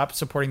 3 and stop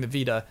supporting the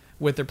Vita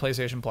with their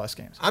PlayStation Plus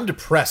games? I'm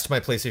depressed my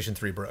PlayStation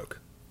 3 broke.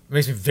 It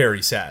makes me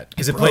very sad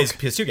because it plays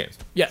PS2 games,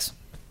 Yes.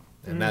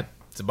 and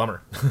that's a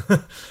bummer.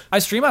 I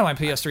stream on my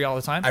PS3 all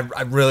the time.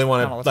 I really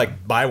want Not all to the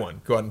like buy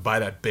one. Go out and buy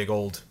that big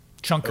old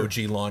Chunker.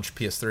 OG launch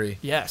PS3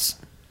 Yes.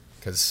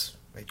 because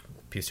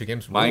PS2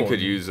 games. Mine rule.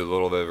 could use a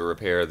little bit of a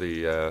repair.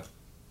 The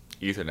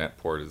Ethernet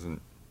port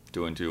isn't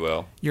doing too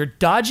well. You're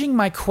dodging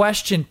my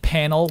question,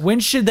 panel.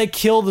 When should they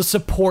kill the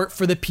support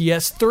for the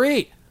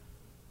PS3?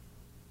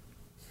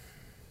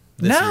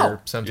 This now.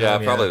 year,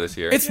 sometime, Yeah, probably this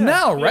year. It's Yeah,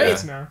 now, yeah, right?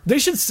 it's now. They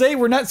should say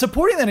we're not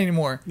supporting that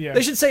anymore. Yeah.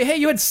 They should say, hey,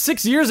 you had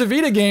 6 years of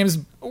Vita games.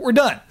 We're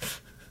done.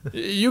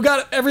 You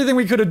got everything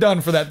we could have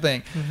done for that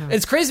thing.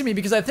 It's crazy to me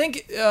because I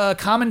think a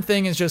common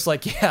thing is just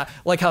like, yeah,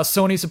 like how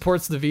Sony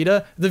supports the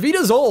Vita. The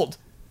Vita's old.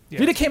 Yeah.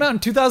 Vita came out in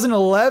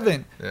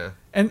 2011. Yeah.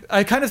 And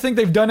I kind of think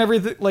they've done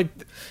everything. Like,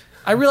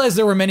 I realize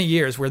there were many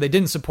years where they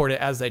didn't support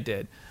it as they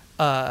did.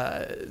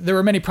 There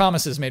were many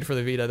promises made for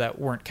the Vita that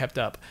weren't kept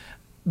up.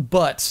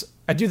 But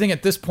I do think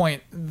at this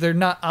point, they're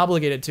not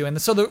obligated to.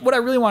 And so what I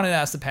really wanted to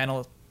ask the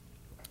panel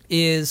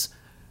is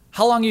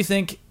how long you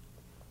think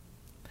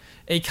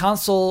a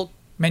console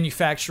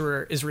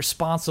manufacturer is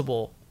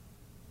responsible,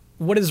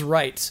 what is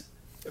right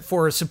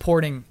for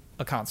supporting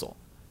a console?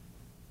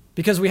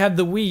 Because we had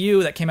the Wii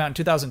U that came out in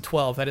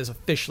 2012 that is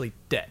officially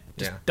dead.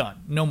 Just Yeah.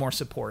 done. No more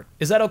support.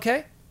 Is that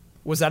okay?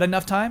 Was that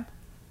enough time?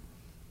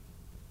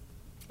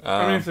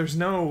 I mean, if there's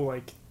no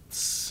like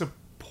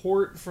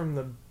support from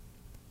the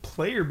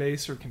player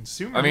base or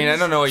consumers. I mean, I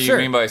don't know what you Sure.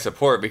 mean by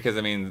support because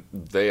I mean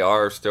they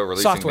are still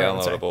releasing Software, I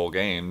would say. downloadable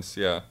games.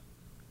 Yeah.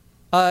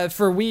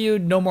 For Wii U,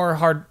 no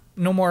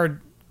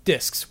more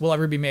discs will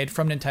ever be made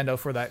from Nintendo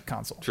for that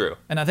console. True.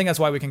 And I think that's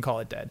why we can call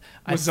it dead.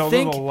 Was I Zelda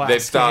think, the last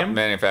They've stopped game?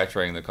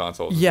 manufacturing the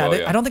consoles. yeah, as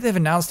well, I don't think they've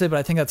announced it, but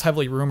I think that's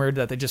heavily rumored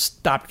that they just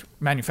stopped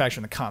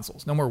manufacturing the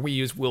consoles. No more Wii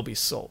U's will be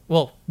sold.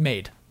 Well,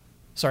 made.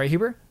 Sorry,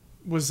 Huber?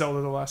 Was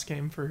Zelda the last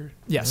game for?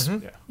 Yes.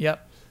 Yeah.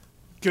 Yep.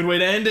 Good way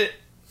to end it.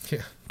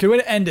 Yeah. Good way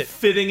to end it.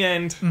 Fitting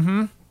end.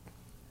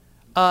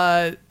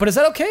 But is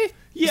that okay?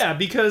 Yeah,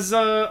 because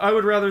I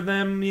would rather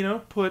them,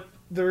 put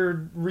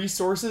their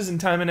resources and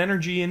time and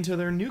energy into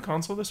their new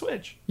console, the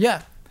Switch.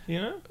 Yeah.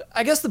 You know?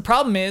 I guess the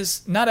problem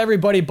is not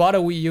everybody bought a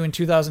Wii U in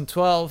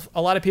 2012.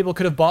 A lot of people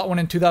could have bought one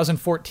in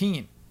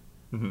 2014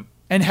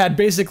 and had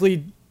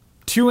basically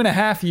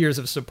 2.5 years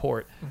of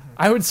support.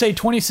 I would say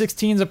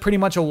 2016 is pretty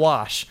much a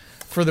wash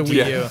for the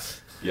Wii U.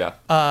 Yeah.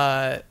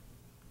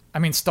 I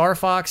mean, Star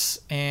Fox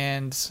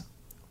and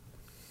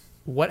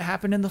what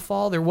happened in the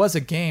fall? There was a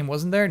game,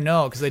 wasn't there?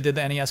 No, because they did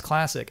the NES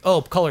Classic.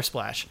 Oh, Color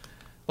Splash.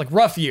 Like,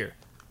 rough year.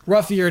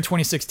 Rough year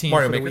 2016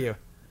 Mario for the Maker? Wii U.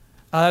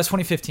 That was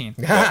 2015.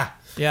 Ha!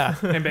 Yeah.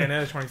 And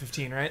Bayonetta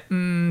 2015, right?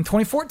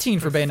 2014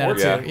 for Bayonetta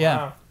 2.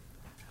 Yeah.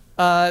 Yeah.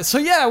 So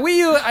yeah, Wii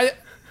U.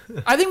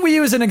 I think Wii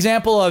U is an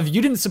example of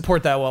you didn't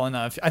support that well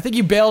enough. I think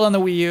you bailed on the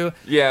Wii U.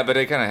 Yeah, but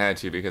it kind of had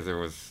to because there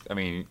was. I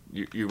mean,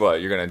 you're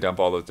going to dump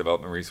all those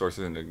development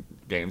resources into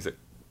games that,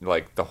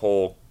 like, the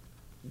whole.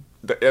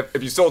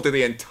 If you sold to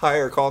the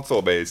entire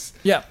console base,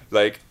 Yeah.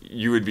 like,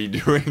 you would be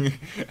doing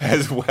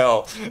as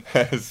well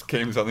as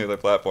games on the other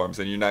platforms,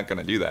 and you're not going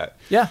to do that.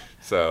 Yeah.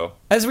 So,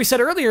 As we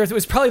said earlier, it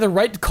was probably the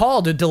right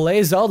call to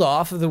delay Zelda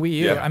off of the Wii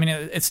U. Yeah. I mean,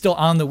 it's still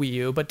on the Wii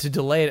U, but to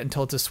delay it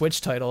until it's a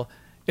Switch title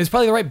is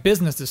probably the right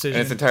business decision.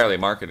 and it's entirely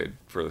marketed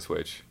for the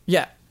Switch.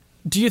 Yeah.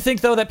 Do you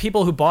think, though, that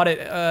people who bought it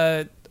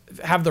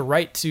have the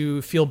right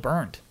to feel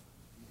burned?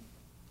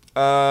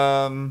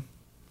 At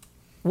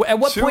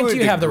what To point a do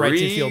you have the right to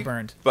degree, feel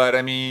burned? But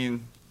I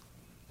mean,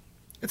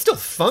 It still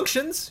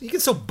functions. You can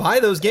still buy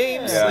those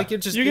games. Yeah. Like,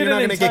 it just You you're get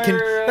not an going to get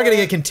entire, not going to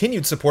get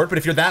continued support. But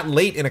if you're that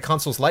late in a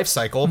console's life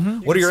cycle,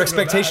 what are your still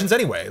go expectations back.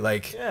 anyway?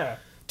 Like, Yeah.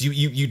 do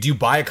you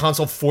buy a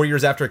console 4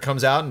 years after it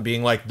comes out and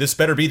being like, this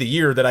better be the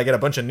year that I get a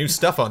bunch of new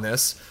stuff on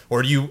this?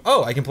 Or do you,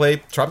 I can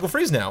play Tropical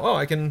Freeze now.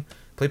 I can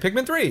play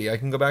Pikmin 3. I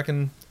can go back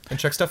and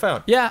check stuff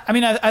out. Yeah, I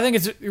mean, I think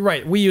it's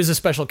right. Wii U is a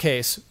special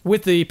case.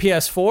 With the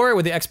PS4,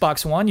 with the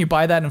Xbox One, you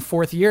buy that in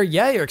fourth year.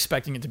 Yeah, you're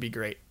expecting it to be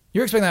great.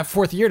 You're expecting that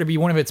fourth year to be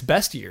one of its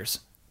best years.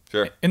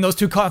 sure. In those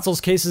two consoles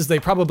cases, they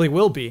probably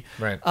will be.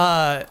 Right.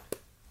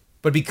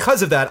 But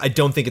because of that, I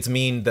don't think it's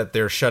mean that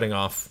they're shutting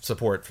off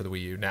support for the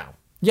Wii U now.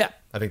 Yeah.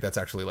 I think that's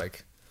actually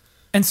like...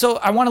 And so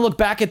I want to look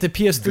back at the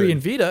PS3 Good.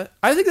 and Vita.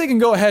 I think they can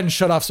go ahead and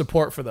shut off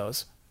support for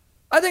those.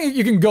 I think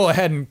you can go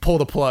ahead and pull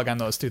the plug on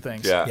those two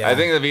things. Yeah. Yeah. I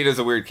think the Vita's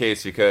a weird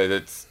case because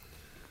it's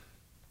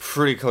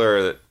pretty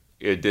clear that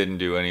it didn't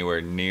do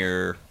anywhere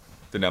near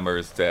the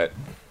numbers that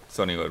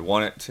Sony would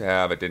want it to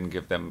have. It didn't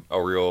give them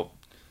a real,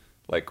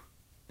 like,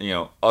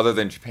 other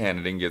than Japan,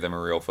 it didn't give them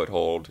a real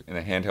foothold in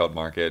the handheld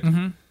market.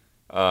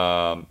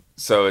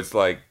 So it's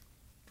like,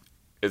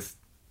 it's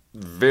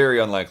very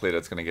unlikely that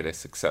it's going to get a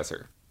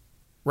successor.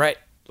 Right.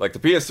 Like the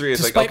PS3 is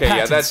Despite like, okay,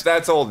 patents.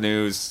 that's old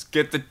news.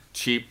 Get the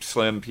cheap,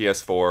 slim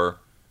PS4,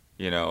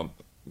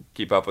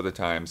 keep up with the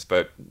times.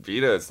 But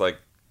Vita, it's like,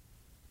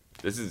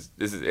 this is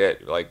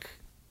it. Like,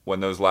 when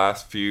those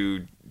last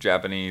few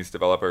Japanese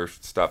developers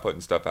stop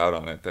putting stuff out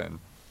on it, then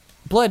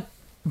Blood,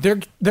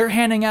 they're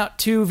handing out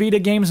 2 Vita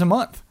games a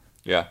month.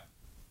 yeah.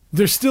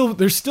 They're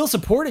still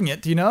supporting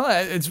it, you know?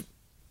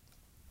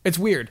 It's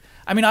weird.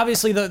 I mean,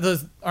 obviously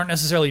those aren't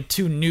necessarily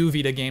 2 new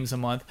Vita games a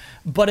month,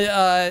 but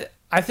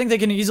I think they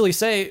can easily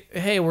say,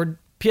 hey,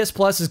 PS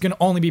Plus is going to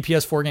only be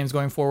PS4 games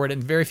going forward,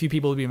 and very few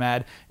people would be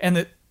mad, and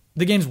that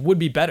the games would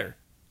be better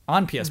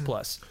on PS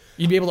Plus.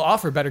 You'd be able to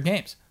offer better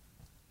games.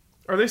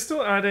 Are they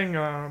still adding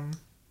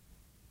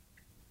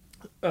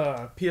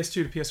PS2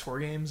 to PS4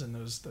 games and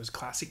those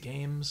classic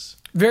games?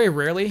 Very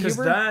rarely, 'Cause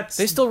Huber. that's-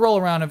 They still roll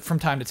around from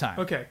time to time.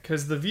 Okay,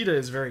 because the Vita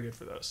is very good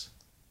for those.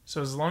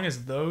 So as long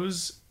as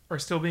those are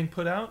still being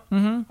put out,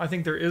 I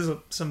think there is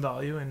some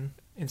value in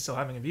still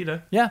having a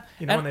Vita. Yeah.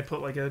 You know, and, when they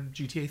put like a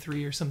GTA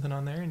 3 or something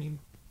on there, and you.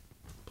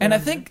 and I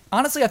think,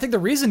 honestly, the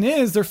reason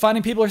is they're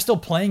finding people are still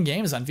playing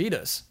games on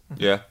Vitas.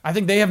 Yeah. I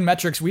think they have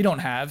metrics we don't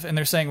have, and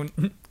they're saying,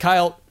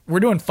 Kyle, we're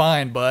doing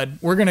fine, bud.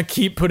 We're going to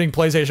keep putting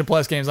PlayStation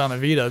Plus games on the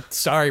Vita.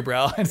 Sorry,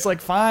 bro. And it's like,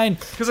 fine.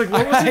 Because like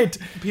what was Alright.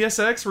 it?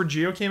 PSX where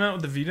Geo came out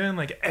with the Vita and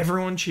like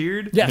everyone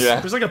cheered. Yes. Yeah.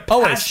 There's like a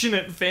Always.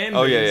 passionate fan.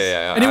 Oh, base.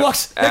 yeah. And he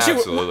walks,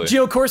 Absolutely. actually,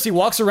 Gio Corsi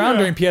walks around Yeah.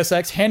 during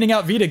PSX handing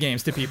out Vita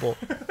games to people.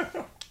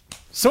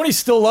 Sony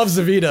still loves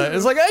the Vita.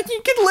 It's like,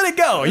 you can let it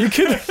go. You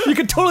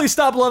can totally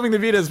stop loving the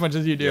Vita as much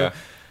as you do. Yeah.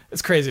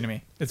 It's crazy to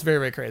me. It's very,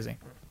 very crazy.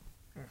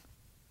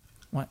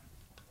 What?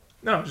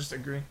 No, just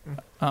agree.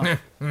 Oh.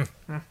 You're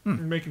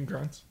making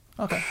grunts.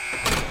 Okay.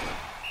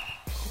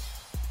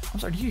 I'm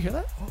sorry, did you hear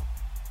that?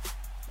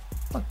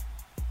 Look.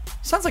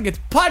 Sounds like it's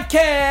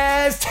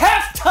podcast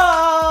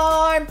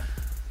halftime!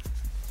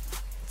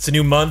 It's a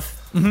new month.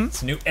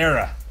 It's a new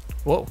era.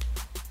 Whoa.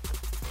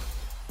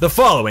 The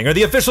following are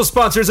the official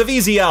sponsors of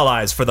Easy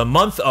Allies for the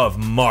month of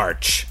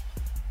March.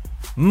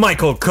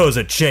 Michael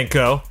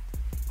Kozachenko,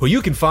 who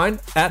you can find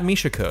at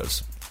Misha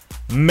Koz.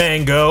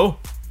 Mango.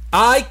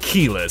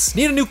 iKeyless.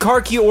 Need a new car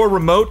key or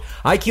remote?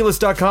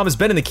 iKeyless.com has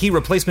been in the key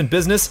replacement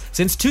business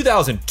since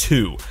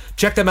 2002.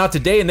 Check them out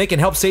today and they can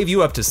help save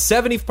you up to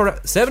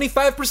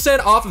 75%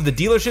 off of the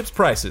dealership's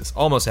prices.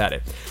 Almost had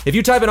it. If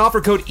you type in offer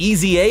code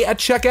EZA at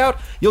checkout,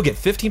 you'll get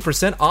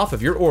 15% off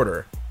of your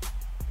order.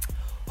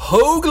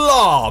 Hogue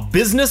Law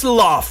Business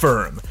Law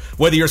Firm.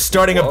 Whether you're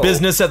starting a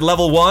business at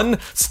level 1,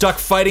 stuck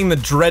fighting the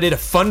dreaded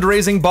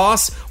fundraising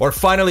boss, or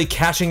finally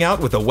cashing out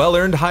with a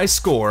well-earned high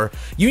score,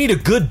 you need a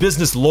good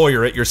business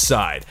lawyer at your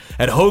side.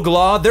 At Hogue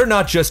Law, they're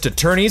not just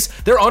attorneys,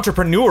 they're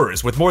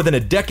entrepreneurs with more than a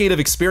decade of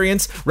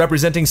experience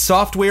representing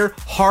software,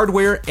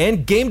 hardware,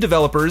 and game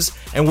developers,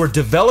 and we're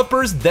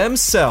developers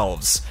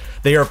themselves.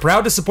 They are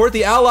proud to support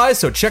the Allies,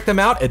 so check them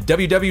out at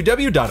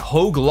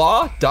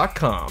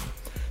www.hoaglaw.com.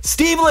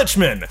 Steve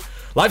Lichman.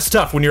 Life's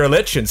tough when you're a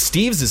lich, and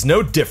Steve's is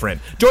no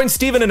different. Join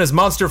Steven and his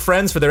monster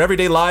friends for their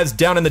everyday lives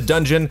down in the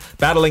dungeon,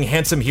 battling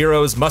handsome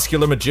heroes,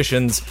 muscular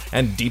magicians,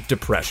 and deep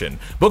depression.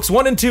 Books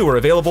 1 and 2 are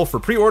available for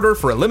pre-order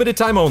for a limited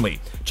time only.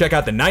 Check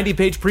out the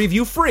 90-page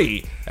preview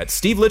free at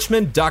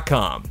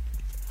stevelichman.com.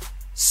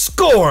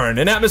 Scorn,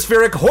 an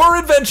atmospheric horror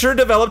adventure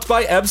developed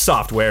by Ebb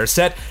Software,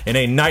 set in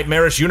a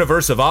nightmarish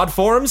universe of odd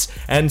forms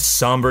and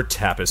somber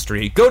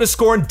tapestry. Go to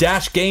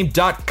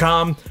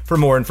scorn-game.com for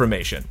more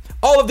information.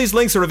 All of these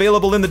links are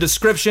available in the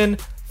description.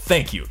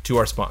 Thank you to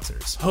our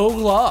sponsors.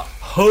 Hoglaw.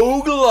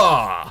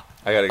 Hoglaw.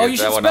 I gotta get you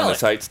that should one spell on the it.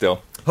 site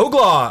still.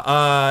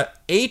 Hoglaw,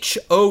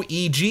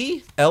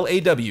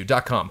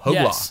 HOEGLAW.com. Hoglaw.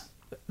 Yes.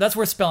 That's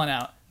worth spelling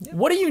out.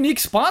 What a unique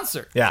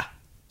sponsor. Yeah.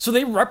 So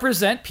they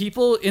represent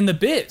people in the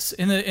biz,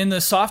 in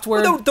the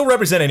software. They'll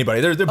represent anybody.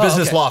 They're a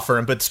business okay. law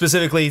firm, but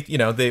specifically,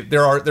 they're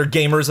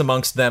gamers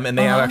amongst them, and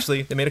they have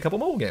they made a couple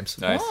mobile games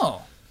Nice.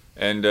 Oh.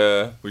 And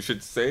we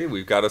should say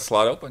we've got a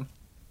slot open.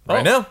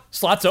 right now.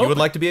 Slots You open. would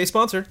like to be a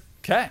sponsor?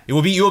 Okay. You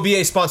will be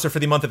a sponsor for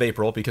the month of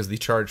April because the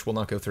charge will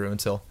not go through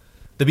until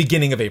the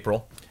beginning of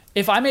April.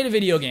 If I made a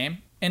video game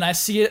and I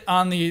see it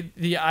on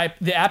the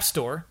App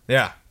Store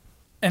Yeah.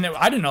 and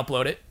I didn't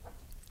upload it,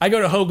 I go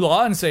to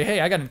Hoglaw and say,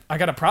 "Hey, I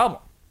got a problem."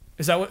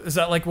 Is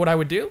that like what I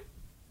would do?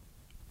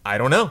 I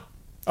don't know.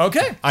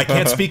 Okay. I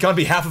can't speak on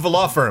behalf of a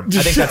law firm.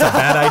 I think that's a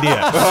bad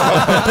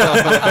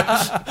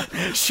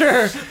idea.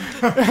 Sure.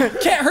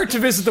 Can't hurt to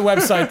visit the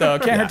website, though.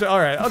 Can't hurt to. All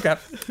right. Okay.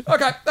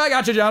 Okay. I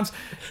got you, Jones.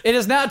 It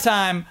is now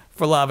time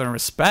for love and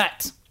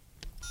respect.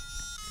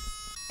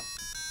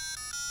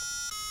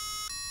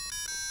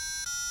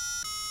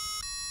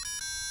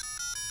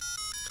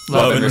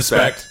 Love and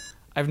respect.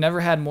 I've never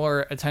had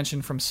more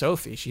attention from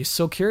Sophie. She's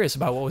so curious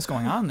about what was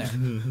going on there.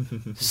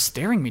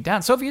 Staring me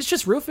down. Sophie, it's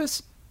just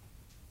Rufus.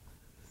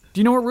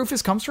 Do you know where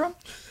Rufus comes from?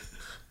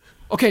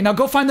 Okay, now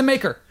go find the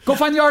maker. Go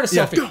find the artist,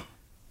 Sophie.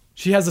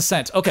 She has a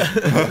scent. Okay.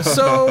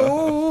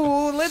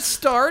 So let's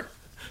start.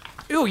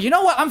 Ooh, you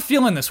know what? I'm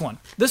feeling this one.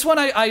 This one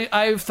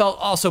I felt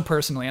also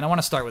personally, and I want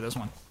to start with this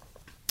one.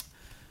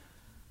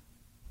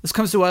 This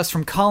comes to us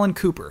from Colin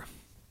Cooper.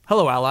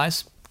 Hello,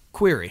 allies.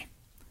 Query.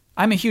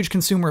 I'm a huge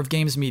consumer of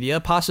games media,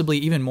 possibly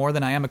even more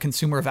than I am a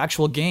consumer of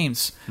actual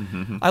games.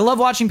 I love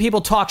watching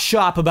people talk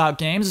shop about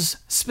games,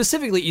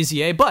 specifically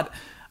EZA, but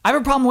I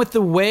have a problem with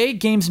the way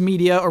games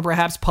media, or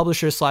perhaps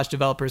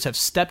publishers/developers, have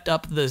stepped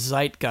up the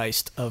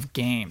zeitgeist of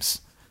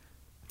games.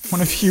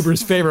 One of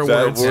Huber's favorite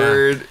That words.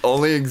 word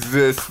only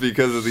exists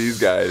because of these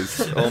guys.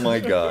 Oh my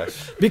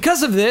gosh.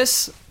 Because of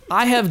this,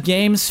 I have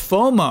games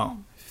FOMO,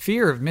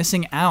 fear of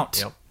missing out.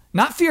 Yep.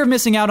 Not fear of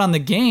missing out on the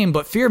game,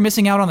 but fear of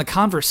missing out on the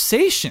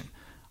conversation.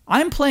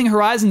 I'm playing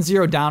Horizon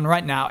Zero Dawn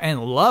right now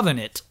and loving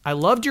it. I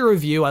loved your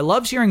review. I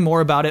loved hearing more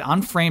about it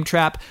on Frame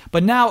Trap,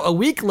 but now a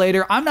week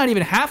later, I'm not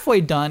even halfway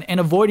done and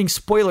avoiding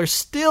spoilers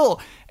still,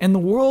 and the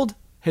world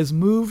has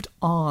moved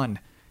on.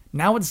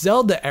 Now it's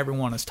Zelda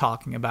everyone is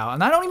talking about,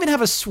 and I don't even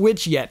have a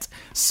Switch yet.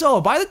 So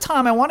by the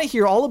time I want to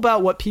hear all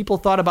about what people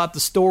thought about the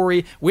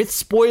story with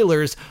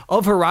spoilers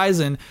of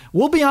Horizon,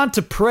 we'll be on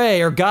to Prey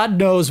or God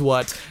knows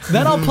what.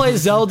 Then I'll play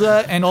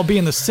Zelda and I'll be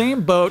in the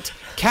same boat,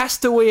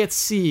 cast away at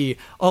sea,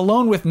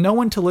 alone with no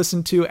one to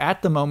listen to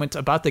at the moment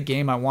about the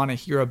game I want to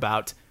hear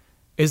about.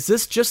 Is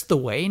this just the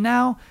way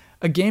now?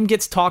 A game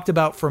gets talked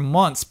about for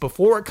months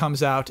before it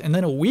comes out, and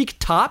then a week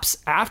tops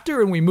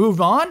after and we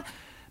move on?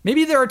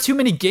 Maybe there are too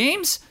many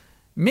games?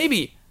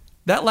 Maybe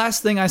that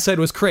last thing I said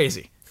was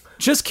crazy.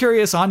 Just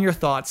curious on your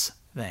thoughts.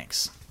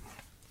 Thanks.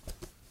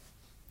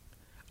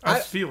 I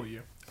feel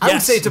you. I would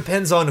Yes. say it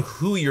depends on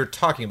who you're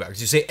talking about.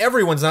 Because you say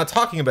everyone's not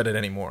talking about it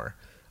anymore.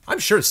 I'm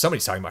sure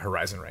somebody's talking about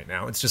Horizon right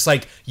now. It's just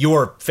like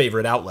your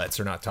favorite outlets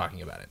are not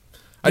talking about it.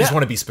 I just Yeah.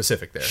 want to be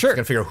specific there. Sure. I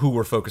can figure out who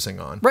we're focusing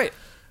on. Right.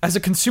 As a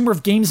consumer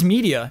of games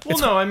media, Well,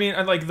 no, I mean,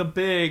 like the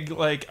big,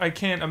 like I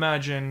can't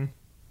imagine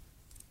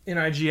an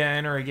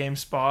IGN or a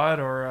GameSpot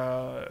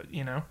or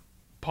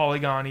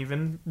Polygon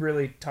even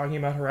really talking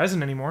about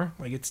Horizon anymore.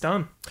 Like it's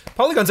done.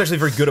 Polygon's actually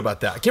very good about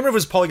that. I can't remember if it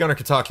was Polygon or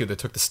Kotaku that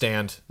took the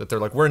stand that they're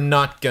like, we're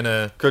not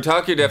gonna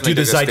Kotaku definitely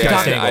do the took a stand.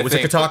 zeitgeist I angle. Was it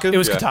think- Kotaku? it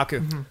was Yeah.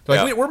 Kotaku.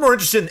 Like, Yeah. we're more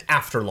interested in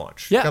after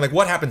launch. Yeah. Kind of like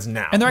what happens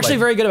now. And they're actually Like,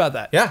 very good about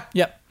that. Yeah.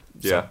 Yep.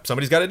 Yeah.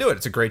 Somebody's got to do it.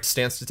 It's a great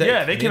stance to take.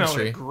 Yeah, they in the came out with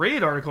a industry.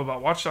 great article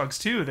about Watch Dogs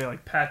 2. They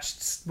like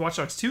patched Watch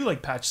Dogs 2,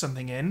 like patched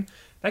something in.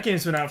 That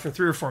game's been out for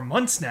 3 or 4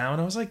 months now,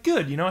 and I was like,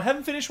 good. I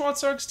haven't finished Watch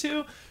Dogs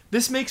 2.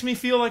 This makes me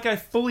feel like I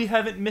fully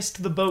haven't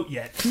missed the boat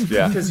yet.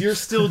 Yeah. Because you're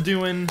still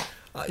doing.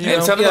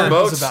 And some of the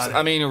articles boats, about it.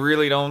 I mean,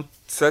 really don't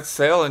set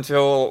sail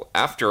until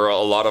after a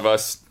lot of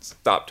us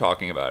stop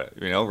talking about it.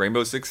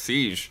 Rainbow Six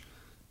Siege,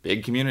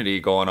 big community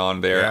going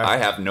on there. Yeah. I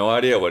have no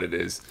idea what it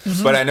is.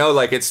 But I know,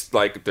 it's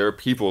like there are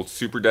people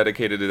super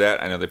dedicated to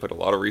that. I know they put a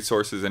lot of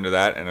resources into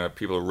that, and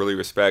people really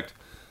respect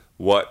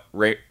what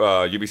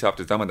Ubisoft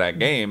has done with that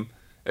game.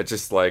 It's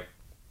just like,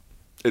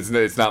 it's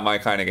not my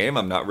kind of game.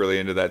 I'm not really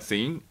into that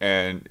scene,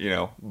 and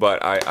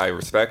but I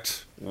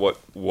respect what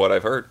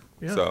I've heard.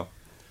 Yeah. So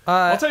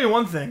I'll tell you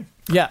one thing.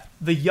 Yeah.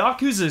 The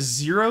Yakuza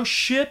 0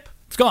 ship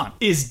It's gone.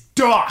 is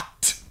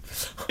docked.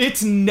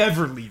 It's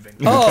never leaving.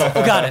 Oh,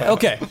 got it.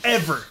 Okay.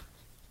 Ever.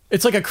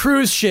 It's like a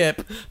cruise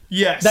ship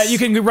Yes. that you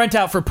can rent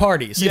out for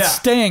parties. Yeah. It's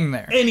staying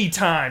there.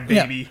 Anytime,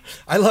 baby.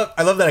 I love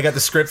that I got the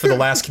script for the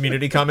last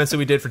community comments that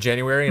we did for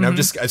January, and I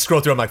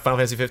scroll through. I'm like, Final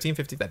Fantasy 15,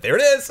 there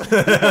it is.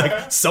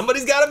 Like,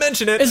 somebody's got to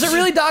mention it. Is it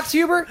really Doc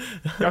Huber?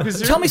 Yakuza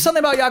 0? Tell me something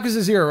about Yakuza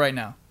 0 right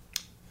now.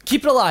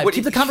 Keep it alive.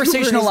 Keep the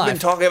conversation Huber has alive. been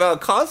talking about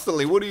it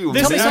constantly. What do you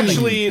This me something.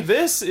 actually,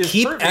 this is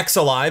Keep perfect. X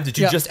alive. Did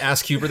you Yeah. just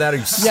ask Huber that? Are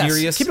you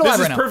serious? Keep it alive This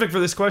is right now. perfect for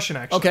this question,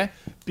 actually. Okay.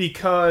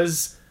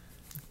 Because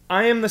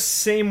I am the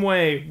same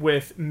way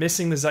with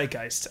missing the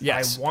zeitgeist.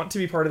 Yes. I want to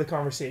be part of the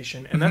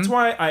conversation, and that's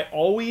why I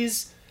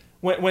always,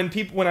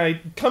 when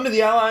I come to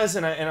the Allies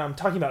and I'm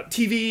talking about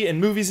TV and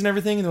movies and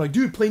everything, and they're like,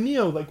 "Dude, play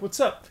Neo. Like, what's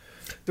up?"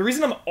 The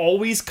reason I'm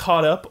always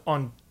caught up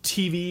on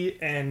TV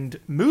and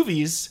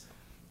movies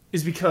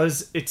is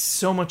because it's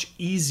so much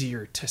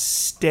easier to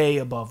stay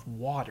above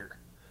water.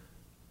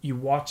 You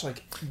watch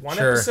like one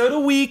Sure. episode a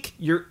week,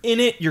 you're in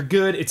it, you're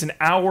good, it's an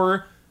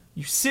hour,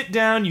 you sit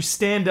down, you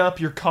stand up,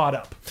 you're caught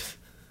up.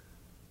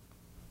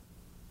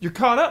 You're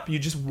caught up, you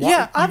just watch.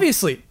 Yeah,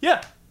 obviously.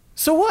 Yeah.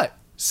 So what?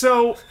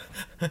 So,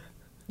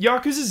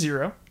 Yakuza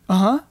 0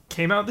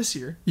 came out this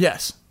year,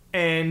 Yes.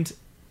 and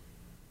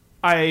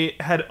I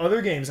had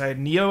other games. I had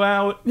Neo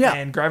out, Yeah.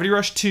 and Gravity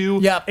Rush 2,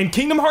 Yep. and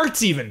Kingdom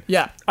Hearts even.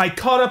 Yeah. I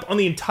caught up on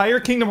the entire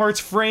Kingdom Hearts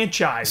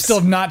franchise. Still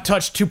have not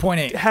touched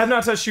 2.8. have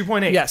not touched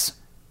 2.8. Yes.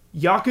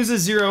 Yakuza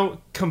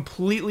 0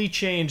 completely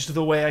changed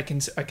the way I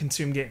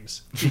consume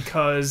games,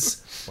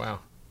 because Wow.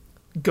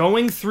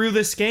 going through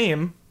this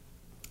game,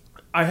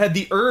 I had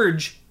the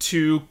urge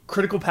to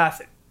critical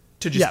path it,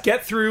 to just Yeah.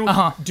 get through,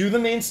 do the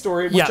main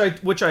story, Yeah.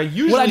 which I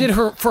usually What I did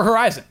for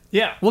Horizon.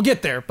 Yeah. We'll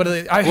get there, but I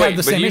Wait, had the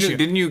but same you issue.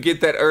 didn't you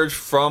get that urge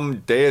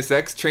from Deus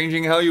Ex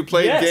changing how you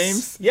played Yes.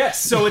 games? Yes.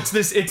 So it's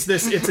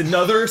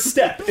another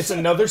step. It's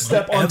another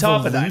step on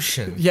top of that.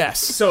 Evolution. Yes.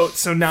 So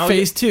now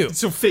Phase 2.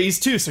 So phase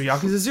 2. So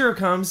Yakuza 0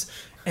 comes,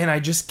 and I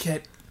just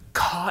get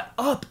caught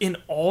up in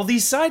all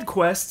these side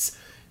quests,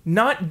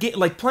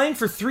 playing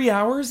for 3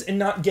 hours and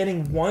not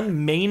getting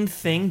one main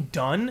thing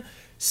done,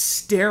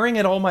 staring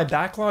at all my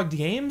backlogged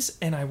games,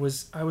 and I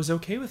was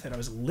okay with it. I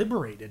was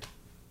liberated.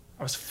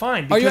 I was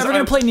fine. Are you because ever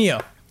going to play Neo?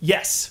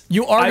 Yes.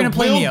 You are gonna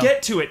play I will Neo.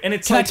 get to it, and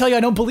it's Can I like, tell you I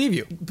don't believe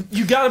you?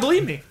 you gotta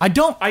believe me. I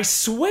don't. I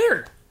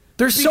swear.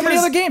 There's so many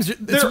because other games.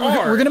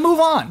 are. We're going to move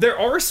on. There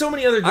are so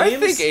many other I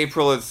games. think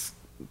April is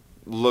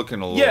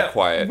looking a little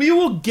quiet. We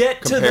will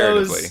get to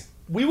comparatively. those.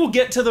 We will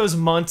get to those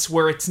months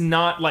where it's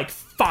not like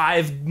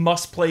 5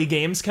 must-play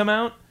games come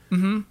out,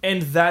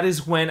 and that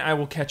is when I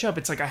will catch up.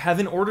 It's like I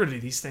haven't ordered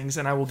these things,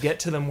 and I will get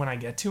to them when I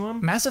get to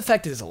them. Mass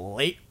Effect is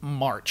late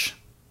March.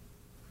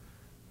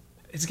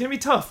 It's gonna be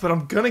tough, but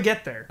I'm gonna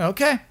get there.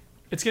 Okay.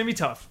 It's gonna be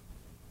tough,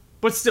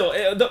 but still,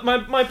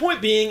 my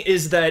point being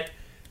is that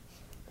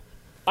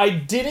I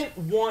didn't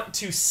want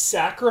to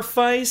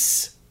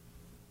sacrifice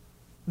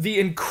the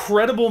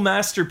incredible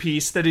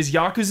masterpiece that is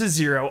Yakuza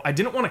 0. I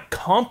didn't want to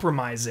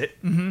compromise it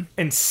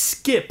and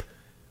skip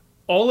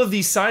all of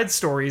these side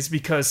stories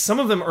because some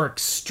of them are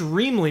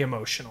extremely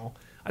emotional.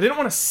 I didn't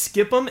want to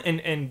skip them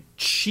and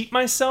cheat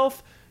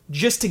myself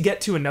just to get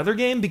to another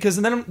game, because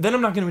then I'm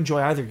not going to enjoy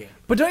either game.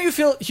 But don't you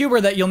feel, Huber,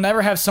 that you'll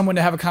never have someone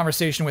to have a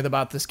conversation with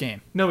about this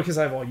game? No, because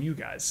I have all you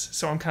guys,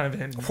 so I'm kind of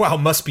in. Wow,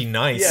 must be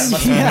nice. Yeah, it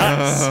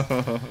must be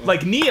nice.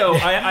 Like Neo,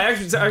 I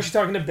actually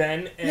talking to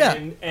Ben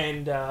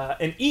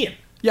and Ian.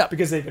 Yeah.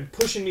 Because they've been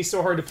pushing me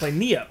so hard to play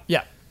Neo.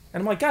 Yeah.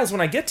 And I'm like, guys,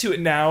 when I get to it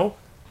now,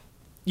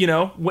 you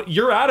know, what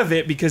you're out of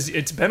it because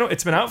it's been out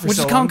for Which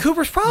so is long. Colin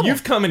Cooper's problem.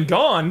 You've come and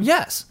gone.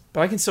 Yes.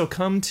 But I can still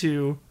come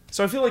to.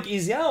 So I feel like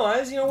Easy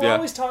Allies. You know, we're Yeah.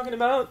 always talking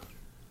about.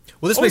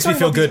 Well, this Always makes me talking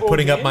feel about these good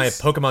putting old up my games.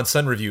 Pokemon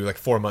Sun review like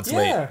 4 months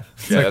late. Yeah.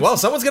 It's Yeah, like, that's- well,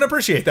 someone's gonna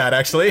appreciate that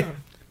actually.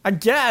 I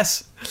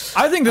guess.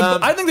 I think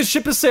the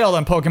ship has sailed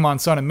on Pokemon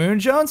Sun and Moon,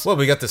 Jones. Well,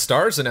 we got the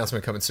Stars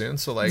announcement coming soon,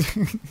 so like,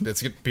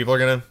 people are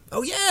gonna.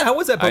 Oh yeah, how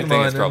was that Pokemon? I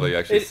think it's probably And-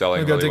 actually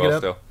selling go really dig it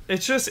well up.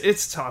 still.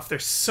 It's tough.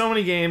 There's so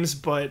many games,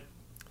 but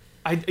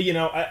I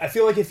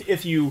feel like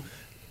if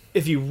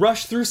you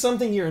rush through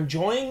something you're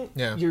enjoying,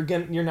 Yeah.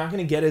 you're not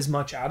gonna get as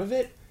much out of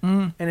it.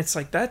 And it's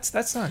like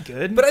that's not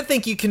good. But I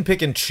think you can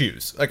pick and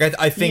choose. Like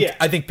I think Yeah.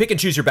 I think pick and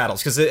choose your battles,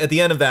 because at the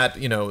end of that,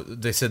 you know,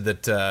 they said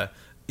that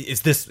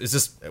is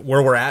this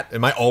where we're at?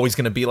 Am I always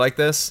going to be like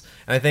this?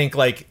 And I think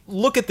like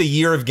look at the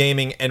year of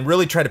gaming and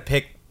really try to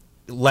pick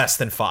less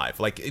than 5.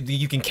 Like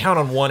you can count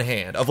on one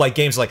hand of like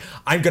games like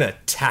I'm going to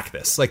attack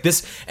this like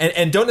this,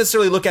 and don't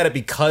necessarily look at it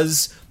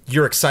because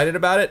you're excited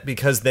about it,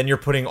 because then you're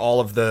putting all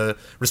of the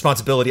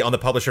responsibility on the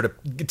publisher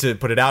to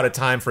put it out at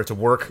time for it to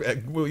work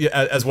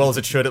as well as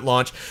it should at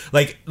launch.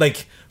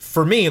 Like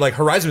for me, like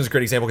Horizon was a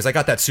great example because I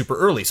got that super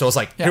early. So I was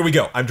like, here we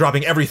go. I'm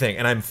dropping everything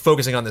and I'm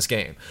focusing on this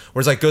game.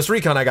 Whereas like Ghost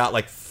Recon, I got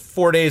like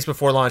 4 days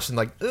before launch and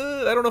like, I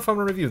don't know if I'm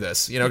gonna review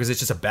this, you know, because it's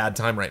just a bad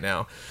time right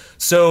now.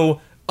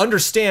 So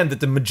understand that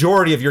the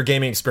majority of your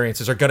gaming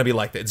experiences are going to be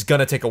like that. It's going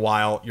to take a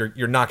while.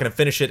 You're not going to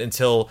finish it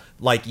until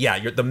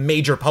the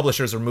major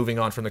publishers are moving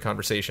on from the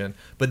conversation.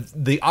 But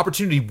the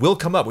opportunity will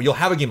come up where you'll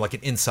have a game like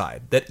an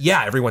Inside that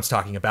everyone's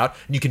talking about,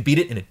 and you can beat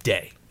it in a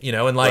day. And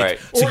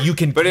you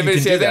can. But I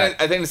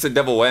think it's a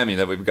double whammy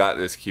that we've got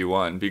this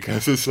Q1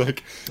 because it's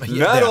like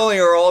not only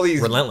are all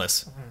these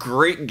relentless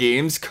great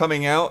games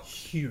coming out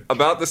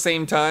about the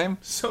same time,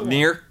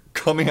 Nier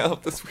coming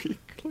out this week.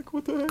 Like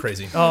what the heck?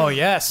 Crazy. Oh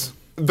yes.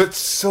 But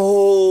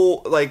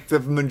so, the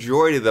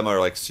majority of them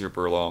are,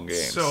 super long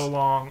games. So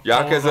long.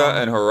 Yakuza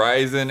and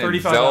Horizon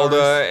and Zelda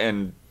hours.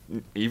 And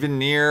even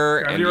Nier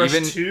and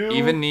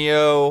even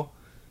Neo.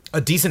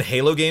 A decent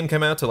Halo game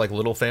came out to,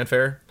 little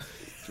fanfare.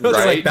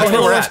 Right. That's where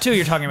Halo we're Wars at. 2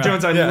 you're talking about.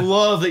 Jones, I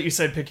love that you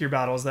said pick your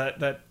battles.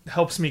 That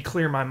helps me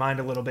clear my mind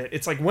a little bit.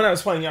 It's like when I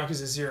was playing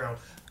Yakuza 0,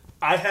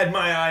 I had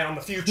my eye on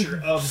the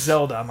future of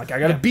Zelda. I'm like, I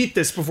gotta beat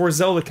this before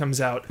Zelda comes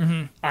out.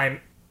 Mm-hmm.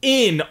 I'm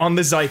in on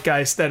the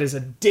zeitgeist. That is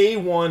a day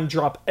one,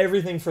 drop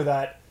everything for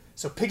that.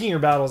 So picking your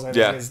battles, I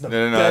think, is the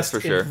best that's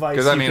for sure. advice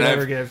you could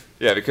ever give.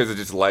 Yeah, because of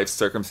just life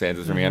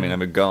circumstances for me. I mean, I've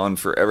been gone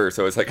forever,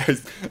 so it's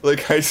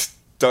I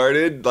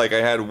started, I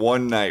had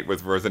one night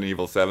with Resident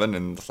Evil 7,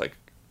 and it's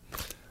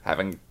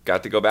haven't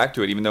got to go back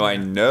to it, even though I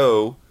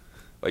know,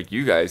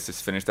 you guys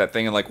just finished that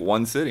thing in,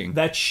 one sitting.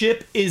 That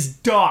ship is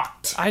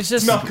docked.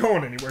 It's not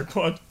going anywhere,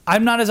 bud.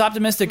 I'm not as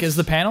optimistic as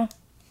the panel.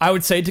 I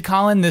would say to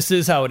Colin, this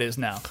is how it is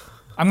now.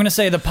 I'm going to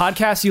say the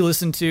podcasts you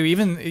listen to,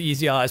 even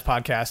Easy Allies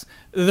podcast,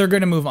 they're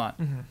going to move on.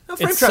 Mm-hmm. No,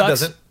 Frame Trap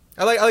doesn't.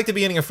 I like the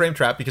beginning of Frame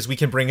Trap because we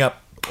can bring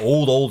up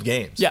old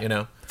games.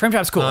 Yeah. Frame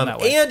Trap's cool in that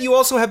way. And you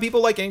also have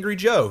people like Angry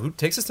Joe who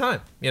takes his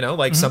time.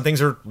 Some things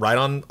are right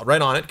on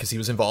it because he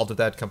was involved with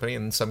that company,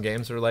 and some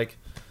games are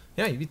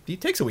he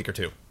takes a week or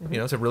two,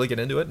 to really get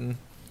into it and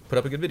put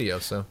up a good video.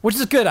 So which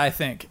is good, I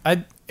think.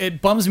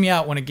 It bums me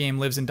out when a game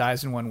lives and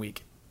dies in 1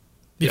 week.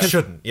 Because it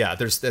shouldn't. Yeah, that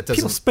doesn't.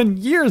 People spend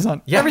years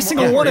on every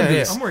single one of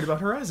these. I'm worried about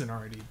Horizon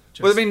already.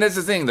 Well, I mean, that's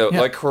the thing, though.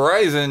 Yeah.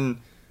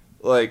 Horizon,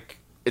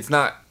 it's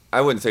not...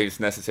 I wouldn't say it's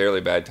necessarily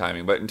bad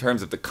timing, but in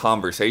terms of the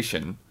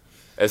conversation,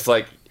 it's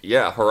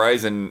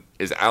Horizon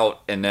is out,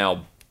 and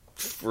now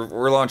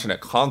we're launching a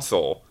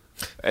console.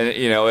 And,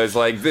 it's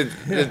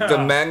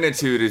the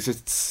magnitude is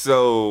just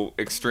so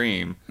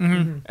extreme.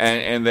 Mm-hmm.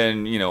 And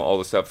then, all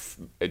the stuff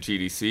at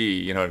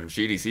GDC,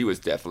 GDC was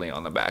definitely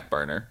on the back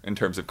burner in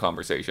terms of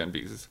conversation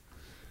pieces.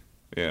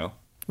 We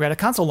had a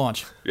console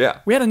launch.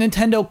 Yeah. We had a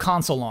Nintendo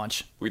console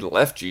launch. We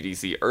left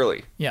GDC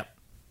early. Yep.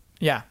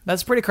 Yeah,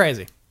 that's pretty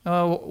crazy.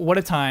 What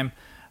a time.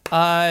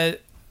 I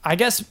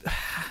guess...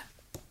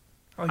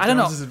 I don't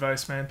know. Jones's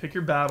advice, man. Pick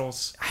your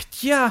battles.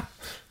 Yeah.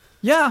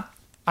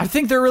 I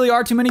think there really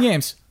are too many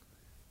games.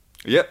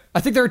 Yep. I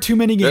think there are too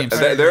many games.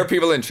 There are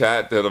people in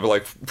chat that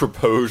have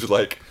proposed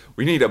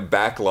we need a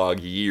backlog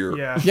year.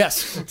 Yeah.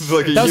 Yes.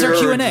 That was our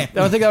Q&A.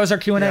 I think that was our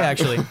Q&A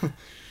actually.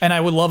 And I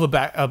would love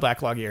a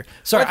backlog year.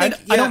 Sorry, I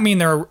don't mean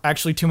there are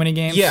actually too many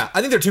games. Yeah, I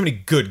think there are too many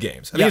good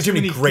games. I think there's too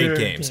many great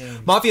games.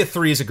 Mafia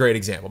 3 is a great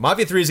example.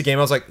 Mafia 3 is a game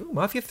I was like, ooh,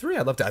 Mafia 3,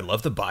 I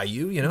love the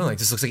Bayou,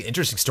 this looks like an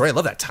interesting story. I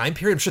love that time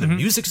period. I'm sure the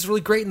music is really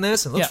great in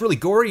this and it looks really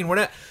gory and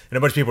whatnot. And a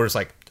bunch of people are just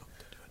like,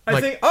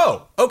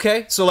 oh,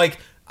 okay. So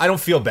I don't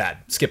feel bad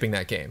skipping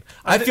that game.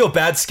 I feel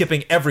bad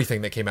skipping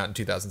everything that came out in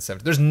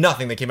 2017. There's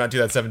nothing that came out in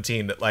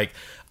 2017 that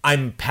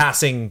I'm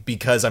passing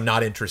because I'm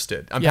not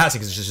interested. I'm passing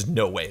because there's just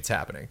no way it's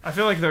happening. I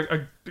feel like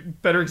a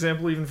better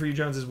example even for you,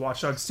 Jones, is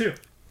Watch Dogs 2.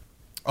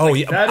 Oh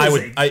yeah, I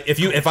would.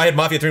 If I had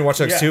Mafia 3 and Watch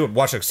Dogs 2,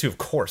 Watch Dogs 2, of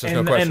course, there's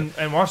no question.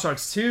 And Watch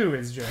Dogs 2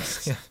 is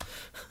just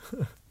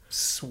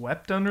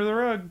swept under the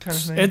rug kind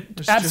of thing.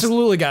 It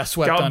absolutely got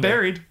swept under. Got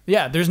buried.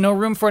 Yeah, there's no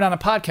room for it on a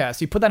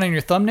podcast. You put that on your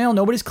thumbnail,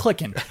 nobody's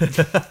clicking.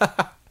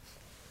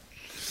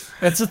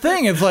 That's the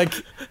thing. It's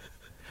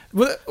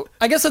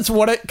I guess that's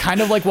what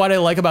I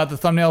like about the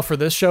thumbnail for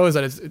this show is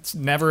that it's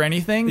never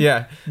anything.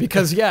 Yeah.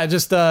 Because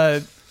just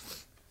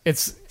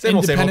it's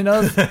independent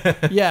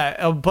of.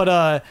 Yeah,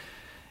 but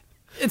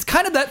it's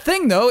kind of that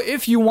thing though.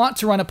 If you want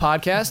to run a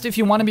podcast, if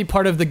you want to be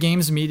part of the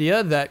games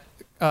media that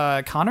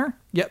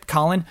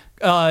Colin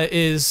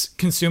is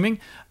consuming,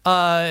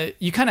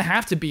 you kind of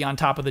have to be on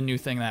top of the new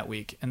thing that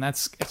week, and that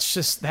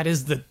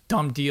is the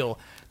dumb deal.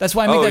 That's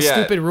why I make that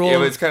stupid rule. Yeah,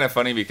 but it's kind of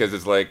funny because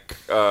it's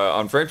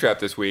on Frame Trap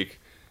this week,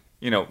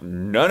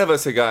 none of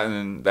us had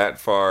gotten that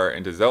far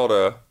into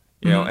Zelda,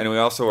 and we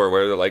also are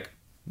aware that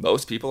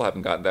most people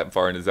haven't gotten that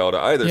far into Zelda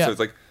either. Yeah. So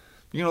it's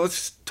let's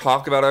just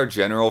talk about our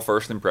general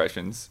first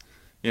impressions.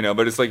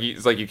 But it's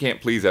you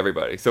can't please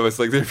everybody. So it's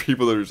there are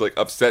people that are just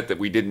upset that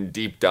we didn't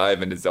deep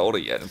dive into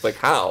Zelda yet. It's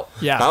how?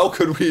 Yeah. How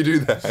could we do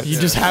that? You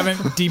just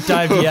haven't deep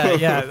dived yet.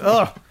 Yeah.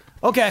 Ugh.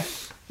 Okay.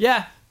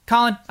 Yeah.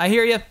 Colin, I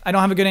hear you. I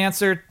don't have a good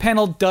answer.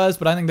 Panel does,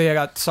 but I think they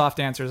got soft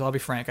answers. I'll be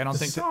frank. I don't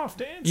think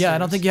soft answers. Yeah, I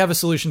don't think you have a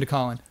solution to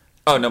Colin.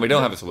 Oh no, we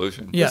don't have a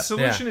solution. Yeah. The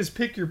solution is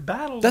pick your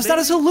battles. That's not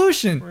a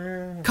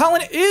solution.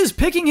 Colin is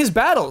picking his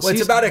battles. Well,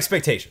 it's about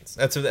expectations.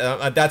 That's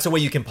a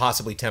way you can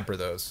possibly temper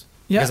those.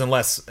 Yeah.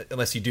 Because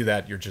unless you do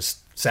that, you're just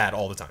sad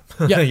all the time.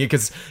 Yeah.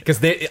 Because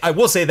I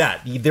will say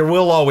that there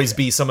will always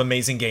be some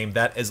amazing game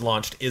that is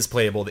launched, is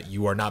playable, that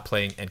you are not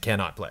playing and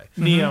cannot play.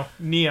 Neo.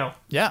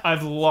 Yeah.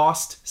 I've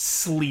lost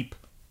sleep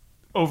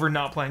over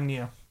not playing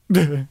Neo.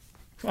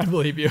 I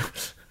believe you.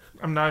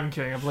 I'm not even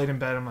kidding. I've laid in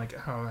bed. I'm like,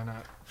 how have I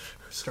not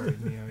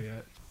started Neo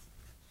yet?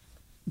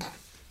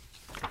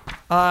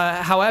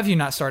 How have you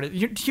not started?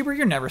 Huber,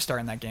 you're never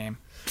starting that game.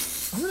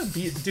 I'm gonna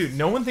beat it, dude.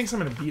 No one thinks I'm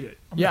gonna beat it.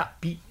 I'm gonna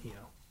beat Neo.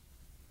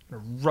 I'm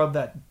gonna rub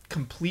that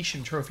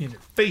completion trophy in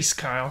your face,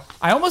 Kyle.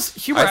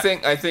 Huber.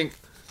 I think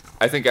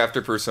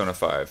after Persona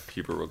 5,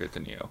 Huber will get to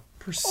Neo.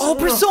 Oh,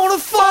 Persona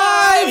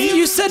 5!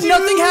 You said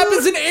nothing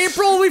happens in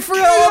April. We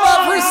forgot all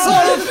about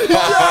Persona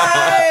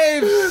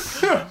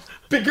 5.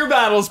 Pick your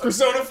battles,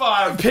 Persona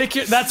 5. Pick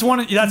it. That's one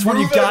you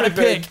gotta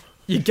everything. pick.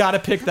 You gotta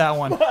pick that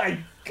one. My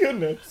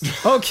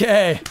goodness.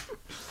 Okay.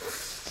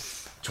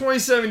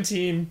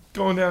 2017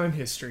 going down in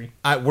history.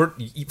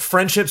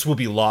 Friendships will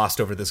be lost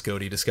over this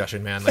GOTY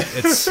discussion, man. Like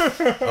it's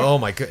oh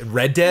my god,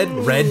 Red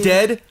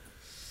Dead.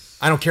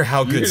 I don't care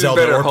how good You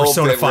Zelda better or hope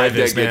Persona that 5 Red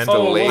is, Dead man. gets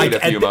delayed a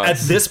few At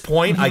months. this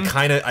point, I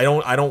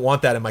don't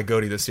want that in my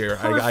GOTY this year.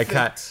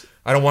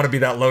 I don't want to be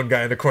that lone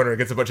guy in the corner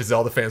against a bunch of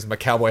Zelda fans with my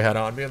cowboy hat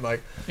on, being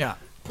like, Yeah.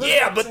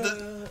 yeah, but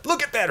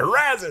look at that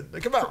horizon.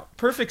 Like, come on.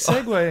 Perfect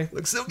segue.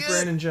 Looks so good.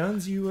 Brandon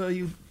Jones,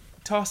 you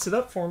tossed it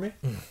up for me.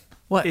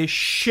 What? Is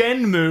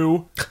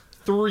Shenmue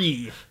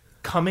 3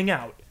 coming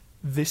out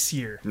this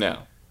year?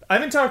 No. I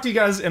haven't talked to you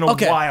guys in a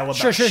Okay. while about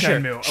Sure.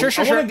 Shenmue. Sure.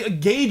 I want to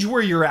gauge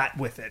where you're at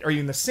with it. Are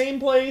you in the same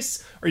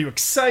place? Are you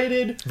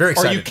excited? Very Are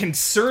you excited.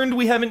 concerned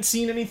we haven't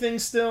seen anything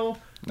still?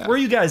 Where are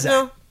you guys at?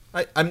 No,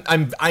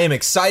 I am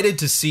excited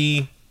to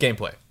see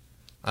gameplay.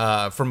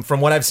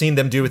 From what I've seen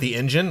them do with the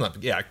engine,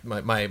 yeah,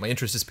 my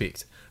interest is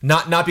peaked.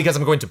 Not because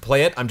I'm going to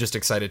play it. I'm just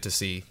excited to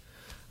see.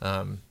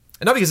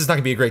 And not because it's not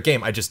going to be a great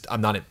game. I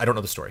don't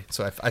know the story,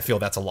 so I feel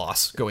that's a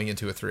loss going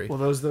into a 3. Well,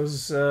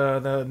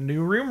 the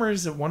new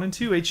rumors that 1 and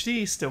 2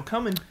 HD still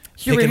coming.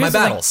 Picking my here's the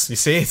thing. battles. You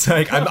see, it's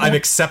like I'm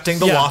accepting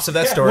the loss of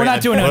that story. We're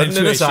not doing it.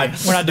 Putting it aside.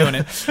 We're not doing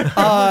it.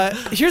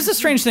 Here's the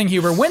strange thing,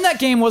 Huber. When that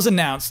game was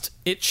announced,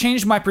 it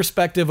changed my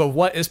perspective of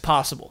what is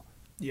possible.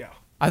 Yeah.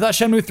 I thought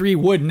Shenmue 3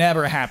 would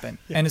never happen,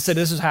 and it said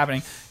this was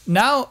happening.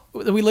 Now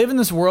that we live in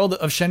this world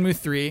of Shenmue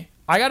 3,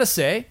 I gotta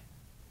say,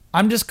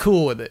 I'm just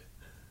cool with it.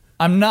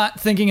 I'm not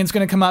thinking it's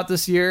gonna come out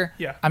this year.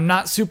 Yeah. I'm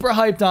not super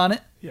hyped on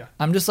it. Yeah.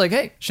 I'm just like,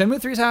 hey, Shenmue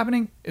 3 is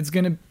happening.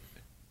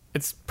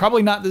 It's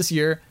probably not this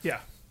year. Yeah.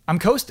 I'm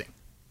coasting.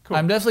 Cool.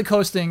 I'm definitely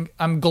coasting.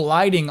 I'm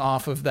gliding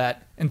off of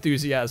that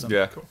enthusiasm.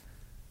 Yeah. Cool.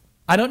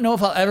 I don't know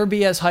if I'll ever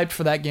be as hyped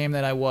for that game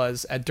that I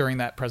was during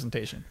that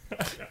presentation.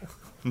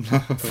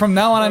 From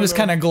now on, I just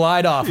kind of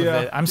glide off of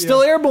Yeah, it. I'm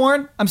still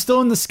airborne. I'm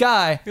still in the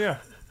sky. Yeah.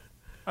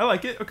 I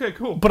like it. Okay,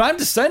 cool. But I'm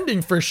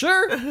descending for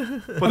sure. But then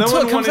until when it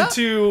 1 comes and out.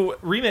 2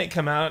 remake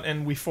come out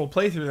and we full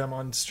play through them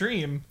on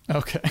stream,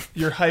 Okay.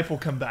 your hype will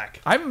come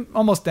back. I'm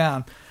almost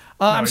down.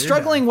 I'm you're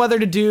struggling whether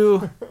to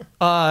do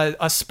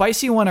a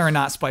spicy one or a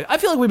not spicy. I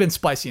feel like we've been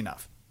spicy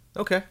enough.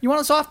 Okay. You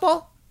want a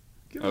softball?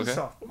 Give us a Okay.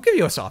 soft. I'll give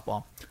you a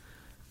softball.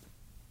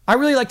 I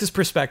really like this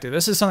perspective.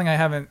 This is something I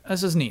haven't.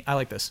 This is neat. I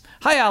like this.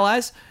 Hi,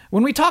 allies.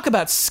 When we talk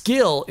about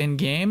skill in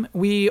game,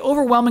 we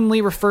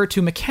overwhelmingly refer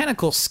to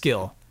mechanical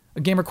skill.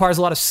 A game requires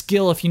a lot of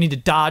skill if you need to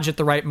dodge at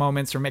the right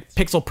moments or make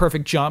pixel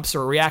perfect jumps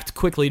or react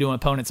quickly to an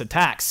opponent's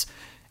attacks.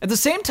 At the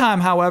same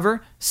time,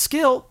 however,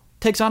 skill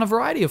takes on a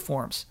variety of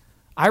forms.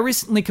 I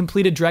recently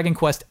completed Dragon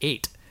Quest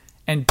VIII,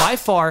 and by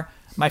far,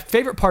 my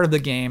favorite part of the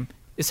game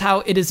is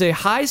how it is a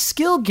high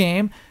skill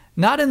game,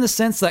 not in the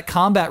sense that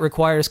combat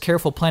requires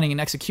careful planning and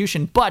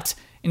execution, but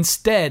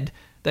instead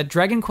that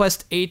Dragon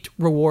Quest VIII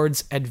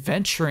rewards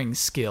adventuring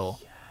skill.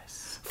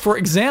 For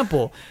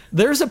example,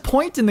 there's a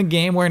point in the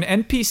game where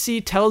an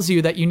NPC tells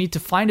you that you need to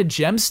find a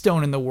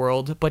gemstone in the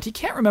world, but he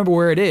can't remember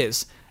where it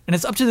is, and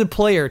it's up to the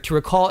player to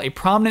recall a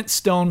prominent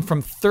stone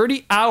from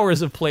 30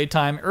 hours of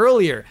playtime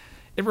earlier.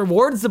 It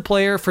rewards the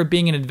player for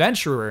being an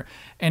adventurer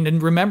and in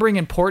remembering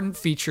important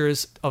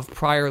features of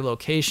prior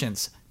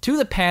locations. To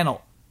the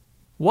panel,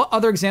 what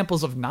other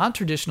examples of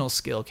non-traditional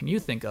skill can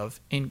you think of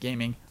in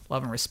gaming?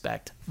 Love and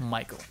respect,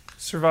 Michael.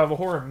 Survival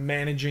horror,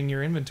 managing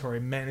your inventory,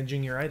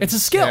 managing your items. It's a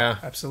skill. Yeah.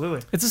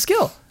 Absolutely. It's a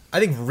skill. I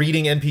think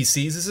reading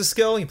NPCs is a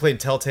skill. You play in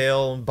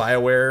Telltale,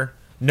 BioWare,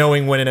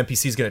 knowing when an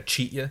NPC is going to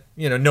cheat you.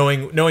 You know,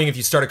 knowing if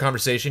you start a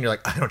conversation, you're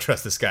like, I don't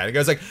trust this guy. And the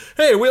guy's like,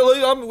 hey, I'm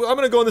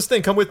going to go on this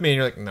thing. Come with me. And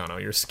you're like, no,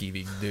 you're a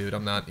skeevy dude.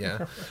 I'm not.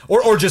 Yeah.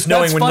 Or just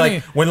knowing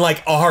That's when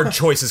funny. a hard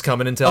choice is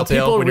coming in Telltale.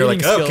 people When you're like,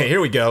 reading skill. okay, here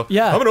we go.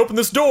 Yeah. I'm going to open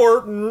this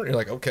door. You're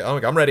like, okay,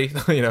 I'm ready.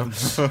 You know.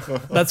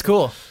 That's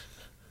cool.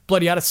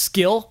 Blood, you got a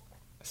skill?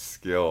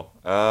 Skill.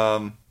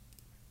 I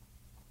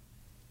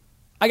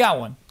got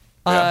one.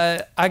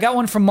 Yeah. I got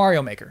one from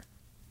Mario Maker,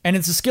 and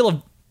it's a skill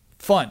of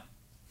fun,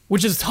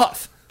 which is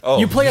tough. Oh,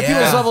 you play at yeah.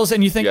 people's levels,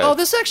 and you think, Yeah. "Oh,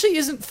 this actually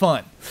isn't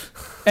fun,"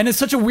 and it's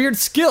such a weird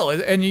skill.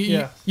 And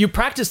Yeah. you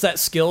practice that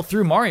skill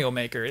through Mario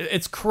Maker.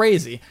 It's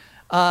crazy.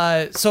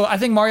 So I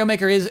think Mario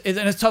Maker is and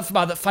it's tough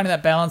about finding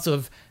that balance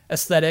of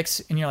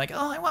aesthetics, and you're like,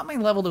 "Oh, I want my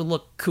level to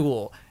look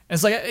cool." And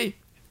it's like, hey,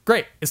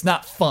 great. It's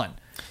not fun.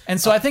 And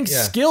so I think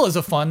yeah. skill is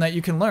a fun that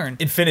you can learn.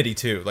 Infinity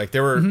too. Like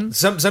there were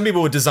some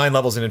people would design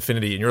levels in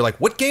Infinity, and you're like,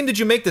 what game did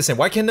you make this in?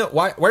 Why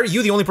are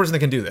you the only person that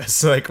can do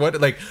this? Like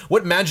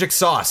what magic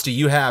sauce do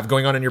you have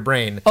going on in your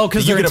brain? Oh,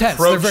 because that you they're can intense.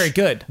 They're approach very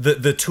good.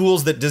 The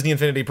tools that Disney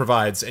Infinity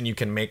provides, and you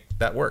can make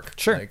that work.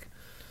 Sure. Like,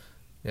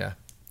 yeah.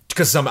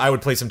 Because I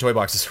would play some toy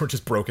boxes that were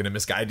just broken and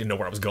misguided. I didn't know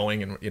where I was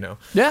going, and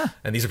Yeah.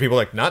 And these are people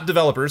like not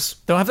developers.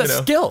 Don't have that you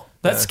know? skill.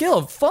 That Yeah. skill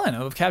of fun,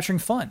 of capturing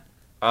fun.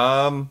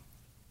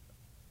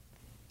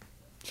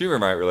 Humor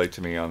might relate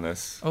to me on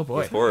this. Oh, boy.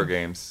 With horror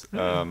games.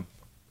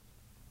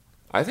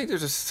 I think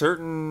there's a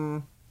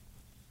certain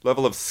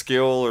level of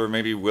skill or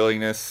maybe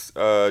willingness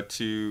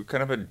to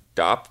kind of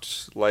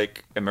adopt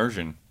like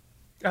immersion.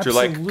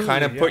 Absolutely, to like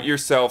kind of put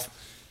yourself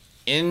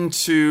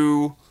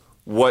into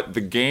what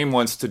the game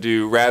wants to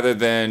do rather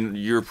than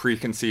your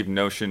preconceived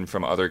notion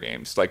from other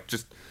games. Like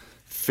just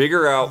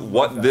figure out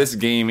what this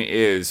game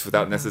is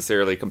without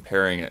necessarily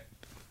comparing it.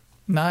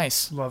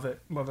 Nice. Love it.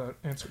 Love that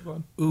answer,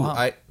 Blood. Ooh,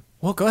 Wow.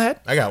 Well, go ahead.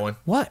 I got one.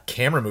 What?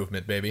 Camera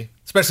movement, baby.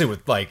 Especially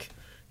with like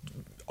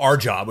our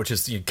job, which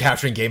is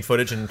capturing game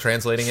footage and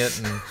translating it,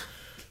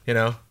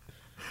 and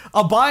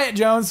I'll buy it,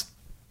 Jones.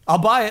 I'll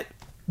buy it.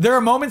 There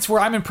are moments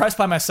where I'm impressed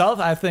by myself.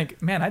 I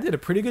think, man, I did a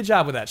pretty good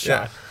job with that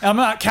shot. Yeah. And I'm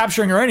not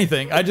capturing or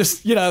anything. I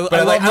just, But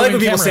I like love when moving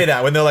people camera. say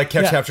that when they'll like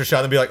Yeah. capture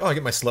shot and be like, oh, I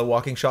get my slow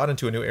walking shot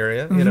into a new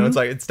area. It's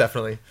like it's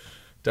definitely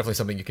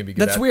something you can be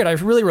good That's at. weird. I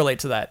really relate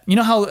to that. You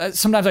know how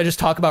sometimes I just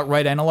talk about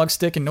right analog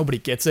stick and nobody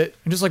gets it?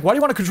 I'm just like, why do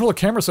you want to control the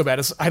camera so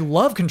bad? I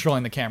love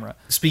controlling the camera.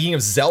 Speaking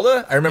of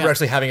Zelda, I remember Yeah.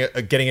 actually having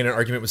getting in an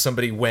argument with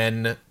somebody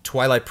when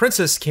Twilight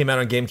Princess came out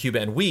on GameCube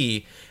and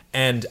Wii,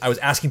 and I was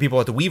asking people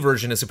about the Wii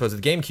version as opposed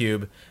to the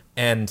GameCube,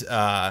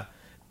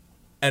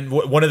 and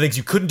one of the things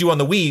you couldn't do on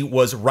the Wii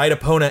was right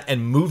Epona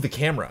and move the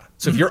camera.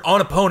 So if you're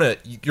on Epona,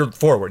 you're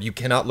forward. You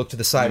cannot look to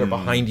the side or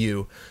behind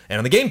you. And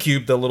on the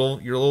GameCube, your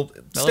little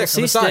stick on the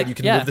C-stick, side, you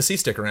can yeah. move the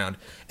C-stick around.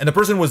 And the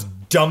person was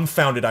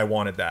dumbfounded I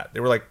wanted that. They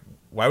were like,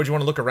 why would you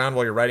want to look around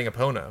while you're riding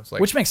Epona? I was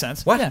like, Which makes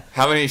sense. What? Yeah.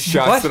 How many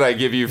shots What? did I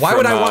give you Why from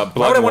would I want- why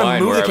Blood would I and wanna Wine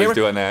move where the I camera? was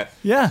doing that?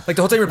 Yeah. Like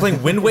the whole time you're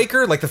playing Wind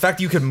Waker, like the fact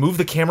that you could move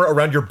the camera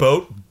around your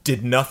boat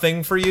did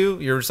nothing for you.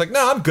 You're just like,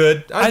 no, I'm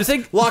good. I just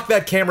think- lock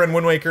that camera in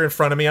Wind Waker in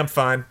front of me. I'm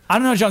fine. I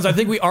don't know, Jones. I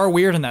think we are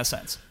weird in that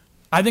sense.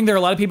 I think there are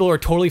a lot of people who are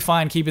totally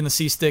fine keeping the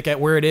C-stick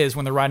at where it is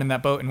when they're riding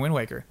that boat in Wind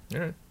Waker.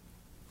 All right.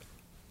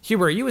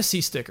 Huber, are you a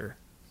C-sticker?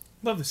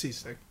 Love the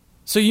C-stick.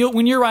 So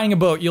when you're riding a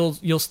boat,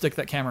 you'll stick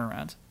that camera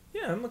around.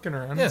 Yeah, I'm looking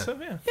around Yeah. and stuff.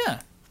 Yeah, Yeah.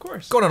 of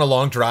course. Going on a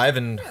long drive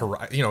in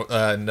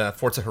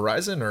Forza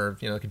Horizon or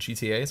like a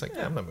GTA, it's like,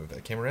 yeah, I'm gonna move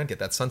that camera around, get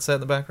that sunset in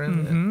the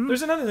background. Mm-hmm.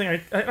 There's another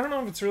thing. I don't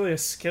know if it's really a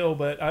skill,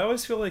 but I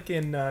always feel like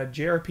in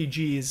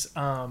JRPGs,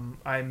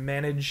 I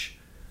manage.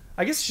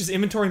 I guess it's just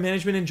inventory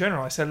management in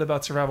general. I said it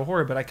about survival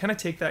horror, but I kind of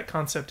take that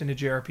concept into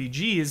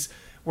JRPGs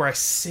where I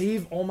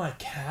save all my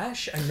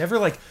cash. I never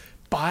like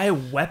buy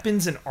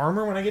weapons and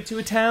armor when I get to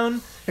a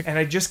town, and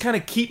I just kind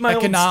of keep my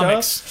old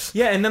Economics. stuff.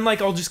 Yeah, and then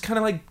like I'll just kind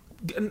of like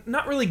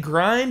not really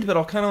grind, but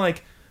I'll kind of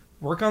like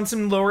work on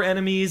some lower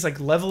enemies, like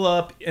level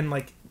up and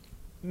like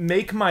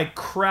make my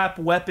crap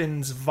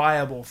weapons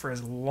viable for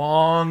as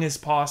long as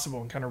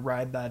possible and kind of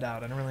ride that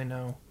out. I don't really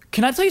know.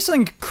 Can I tell you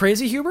something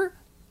crazy, Huber?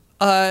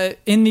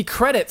 In the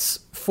credits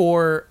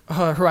for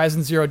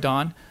Horizon Zero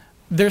Dawn,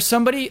 there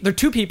are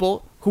two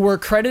people who were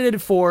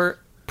credited for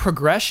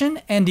progression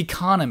and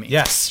economy.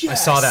 Yes, I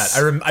saw that.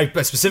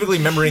 I specifically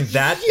remembering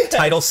that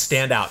title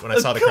stand out when I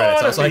saw the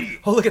credits. I was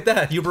like, oh, look at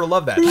that. Huber will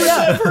love that.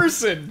 That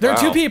person. There are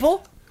two Wow.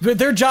 people.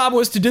 Their job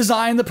was to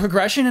design the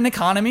progression and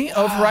economy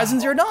of Horizon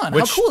Zero Dawn.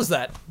 Which- How cool is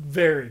that?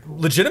 Very cool.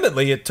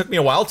 Legitimately, it took me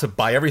a while to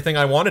buy everything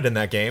I wanted in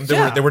that game.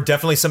 Yeah. There were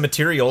definitely some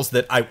materials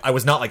that I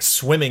was not like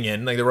swimming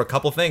in. Like there were a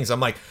couple things. I'm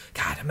like,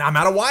 God, I'm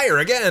out of wire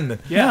again.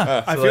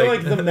 Yeah. I So, feel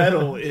like- like the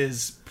metal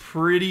is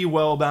pretty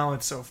well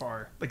balanced so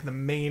far. Like the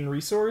main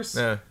resource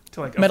Yeah. to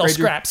like Metal upgrade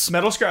your- scraps.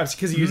 metal scraps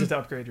because you use it to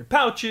upgrade your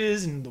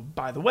pouches and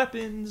buy the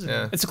weapons. And,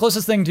 Yeah. It's the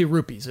closest thing to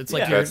rupees. It's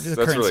like Yeah. your That's the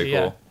really currency.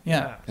 cool.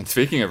 Yeah. And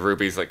speaking of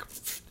rupees, like,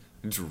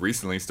 I just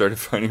recently started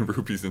finding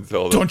rupees in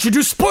Zelda. Don't you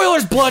do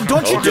spoilers, Blood.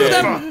 Don't you do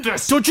Okay. them.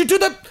 Don't you do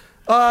them.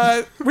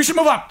 We should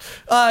move on.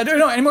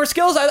 No, any more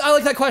skills? I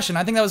like that question.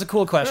 I think that was a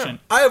cool question.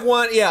 I have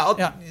one. Yeah.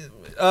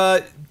 Yeah.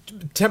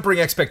 Tempering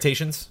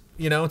expectations.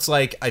 You know, it's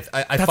like I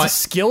That's find a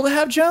skill to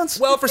have, Jones?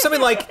 well for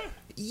something like.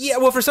 Yeah,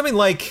 well, for something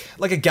like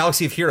a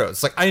Galaxy of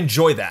Heroes, like I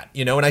enjoy that,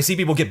 you know, and I see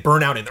people get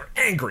burnt out and they're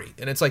angry,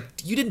 and it's like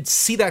you didn't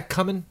see that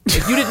coming,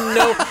 like, you didn't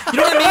know, you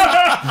know what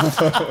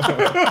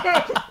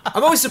I mean?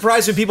 I'm always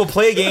surprised when people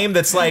play a game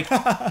that's like,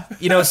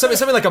 you know,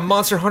 something like a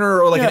Monster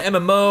Hunter or like an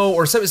MMO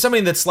or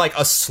something that's like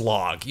a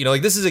slog, you know,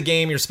 like this is a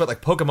game you're supposed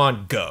like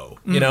Pokemon Go,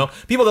 you know,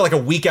 people that like a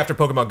week after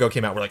Pokemon Go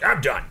came out were like,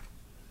 I'm done.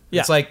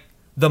 Yeah. It's like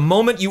the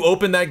moment you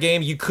open that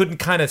game, you couldn't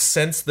kind of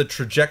sense the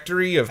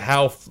trajectory of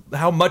how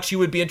much you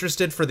would be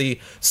interested for the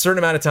certain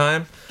amount of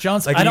time.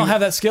 Jones, Like, I don't you-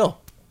 have that skill.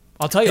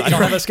 I'll tell you, I don't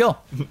have that skill.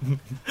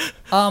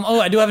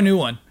 I do have a new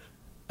one.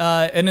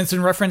 And it's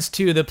in reference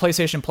to the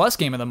PlayStation Plus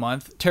game of the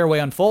month, Tearaway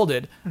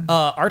Unfolded.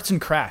 Arts and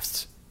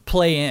crafts,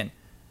 play in.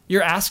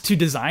 you're asked to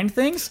design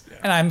things,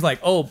 and I'm like,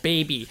 oh,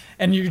 baby.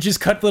 And you just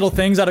cut little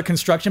things out of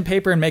construction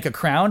paper and make a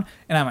crown,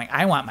 and I'm like,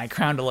 I want my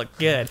crown to look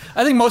good.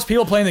 I think most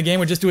people playing the game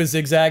would just do a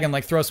zigzag and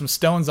like throw some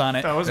stones on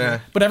it. That was me.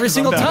 But every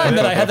single I'm down time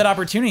with that it. I had that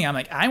opportunity, I'm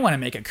like, I want to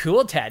make a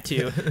cool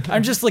tattoo.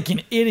 I'm just like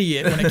an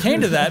idiot when it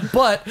came to that,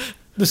 but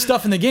the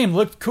stuff in the game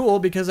looked cool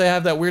because I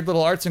have that weird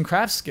little arts and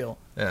crafts skill.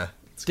 Yeah.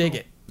 Dig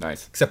it.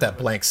 Nice. Except that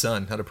blank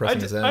sun. How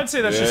depressing is that? I'd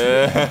say that's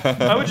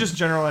just. I would just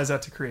generalize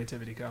that to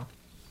creativity, Kyle.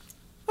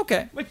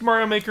 Okay. Like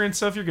Mario Maker and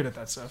stuff, you're good at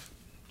that stuff.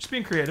 Just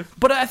being creative.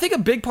 But I think a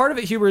big part of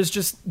it, Huber, is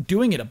just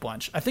doing it a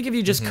bunch. I think if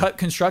you just cut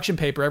construction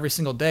paper every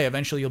single day,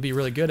 eventually you'll be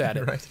really good at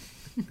it. Right.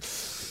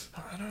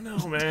 I don't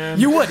know, man.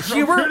 You would,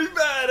 Huber. I'm pretty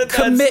bad at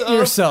that Commit stuff.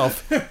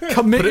 yourself.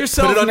 Commit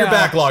yourself. Put it on your now.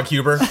 backlog,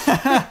 Huber.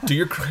 Do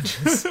your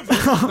crunches.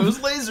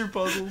 Those laser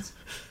puzzles.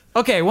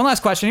 Okay, one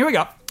last question. Here we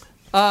go.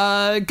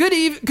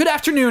 Good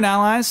afternoon,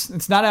 allies.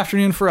 It's not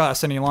afternoon for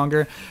us any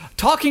longer.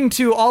 Talking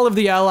to all of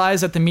the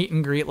allies at the meet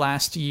and greet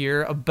last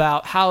year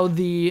about how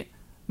the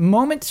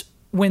moment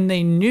when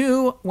they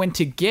knew when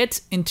to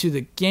get into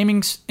the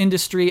gaming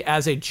industry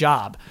as a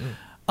job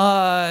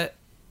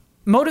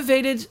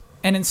motivated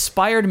and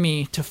inspired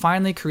me to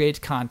finally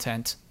create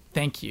content.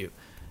 Thank you.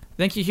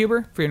 Thank you,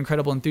 Huber, for your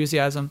incredible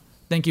enthusiasm.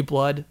 Thank you,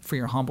 Blood, for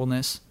your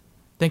humbleness.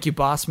 Thank you,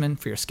 Bossman,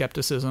 for your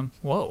skepticism.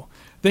 Whoa.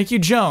 Thank you,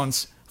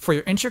 Jones, for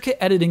your intricate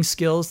editing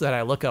skills that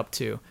I look up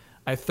to.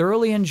 I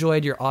thoroughly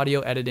enjoyed your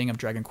audio editing of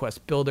Dragon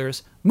Quest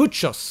Builders.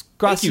 Muchos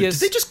Thank you. gracias.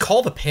 Did they just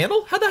call the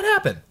panel? How'd that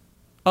happen?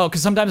 Oh,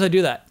 because sometimes I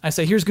do that. I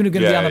say, here's going to be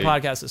Yeah, on the you-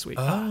 podcast this week.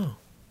 Oh.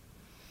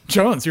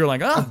 Jones, you're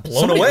like, oh, Blown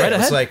somebody away. right I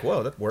was ahead. like,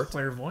 whoa, that worked.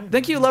 Clairvoyant.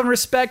 Thank you, love and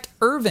respect,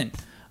 Irvin.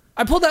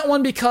 I pulled that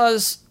one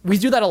because we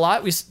do that a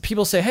lot.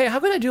 People say, hey, how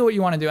can I do what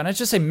you want to do? And I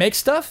just say, make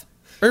stuff.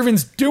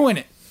 Irvin's doing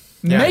it.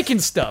 Yeah. Making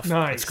stuff.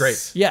 Nice. That's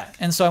great. Yeah,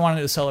 and so I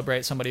wanted to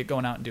celebrate somebody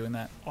going out and doing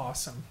that.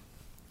 Awesome.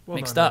 Well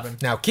Make done, stuff. Ruben.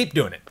 Now keep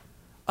doing it.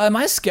 Am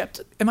I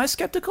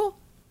skeptical?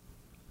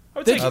 I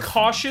would say Thank you.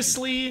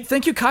 cautiously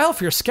Thank you, Kyle,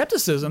 for your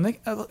skepticism.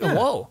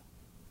 Whoa.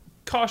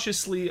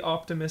 cautiously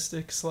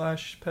optimistic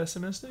 /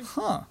 pessimistic.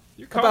 Huh.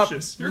 You're About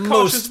cautious. You're a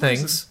cautious most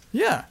things.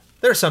 Yeah.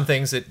 There are some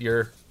things that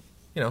you're,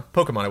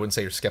 Pokemon I wouldn't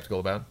say you're skeptical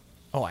about.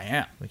 Oh, I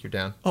am. Like you're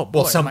down. Oh, well,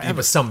 boy, some am I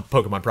ever. some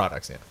Pokemon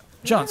products, yeah.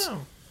 Jones.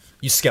 Person.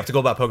 You skeptical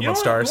about Pokemon You know what-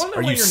 Stars? you wanna know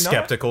Are why you you're not?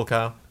 skeptical,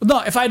 Kyle? No,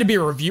 if I had to be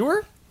a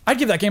reviewer, I'd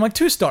give that game like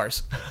 2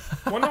 stars.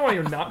 Want to know why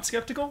you're not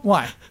skeptical?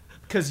 Why?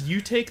 Because you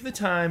take the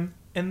time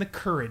and the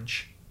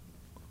courage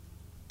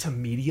to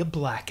media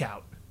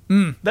blackout.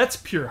 That's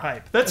pure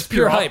hype. That's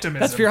pure pure hype. optimism.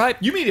 That's pure hype.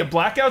 You media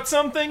blackout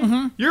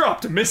something, you're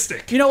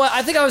optimistic. You know what?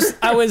 I think I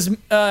was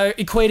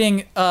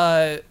equating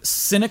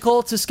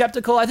cynical to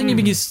skeptical. I think you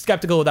can be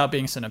skeptical without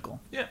being cynical.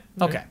 Yeah.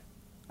 Okay.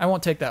 I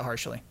won't take that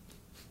harshly.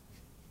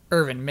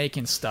 Irvin,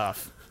 making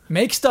stuff.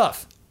 Make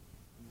stuff.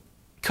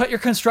 Cut your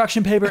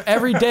construction paper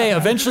every day.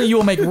 Eventually you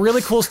will make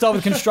really cool stuff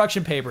with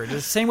construction paper.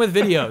 Just same with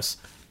videos.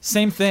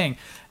 Same thing.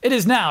 It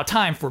is now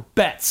time for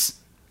bets.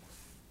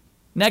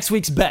 Next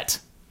week's bet.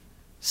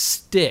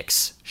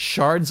 Styx,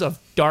 Shards of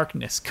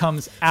Darkness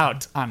comes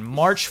out on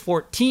March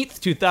 14th,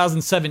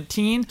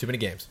 2017. Too many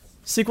games.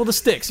 Sequel to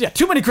Styx. Yeah,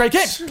 too many great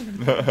games.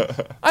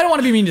 I don't want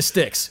to be mean to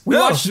Styx. We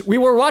No. we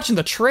were watching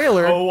the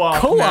trailer.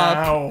 Co-op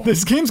now.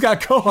 This game's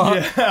got co-op.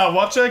 Yeah,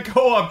 watch that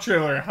co-op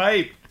trailer.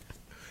 Hype.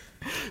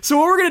 So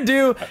what we're going to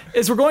do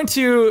is we're going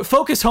to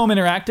Focus Home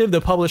Interactive,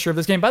 the publisher of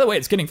this game. By the way,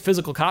 it's getting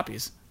physical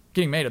copies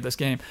getting made of this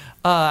game.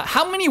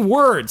 How many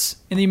words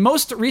in the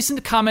most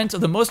recent comment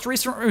of the most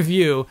recent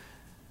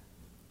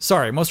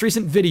most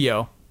recent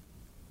video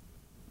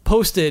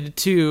posted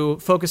to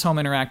Focus Home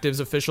Interactive's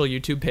official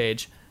YouTube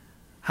page,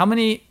 how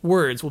many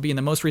words will be in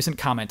the most recent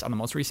comment on the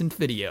most recent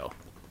video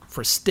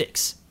for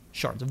Styx,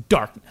 Shards of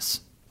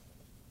Darkness?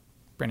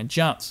 Brandon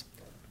Jones.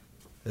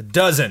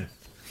 12.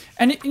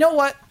 And you know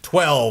what?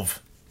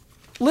 12.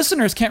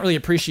 Listeners can't really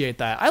appreciate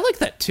that. I like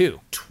that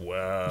too.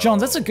 12.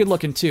 Jones, that's a good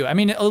looking too. I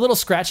mean, a little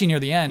scratchy near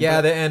the end. Yeah,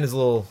 but the end is a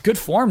little good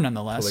form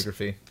nonetheless.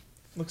 calligraphy.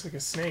 Looks like a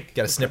snake.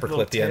 Got a Looks snipper like a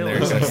clip the end little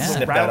there. tail. You gotta Yeah.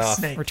 snip that off.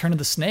 Rattlesnake. Return of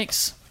the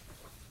Snakes.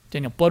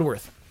 Daniel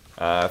Bloodworth.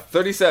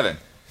 37.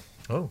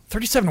 Oh.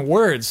 37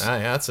 words. Ah,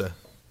 yeah,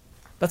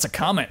 That's a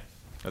comment.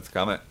 That's a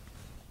comment.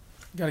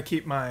 Gotta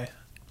keep my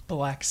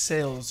Black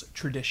Sails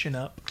tradition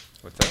up.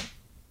 What's that?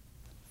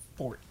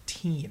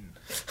 14.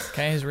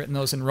 Okay, he's written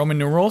those in Roman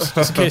numerals,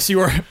 just in case you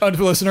were a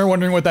listener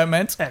wondering what that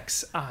meant.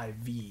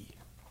 XIV.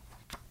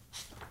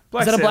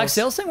 Is that a Black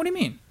Sails thing? What do you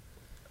mean?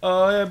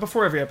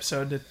 Before every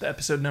episode, the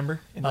episode number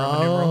in Roman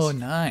Oh, numerals.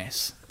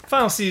 nice.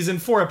 Final season,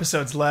 4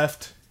 episodes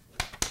left.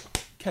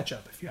 Catch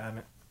up if you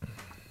haven't.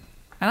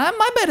 And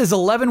my bet is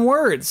 11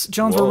 words.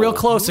 Jones, we're real Whoa.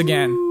 close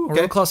again. We're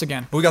real okay. close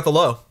again. But we got the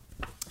low.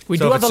 We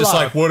So do if have it's the just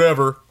law. like,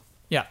 whatever.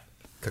 Yeah.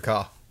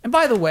 Caca. And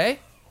by the way,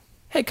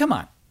 hey, come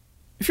on.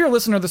 If you're a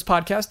listener of this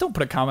podcast, don't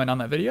put a comment on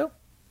that video.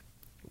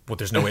 Well,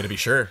 there's no way to be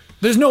sure.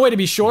 There's no way to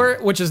be sure,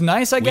 which is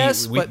nice, I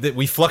guess. but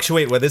We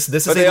fluctuate with this.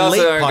 This But is they a also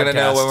late aren't podcast. going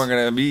to know when we're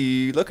going to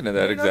be looking at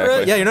that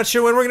exactly. Yeah, you're not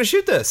sure when we're going to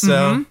shoot this.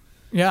 So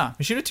Yeah.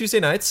 We shoot it Tuesday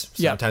nights.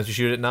 Yeah. Sometimes we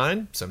shoot it at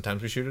 9.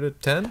 Sometimes we shoot it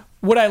at 10.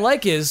 What I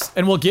like is,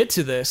 and we'll get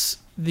to this,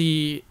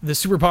 the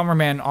Super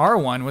Bomberman R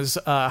one was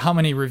how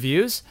many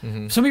reviews.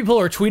 Some people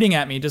are tweeting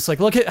at me just like,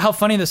 look at how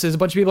funny this is. A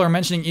bunch of people are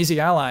mentioning Easy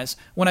Allies.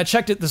 When I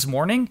checked it this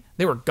morning,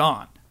 they were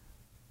gone.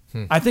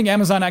 I think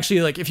Amazon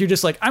actually, like, if you're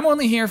just like, I'm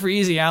only here for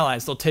Easy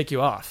Allies, they'll take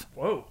you off.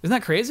 Whoa. Isn't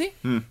that crazy?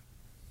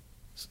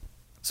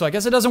 So I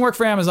guess it doesn't work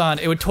for Amazon.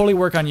 It would totally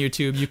work on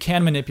YouTube. You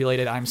can manipulate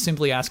it. I'm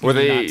simply asking Were you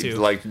they not to.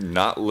 like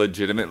not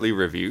legitimately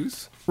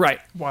reviews? Right.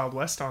 Wild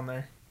West on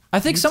there. I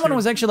think someone YouTube.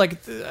 was actually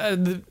like,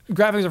 the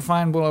graphics are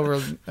fine, whatever.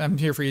 I'm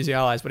here for Easy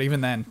Allies. But even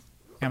then,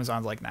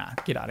 Amazon's like, nah,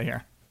 get out of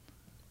here.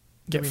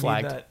 Get We need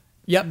flagged. that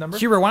Yep. number?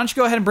 Huber, why don't you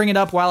go ahead and bring it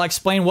up while I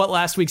explain what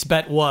last week's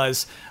bet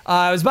was. It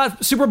was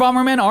about Super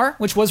Bomberman R,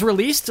 which was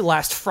released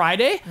last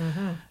Friday.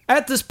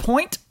 At this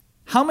point,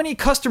 how many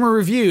customer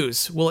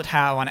reviews will it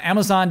have on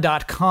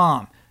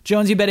Amazon.com?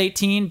 Jonesy bet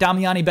 18,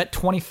 Damiani bet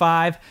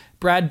 25,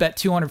 Brad bet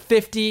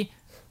 250,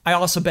 I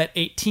also bet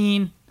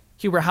 18.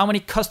 Huber, how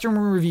many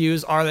customer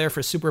reviews are there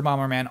for Super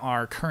Bomberman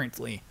R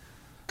currently?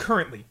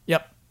 Currently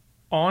Yep.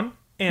 on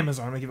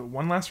Amazon. I'm going to give it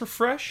one last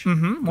refresh.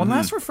 One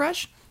last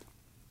refresh.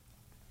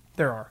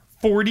 There are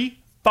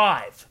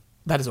 45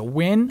 That is a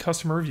win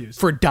customer reviews.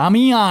 for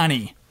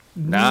Damiani.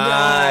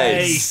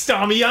 Nice.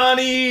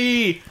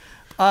 Damiani!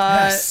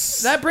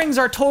 Yes. That brings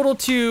our total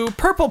to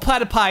Purple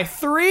Platypi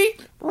 3,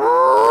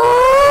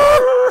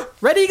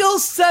 Red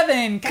Eagles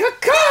 7.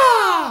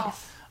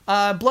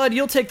 Blood,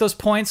 you'll take those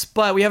points,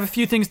 but we have a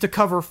few things to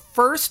cover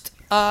first.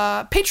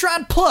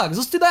 Patreon plugs.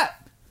 Let's do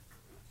that.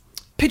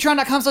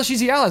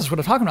 Patreon.com/Easy Allies is what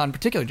I'm talking about in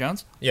particular,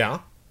 Jones. Yeah.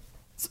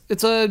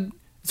 It's a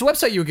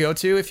website you would go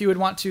to if you would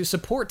want to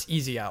support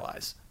Easy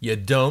Allies. You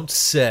don't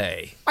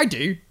say. I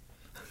do.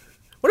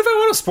 What if I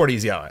want to support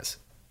Easy Allies?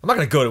 I'm not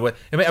going to go to it.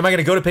 Am I going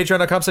to go to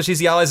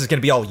patreon.com/Easy Allies? It's going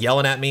to be all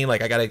yelling at me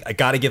like I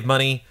gotta give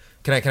money.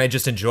 Can I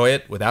just enjoy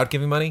it without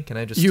giving money? Can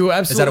I just? You Is that a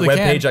absolutely web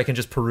can. page I can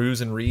just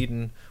peruse and read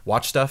and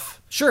watch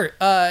stuff? Sure.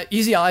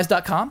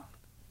 EasyAllies.com.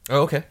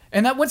 Oh, okay.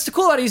 And what's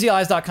cool about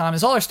EasyAllies.com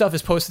is all our stuff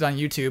is posted on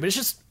YouTube. It's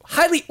just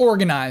highly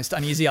organized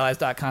on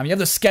EasyAllies.com. You have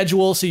the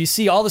schedule, so you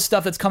see all the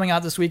stuff that's coming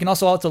out this week, and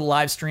also all the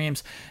live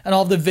streams, and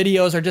all the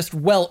videos are just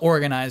well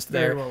organized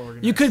there. Very well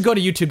organized. You could go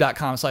to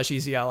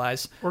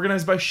YouTube.com/EasyAllies.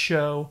 Organized by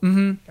show.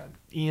 Got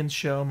Ian's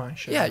show, my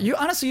show. Yeah, you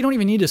don't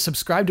even need to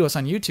subscribe to us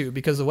on YouTube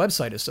because the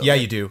website is so. Yeah,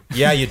 good. you do.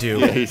 Yeah, you do.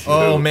 Yeah, you do.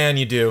 Oh man,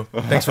 you do.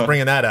 Thanks for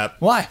bringing that up.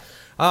 Why?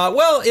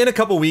 Well, in a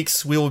couple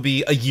weeks we will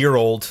be a year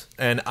old,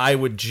 and I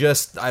would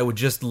just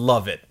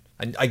love it.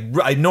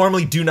 I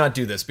normally do not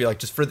do this. Be like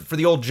just for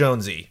the old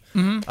Jonesy.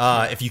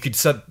 If you could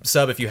sub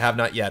if you have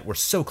not yet, we're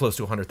so close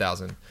to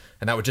 100,000,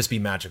 and that would just be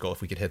magical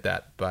if we could hit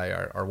that by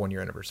our 1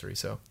 year anniversary.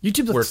 So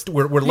YouTube.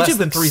 we're less YouTube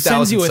than sends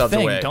 3,000 you a subs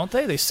thing, away. don't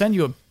they? They send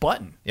you a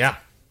button. Yeah.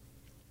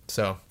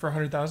 So For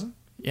 100,000?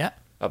 Yeah.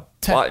 A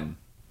 10. button.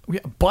 We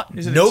a button.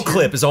 Is it a no tier?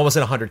 clip is almost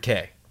at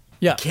 100K.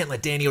 Yeah. Can't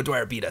let Danny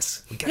O'Dwyer beat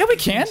us. Yeah, we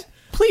can.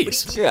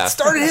 Please. Yeah.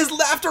 Started his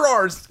after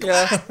ours.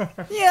 Yeah.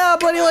 Yeah,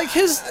 but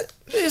his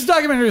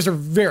documentaries are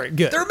very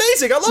good. They're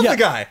amazing. I love Yeah. the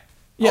guy.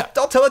 Yeah.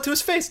 I'll tell it to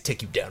his face.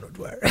 Take you down,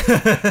 O'Dwyer.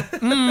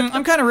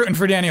 I'm kind of rooting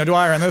for Danny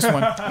O'Dwyer on this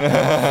one.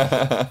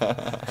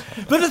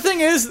 But the thing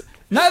is,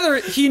 neither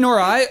he nor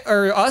I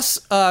or us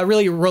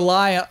really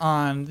rely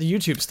on the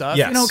YouTube stuff.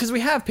 Yes. Because we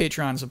have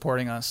Patreon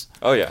supporting us.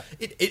 Oh yeah.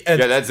 Yeah,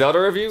 that Zelda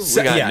review,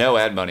 we got yeah. no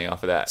ad money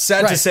off of that.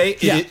 Sad to Right. say,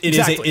 Yeah, it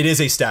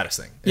is a status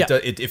thing. Yeah.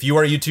 If you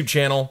are a YouTube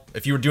channel,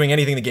 if you were doing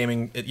anything in the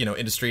gaming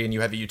industry and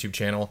you have a YouTube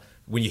channel,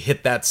 when you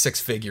hit that 6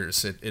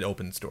 figures, it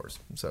opens doors.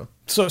 So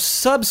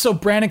So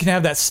Brandon can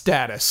have that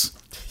status.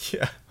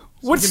 yeah.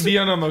 You can be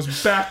on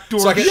those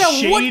backdoor So I can- Yeah,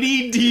 what-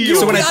 shady deals.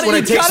 So when gotta- I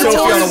you take gotta Sophie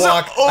tell on a us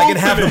walk, I can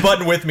have the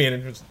button with me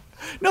and just,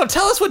 No,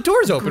 tell us what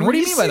doors open. What do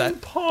you mean by that?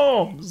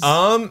 Palms.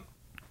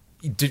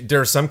 there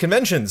are some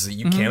conventions that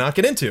you cannot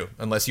get into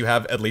unless you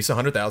have at least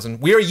 100,000.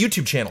 We are a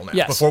YouTube channel now.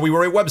 Yes. Before we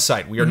were a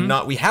website. We are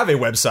not. We have a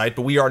website,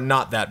 but we are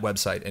not that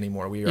website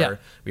anymore. We are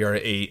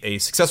a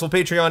successful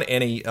Patreon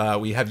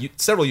and we have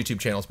several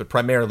YouTube channels, but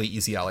primarily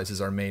Easy Allies is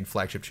our main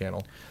flagship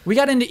channel. We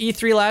got into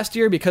E3 last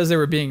year because they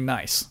were being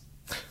nice.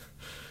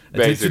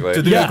 Basically.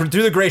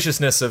 through the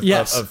graciousness of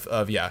Yes.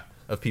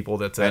 of people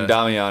that And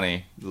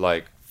Damiani,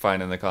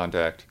 finding the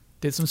contact.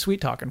 Did some sweet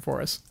talking for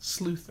us.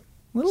 Sleuthing.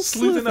 Little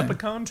Sleuthing sleuthing. up a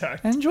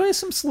contact. Enjoy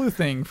some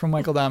sleuthing from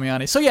Michael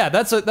Damiani. So yeah,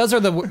 those are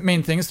the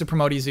main things to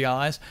promote Easy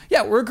Allies.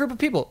 Yeah, we're a group of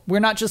people. We're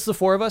not just the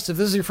 4 of us. If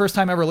this is your first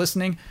time ever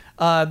listening,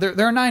 there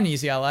are 9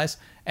 Easy Allies,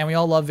 and we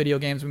all love video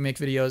games. We make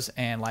videos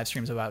and live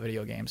streams about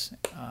video games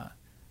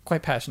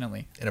quite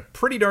passionately. in a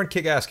pretty darn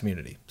kick-ass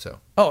community. So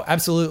Oh,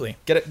 absolutely.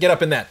 get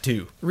up in that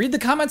too. Read the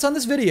comments on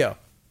this video.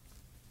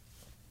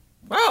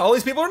 Wow, all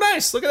these people are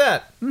nice. Look at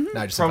that. No,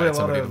 I just Probably a invited lot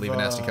somebody to of leave a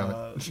nasty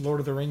comment.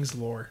 Lord of the Rings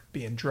lore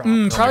being dropped.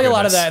 Probably a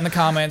lot of goodness. that in the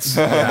comments.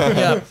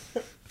 Yeah.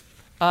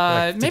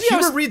 Maybe Did I Huber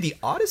was. read the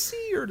Odyssey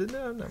or did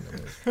no?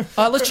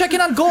 Let's check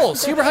in on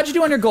goals. Huber, how'd you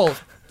do on your goal?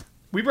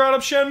 We brought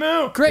up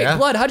Shenmue. Great. Yeah.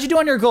 Blood, how'd you do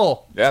on your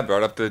goal? Yeah,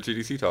 brought up the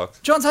GDC talks.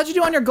 Jones, how'd you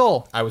do on your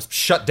goal? I was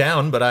shut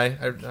down, but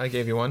I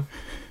gave you one.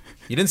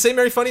 You didn't say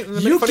many funny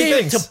You funny gave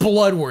things. it to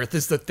Bloodworth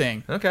is the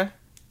thing. Okay.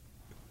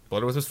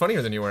 Bloodworth was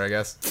funnier than you were, I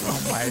guess.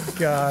 Oh my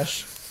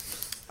gosh.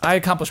 I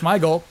accomplished my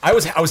goal. I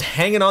was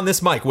hanging on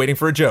this mic waiting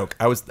for a joke.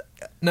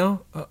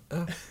 No.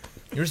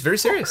 You're very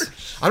serious.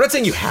 I'm not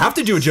saying you have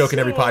to do a joke in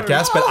every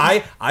podcast, but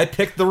I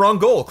picked the wrong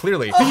goal,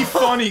 clearly. Be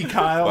funny,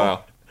 Kyle.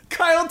 Wow.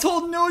 Kyle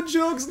told no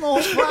jokes in the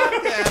whole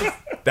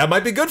podcast. That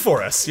might be good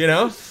for us, you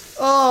know?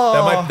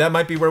 Oh. That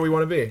might be where we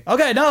want to be.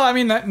 Okay, no, I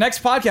mean, that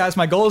next podcast,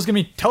 my goal is going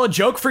to be tell a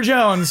joke for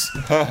Jones.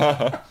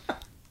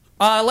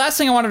 Last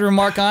thing I wanted to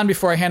remark on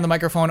before I hand the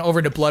microphone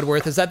over to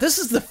Bloodworth is that this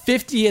is the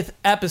 50th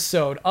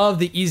episode of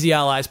the Easy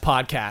Allies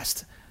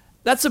podcast.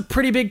 That's a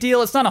pretty big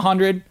deal. It's not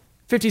 100.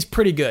 50 is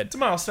pretty good. It's a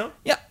milestone.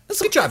 Yeah.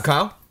 That's Good job,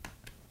 Kyle.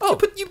 Oh,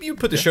 you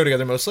put the show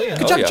together mostly.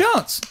 Good job, yeah.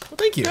 Jones. Well,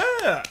 thank you.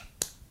 Yeah.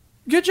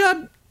 Good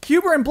job,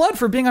 Huber and Blood,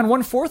 for being on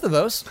 1/4 of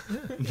those.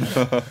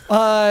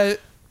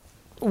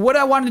 What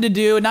I wanted to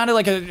do, not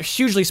like a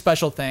hugely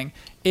special thing,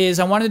 is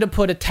I wanted to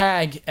put a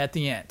tag at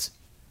the end.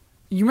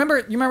 You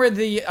remember at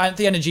the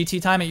end of GT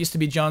time, it used to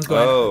be Jones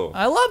going, Oh.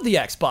 I love the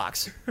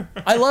Xbox.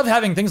 I love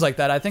having things like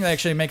that. I think that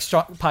actually makes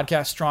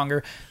podcasts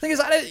stronger. The thing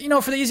is,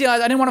 for the Easy Allies,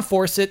 I didn't want to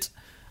force it.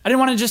 I didn't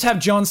want to just have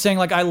Jones saying,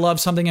 like, I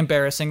love something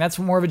embarrassing. That's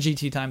more of a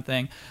GT time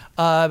thing.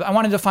 I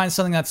wanted to find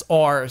something that's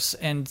ours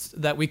and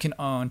that we can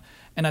own.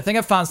 And I think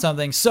I found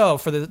something. So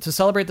to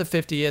celebrate the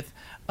 50th,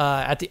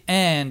 at the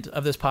end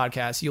of this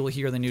podcast, you'll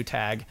hear the new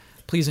tag.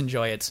 Please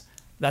enjoy it.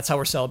 That's how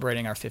we're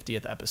celebrating our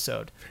 50th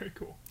episode. Very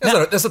cool.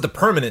 That's not the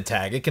permanent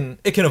tag. It can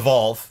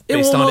evolve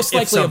based on if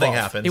something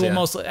happens. It will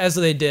most, as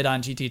they did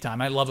on GT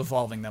time. I love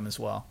evolving them as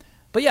well.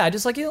 But yeah, I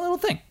just like a little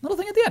thing at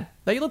the end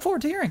that you look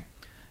forward to hearing.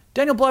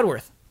 Daniel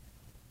Bloodworth,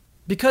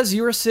 because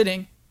you are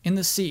sitting in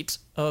the seat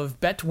of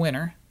bet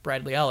winner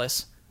Bradley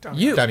Ellis,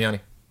 Damiani.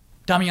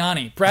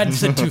 Brad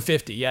said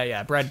 250.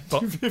 Yeah. Brad,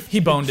 he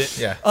boned it.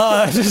 Yeah.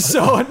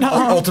 So no.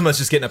 Ultima's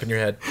just getting up in your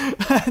head.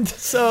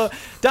 So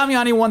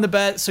Damiani won the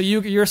bet. So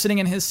you're sitting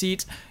in his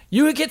seat.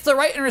 You get the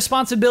right and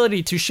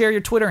responsibility to share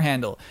your Twitter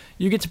handle.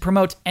 You get to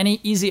promote any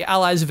Easy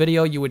Allies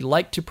video you would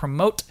like to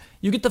promote.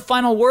 You get the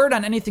final word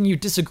on anything you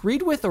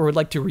disagreed with or would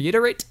like to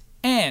reiterate.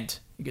 And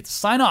you get to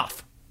sign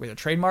off with a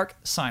trademark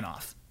sign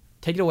off.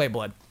 Take it away,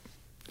 Blood.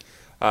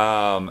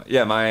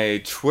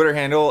 My Twitter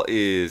handle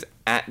is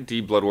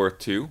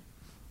 @dbloodworth2.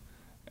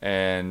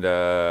 And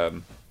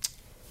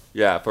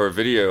for a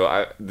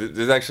video, this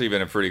has actually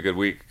been a pretty good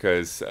week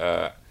because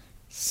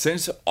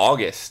since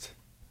August,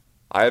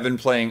 I have been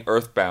playing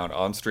Earthbound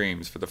on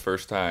streams for the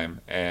first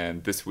time,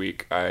 and this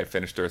week I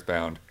finished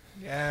Earthbound.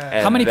 Yeah.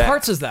 And How many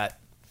parts is that?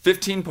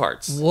 15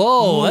 parts.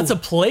 Whoa, that's a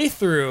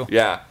playthrough.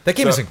 Yeah. That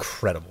game is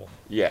incredible.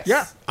 Yes.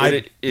 Yeah.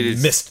 It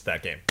is. Missed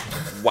that game.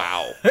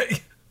 Wow.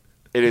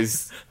 It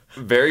is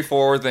very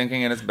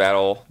forward-thinking in its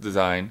battle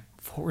design.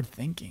 Forward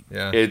thinking.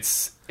 Yeah.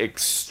 It's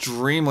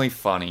extremely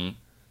funny.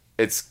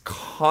 It's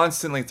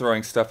constantly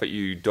throwing stuff at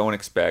you don't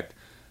expect.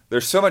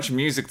 There's so much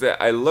music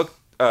that I looked.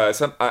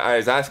 I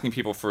was asking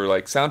people for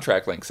like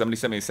soundtrack links. Somebody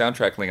sent me a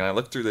soundtrack link, and I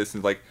looked through this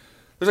and like,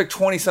 there's like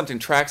 20 something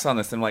tracks on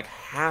this, and like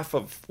half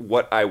of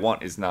what I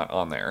want is not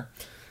on there.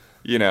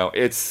 And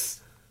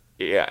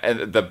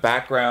the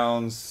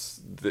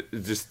backgrounds,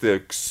 just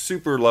the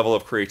super level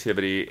of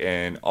creativity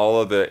in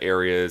all of the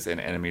areas and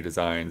enemy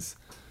designs.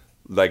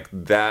 Like,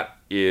 that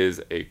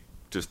is a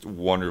just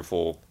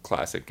wonderful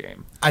classic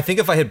game. I think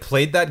if I had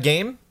played that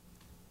game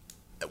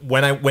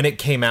when it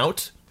came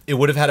out, it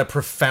would have had a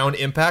profound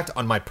impact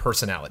on my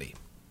personality.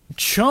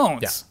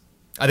 Jones.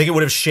 Yeah. I think it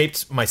would have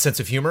shaped my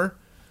sense of humor.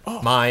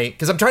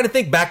 Because I'm trying to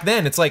think back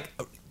then, it's like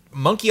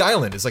Monkey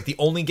Island is like the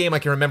only game I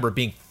can remember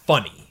being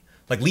funny.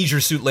 Like Leisure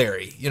Suit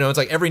Larry. It's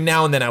like every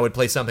now and then I would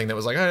play something that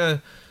was like,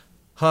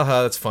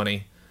 haha, that's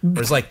funny.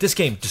 Whereas like this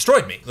game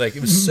destroyed me. Like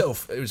it was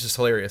just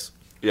hilarious.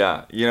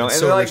 Yeah, and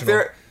so like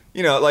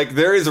original.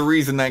 there is a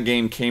reason that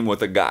game came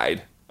with a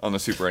guide on the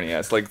Super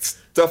NES. Like,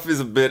 stuff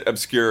is a bit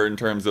obscure in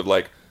terms of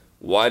like,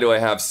 why do I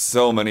have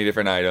so many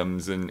different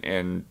items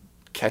and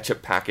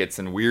ketchup packets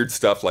and weird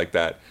stuff like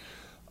that.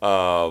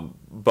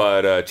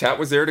 But chat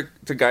was there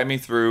to guide me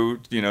through,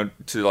 to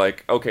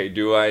like, okay,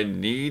 do I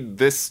need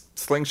this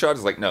slingshot?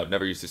 It's like, no,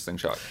 never use this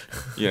slingshot.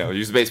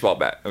 Use a baseball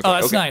bat.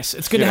 That's okay. nice.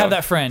 It's good to have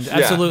that friend.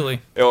 Absolutely.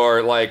 Yeah.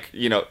 Or like,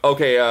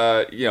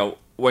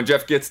 when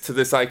Jeff gets to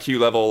this IQ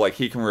level, like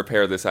he can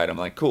repair this item.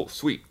 Like, cool,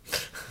 sweet.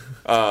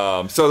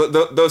 So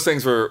those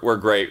things were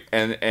great,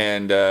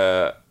 and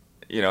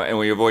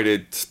we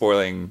avoided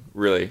spoiling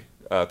really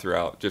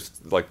throughout,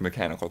 just like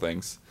mechanical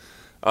things.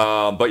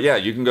 But yeah,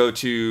 you can go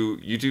to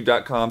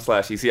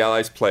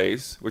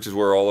youtube.com/EasyAlliesPlays, which is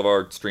where all of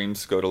our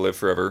streams go to live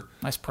forever.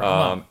 Nice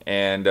promo.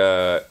 And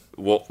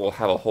we'll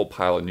have a whole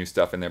pile of new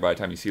stuff in there by the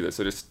time you see this.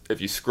 So just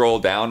if you scroll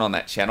down on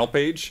that channel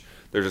page,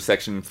 there's a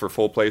section for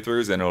full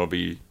playthroughs, and it'll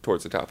be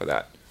towards the top of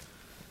that.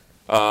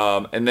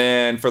 And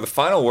then for the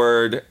final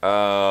word,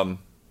 I'll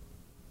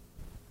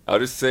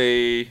just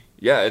say,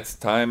 yeah, it's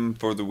time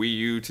for the Wii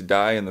U to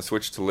die and the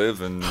Switch to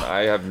live, and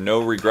I have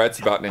no regrets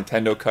about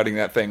Nintendo cutting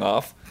that thing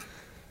off.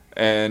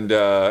 And,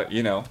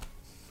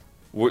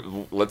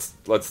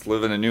 let's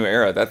live in a new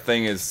era. That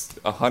thing is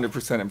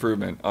 100%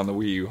 improvement on the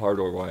Wii U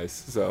hardware wise.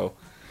 So,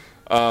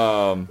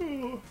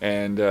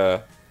 and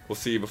we'll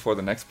see you before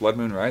the next Blood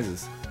Moon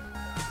Rises.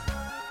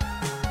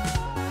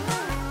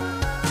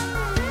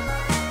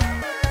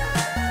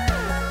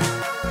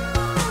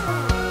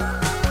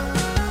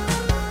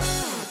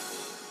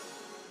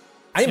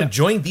 I am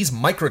enjoying these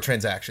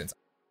microtransactions.